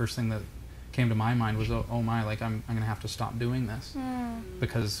guess the first thing that came to my mind was, oh my, like I'm going to have to stop doing this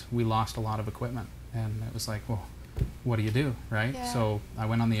because we lost a lot of equipment. And it was like, well, what do you do, right? Yeah. So I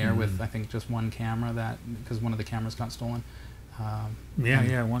went on the air with, I think, just one camera, because one of the cameras got stolen. One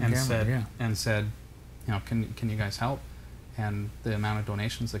and camera, said, you know, can you guys help? And the amount of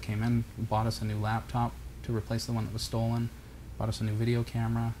donations that came in bought us a new laptop to replace the one that was stolen, bought us a new video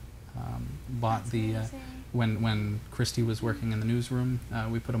camera, bought That's the amazing. when Christy was working in the newsroom,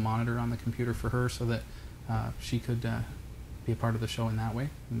 we put a monitor on the computer for her so that she could be a part of the show in that way.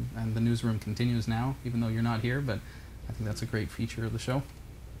 And the newsroom continues now, even though you're not here, but I think that's a great feature of the show.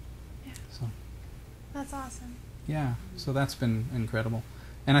 Yeah. So. That's awesome. Yeah, so that's been incredible.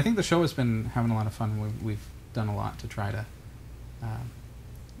 And I think the show has been having a lot of fun. We've done a lot to try to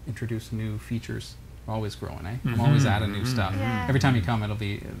introduce new features. We're always growing, eh? I'm always adding new stuff. Yeah. Every time you come, it'll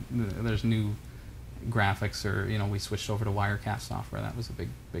be, there's new graphics, or, you know, we switched over to Wirecast software. That was a big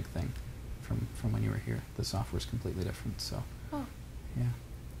thing from when you were here. The software's completely different, so. Oh. Yeah.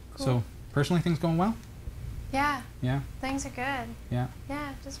 Cool. So, personally, things going well? Yeah. Yeah? Things are good. Yeah.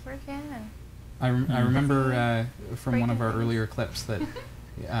 Yeah, just working and I remember from one of our Breaking earlier clips that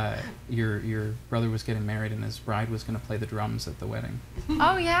your brother was getting married and his bride was going to play the drums at the wedding.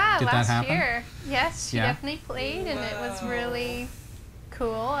 Oh yeah, Did that last happen? year. Yes, she Yeah? definitely played, and it was really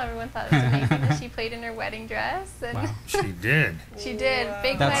cool. Everyone thought it was amazing that she played in her wedding dress, and Wow. She did. she did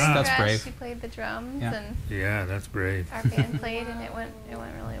big That's- wedding that's dress. brave. She played the drums, Yeah. and Yeah, that's brave. our band played, and it went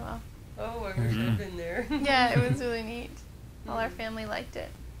really well. Oh, I wish I'd been there. Yeah, it was really neat. All our family liked it.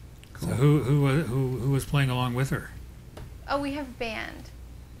 So who was playing along with her? Oh, we have band.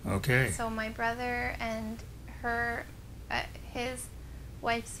 Okay. So my brother and his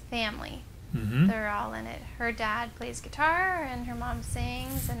wife's family, Mm-hmm. they're all in it. Her dad plays guitar and her mom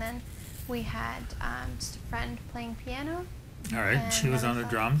sings, and then we had just a friend playing piano. All right. and She was on another the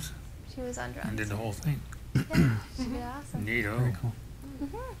friend. drums She was on drums. and did the whole thing. Yeah, she did awesome. Neato. Very cool.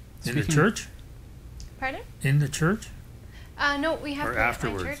 In the church? Pardon? In the church? No, we have Or played at my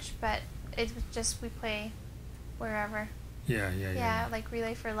afterwards? church, but it's just we play wherever. Yeah. Yeah, like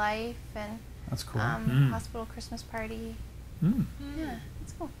Relay for Life and That's cool. Hospital Christmas Party. Mm. Yeah,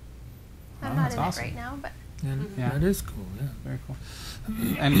 it's cool. Oh, I'm not that's in awesome. it right now, but And Yeah. that is cool. Yeah. Very cool.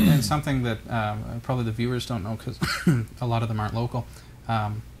 And something that probably the viewers don't know, because a lot of them aren't local.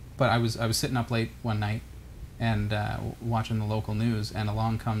 But I was sitting up late one night and watching the local news, and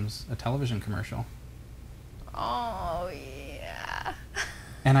along comes a television commercial. oh yeah.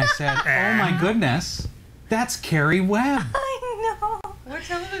 And I said, "Oh my goodness, that's Carrie Webb." I know. What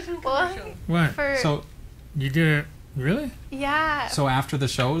television Well, commercial? What? For So, You did it? Really? yeah. so after the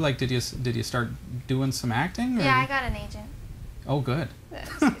show, like, did you start doing some acting? Or? Yeah, I got an agent. Oh, good.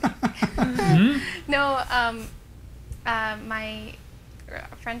 No, my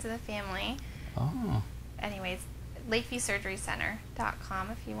friends of the family. Oh, Anyways,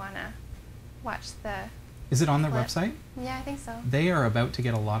 LakeviewSurgeryCenter.com if you want to watch the. is it on their Clip. website? Yeah, I think so. They are about to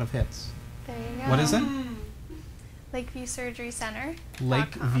get a lot of hits. There you go. What is it? Lakeview Surgery Center.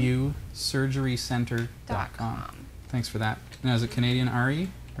 LakeviewSurgeryCenter.com. Thanks for that. Now, is it Canadian RE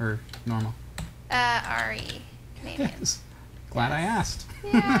or normal? RE Canadian. Yes. Glad I asked.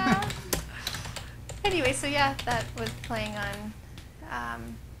 Yeah. Anyway, so yeah, that was playing on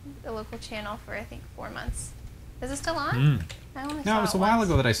the local channel for I think 4 months. Is it still on? I only No, saw it was a while once.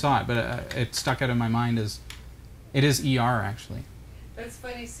 ago that I saw it, but it stuck out in my mind as it is ER actually. That's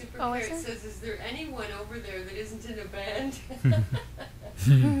funny. Super Oh, Carrie is it? says, "Is there anyone over there that isn't in a band?"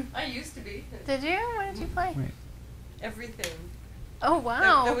 I used to be. Did you? What did you play? Wait. Everything. Oh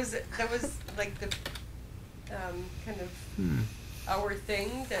wow. That was like the kind of our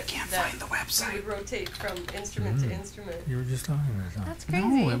thing that the website. we would rotate from instrument to instrument. You were just talking about that. That's crazy.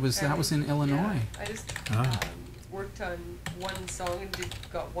 No, that was in Illinois. Yeah, I just Ah. worked on one song and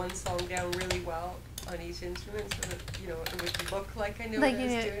got one song down really well on each instrument, so that it would look like I knew Like what I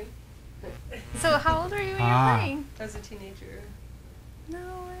you was knew. doing. So how old were you when you Ah. were playing? As a teenager, No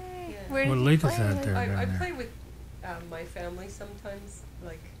way. Yeah. Where did What you lake play? is that there? I down there? play with my family sometimes,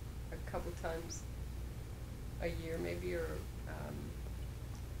 like a couple times a year maybe, or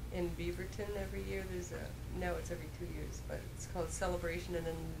in Beaverton every year. There's now it's every 2 years, but it's called Celebration and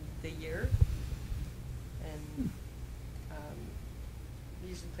then the Year. And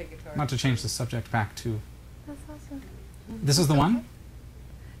usually play guitar. Not to change the subject back to. That's awesome. This is the one?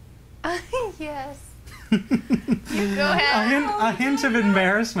 Yes. You go ahead. A hint of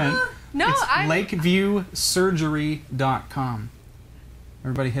embarrassment. No, it's I'm... lakeviewsurgery.com.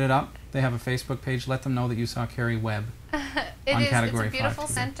 Everybody hit it up. They have a Facebook page. Let them know that you saw Carrie Webb on Category 5. It's a beautiful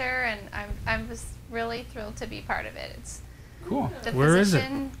center, and I'm just really thrilled to be part of it. It's cool. The Where is it?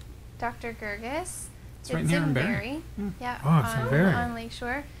 physician, Dr. Gerges. It's right near in Barrie. Barrie. Yeah, Oh, it's in Barrie. on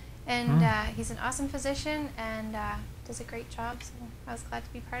Lakeshore. And he's an awesome physician and does a great job, so I was glad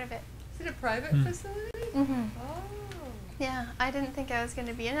to be part of it. Is it a private facility? Mm-hmm. Oh. Yeah, I didn't think I was going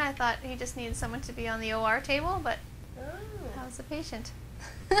to be in it. I thought he just needed someone to be on the OR table, but I was a patient.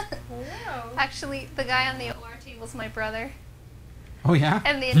 Wow. Actually, the guy on the OR table is my brother. Oh, yeah?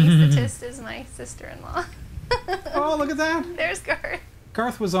 And the anesthetist is my sister-in-law. Oh, look at that. There's Garth.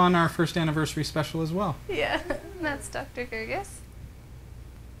 Garth was on our first anniversary special as well. Yeah, that's Dr. Gerges.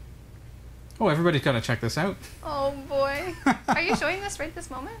 Oh, everybody's got to check this out. Oh, boy. Are you showing this right this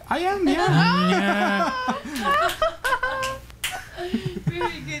moment? I am, yeah.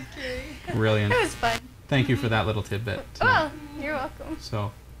 Very good, Carrie. Brilliant. It was fun. Thank you for that little tidbit. Oh, you're welcome.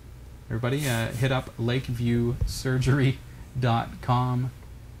 So, everybody, hit up lakeviewsurgery.com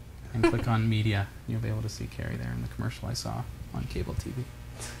and click on media. You'll be able to see Carrie there in the commercial I saw on cable TV.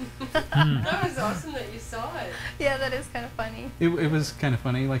 That was awesome that you saw it. Yeah, that is kind of funny. It was kind of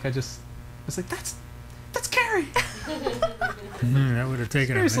funny. Like, I was like, that's Carrie. That would have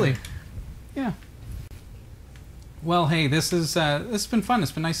taken Seriously. a minute. Yeah. Well, hey, this has been fun.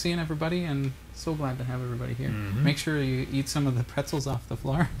 It's been nice seeing everybody, and so glad to have everybody here. Make sure you eat some of the pretzels off the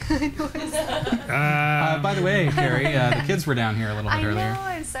floor. By the way, Carrie, the kids were down here a little bit earlier. I know.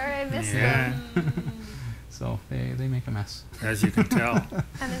 I'm sorry I missed them. So they make a mess. As you can tell.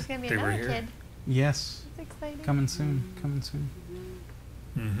 And there's going to be They were another here. kid. Yes. It's exciting. Coming soon. Coming soon.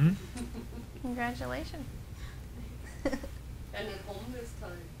 Mm-hmm. Congratulations. And at home this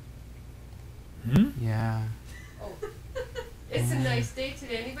time. Yeah. Oh. It's a nice day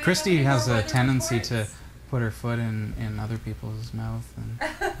today. Anybody Christy have any has more a weather tendency reports? to put her foot in other people's mouth. And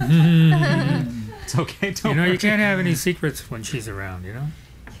it's okay. Don't You worry. can't have any secrets when she's around, you know?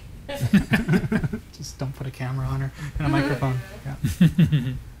 Just don't put a camera on her and a microphone. Yeah.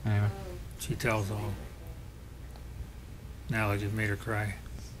 Anyway. She tells all. Now I just made her cry.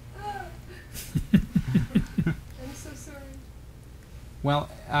 I'm so sorry. Well,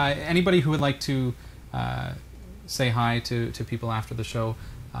 anybody who would like to say hi to people after the show,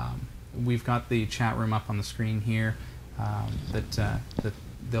 we've got the chat room up on the screen here that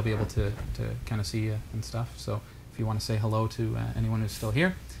they'll be able to kind of see you and stuff. So if you want to say hello to anyone who's still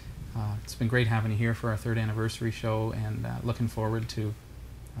here, it's been great having you here for our 3rd anniversary show, and looking forward to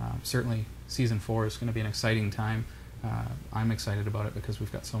certainly season 4 is going to be an exciting time. I'm excited about it because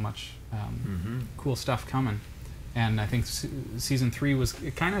we've got so much cool stuff coming. And I think season 3 was,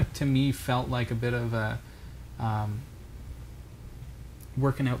 it kind of, to me, felt like a bit of a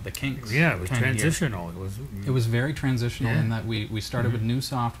working out the kinks. Yeah, it was kind of year. transitional. It was very transitional in that we started with new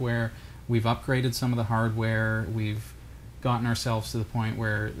software, we've upgraded some of the hardware, we've gotten ourselves to the point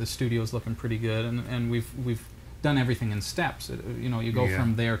where the studio's looking pretty good, and we've done everything in steps. You go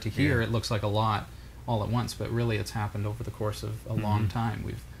from there to here, it looks like a lot all at once, but really it's happened over the course of a long time.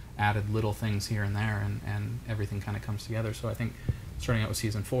 We've added little things here and there, and everything kind of comes together. So I think starting out with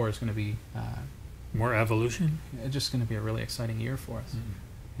season 4 is going to be more evolution. It's just going to be a really exciting year for us.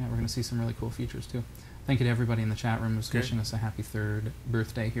 Yeah, we're going to see some really cool features too. Thank you to everybody in the chat room who's wishing us a happy 3rd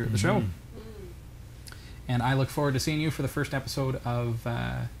birthday here at the show. And I look forward to seeing you for the first episode of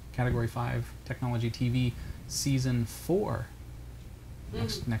Category 5 Technology TV Season 4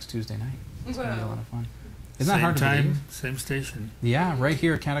 next Tuesday night. It's going to be a lot of fun. Isn't that hard to believe? Same station. Yeah, right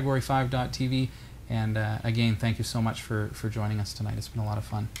here at Category5.tv. And again, thank you so much for joining us tonight. It's been a lot of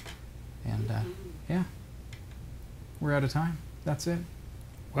fun. And yeah, we're out of time. That's it.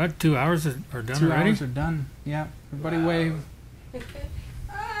 What? 2 hours are done 2 already? 2 hours are done. Yeah. Everybody wave.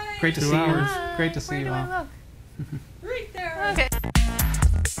 Great to 2 see hours. you. Great to see Where you do I all. look?